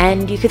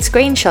 and you could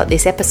screenshot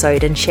this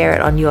episode and share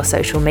it on your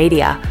social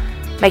media.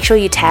 Make sure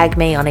you tag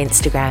me on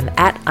Instagram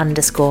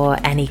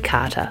 @_Annie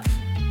Carter.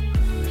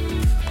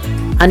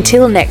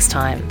 Until next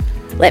time,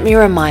 let me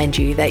remind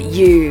you that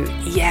you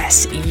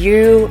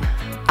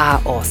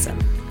are awesome.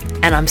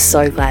 And I'm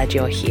so glad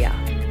you're here.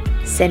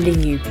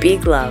 Sending you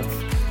big love,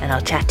 and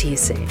I'll chat to you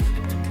soon.